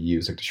that you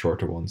use, like the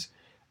shorter ones.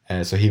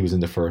 So he was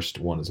in the first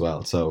one as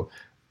well. So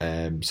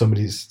so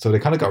they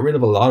kind of got rid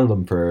of a lot of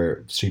them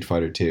for Street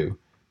Fighter 2,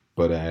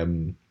 but I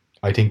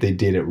think they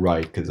did it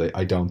right because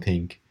I don't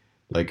think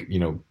like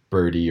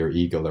Birdie or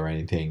Eagle or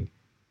anything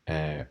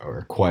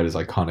are quite as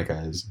iconic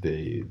as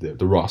the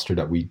roster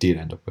that we did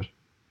end up with.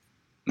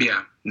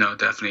 Yeah, no,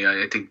 definitely.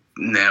 I think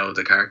now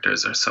the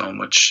characters are so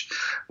much.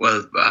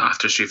 Well,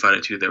 after Street Fighter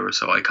 2, they were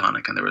so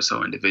iconic and they were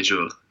so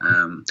individual.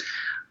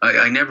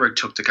 I never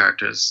took the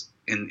characters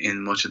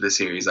in much of the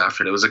series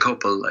after. There was a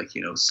couple like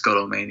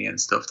Skullomania and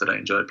stuff that I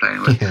enjoyed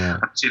playing with. Yeah.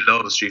 I actually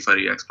love Street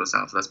Fighter EX Plus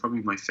Alpha. That's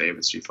probably my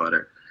favorite Street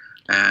Fighter.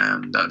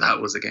 That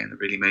was a game that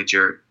really made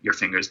your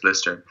fingers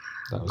blister.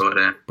 That was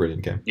a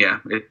brilliant game.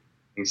 Yeah, it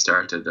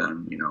started. I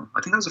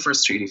think that was the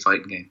first 3D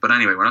fighting game. But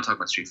anyway, we're not talking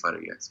about Street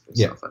Fighter EX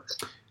Plus Alpha.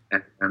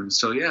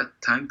 So yeah,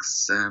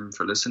 thanks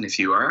for listening. If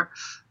you are,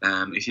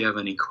 if you have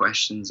any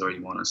questions or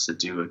you want us to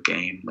do a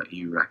game that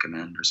you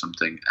recommend or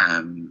something,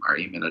 our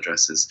email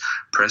address is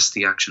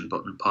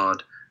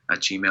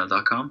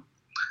presstheactionbuttonpod@gmail.com.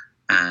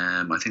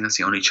 I think that's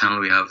the only channel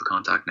we have of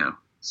contact now.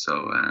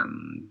 So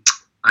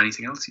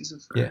anything else,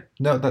 Yusuf? Yeah,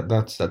 no,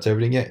 that's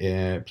everything.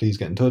 Yeah, please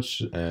get in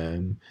touch.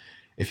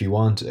 If you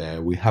want,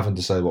 we haven't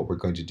decided what we're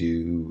going to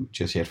do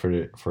just yet for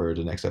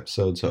the next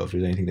episode. So if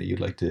there's anything that you'd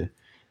like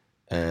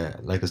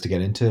us to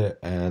get into,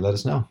 let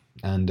us know.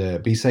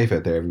 And be safe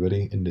out there,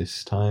 everybody, in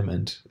this time.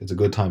 And it's a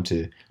good time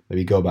to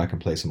maybe go back and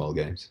play some old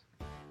games.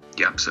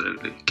 Yeah,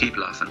 absolutely. Keep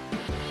laughing.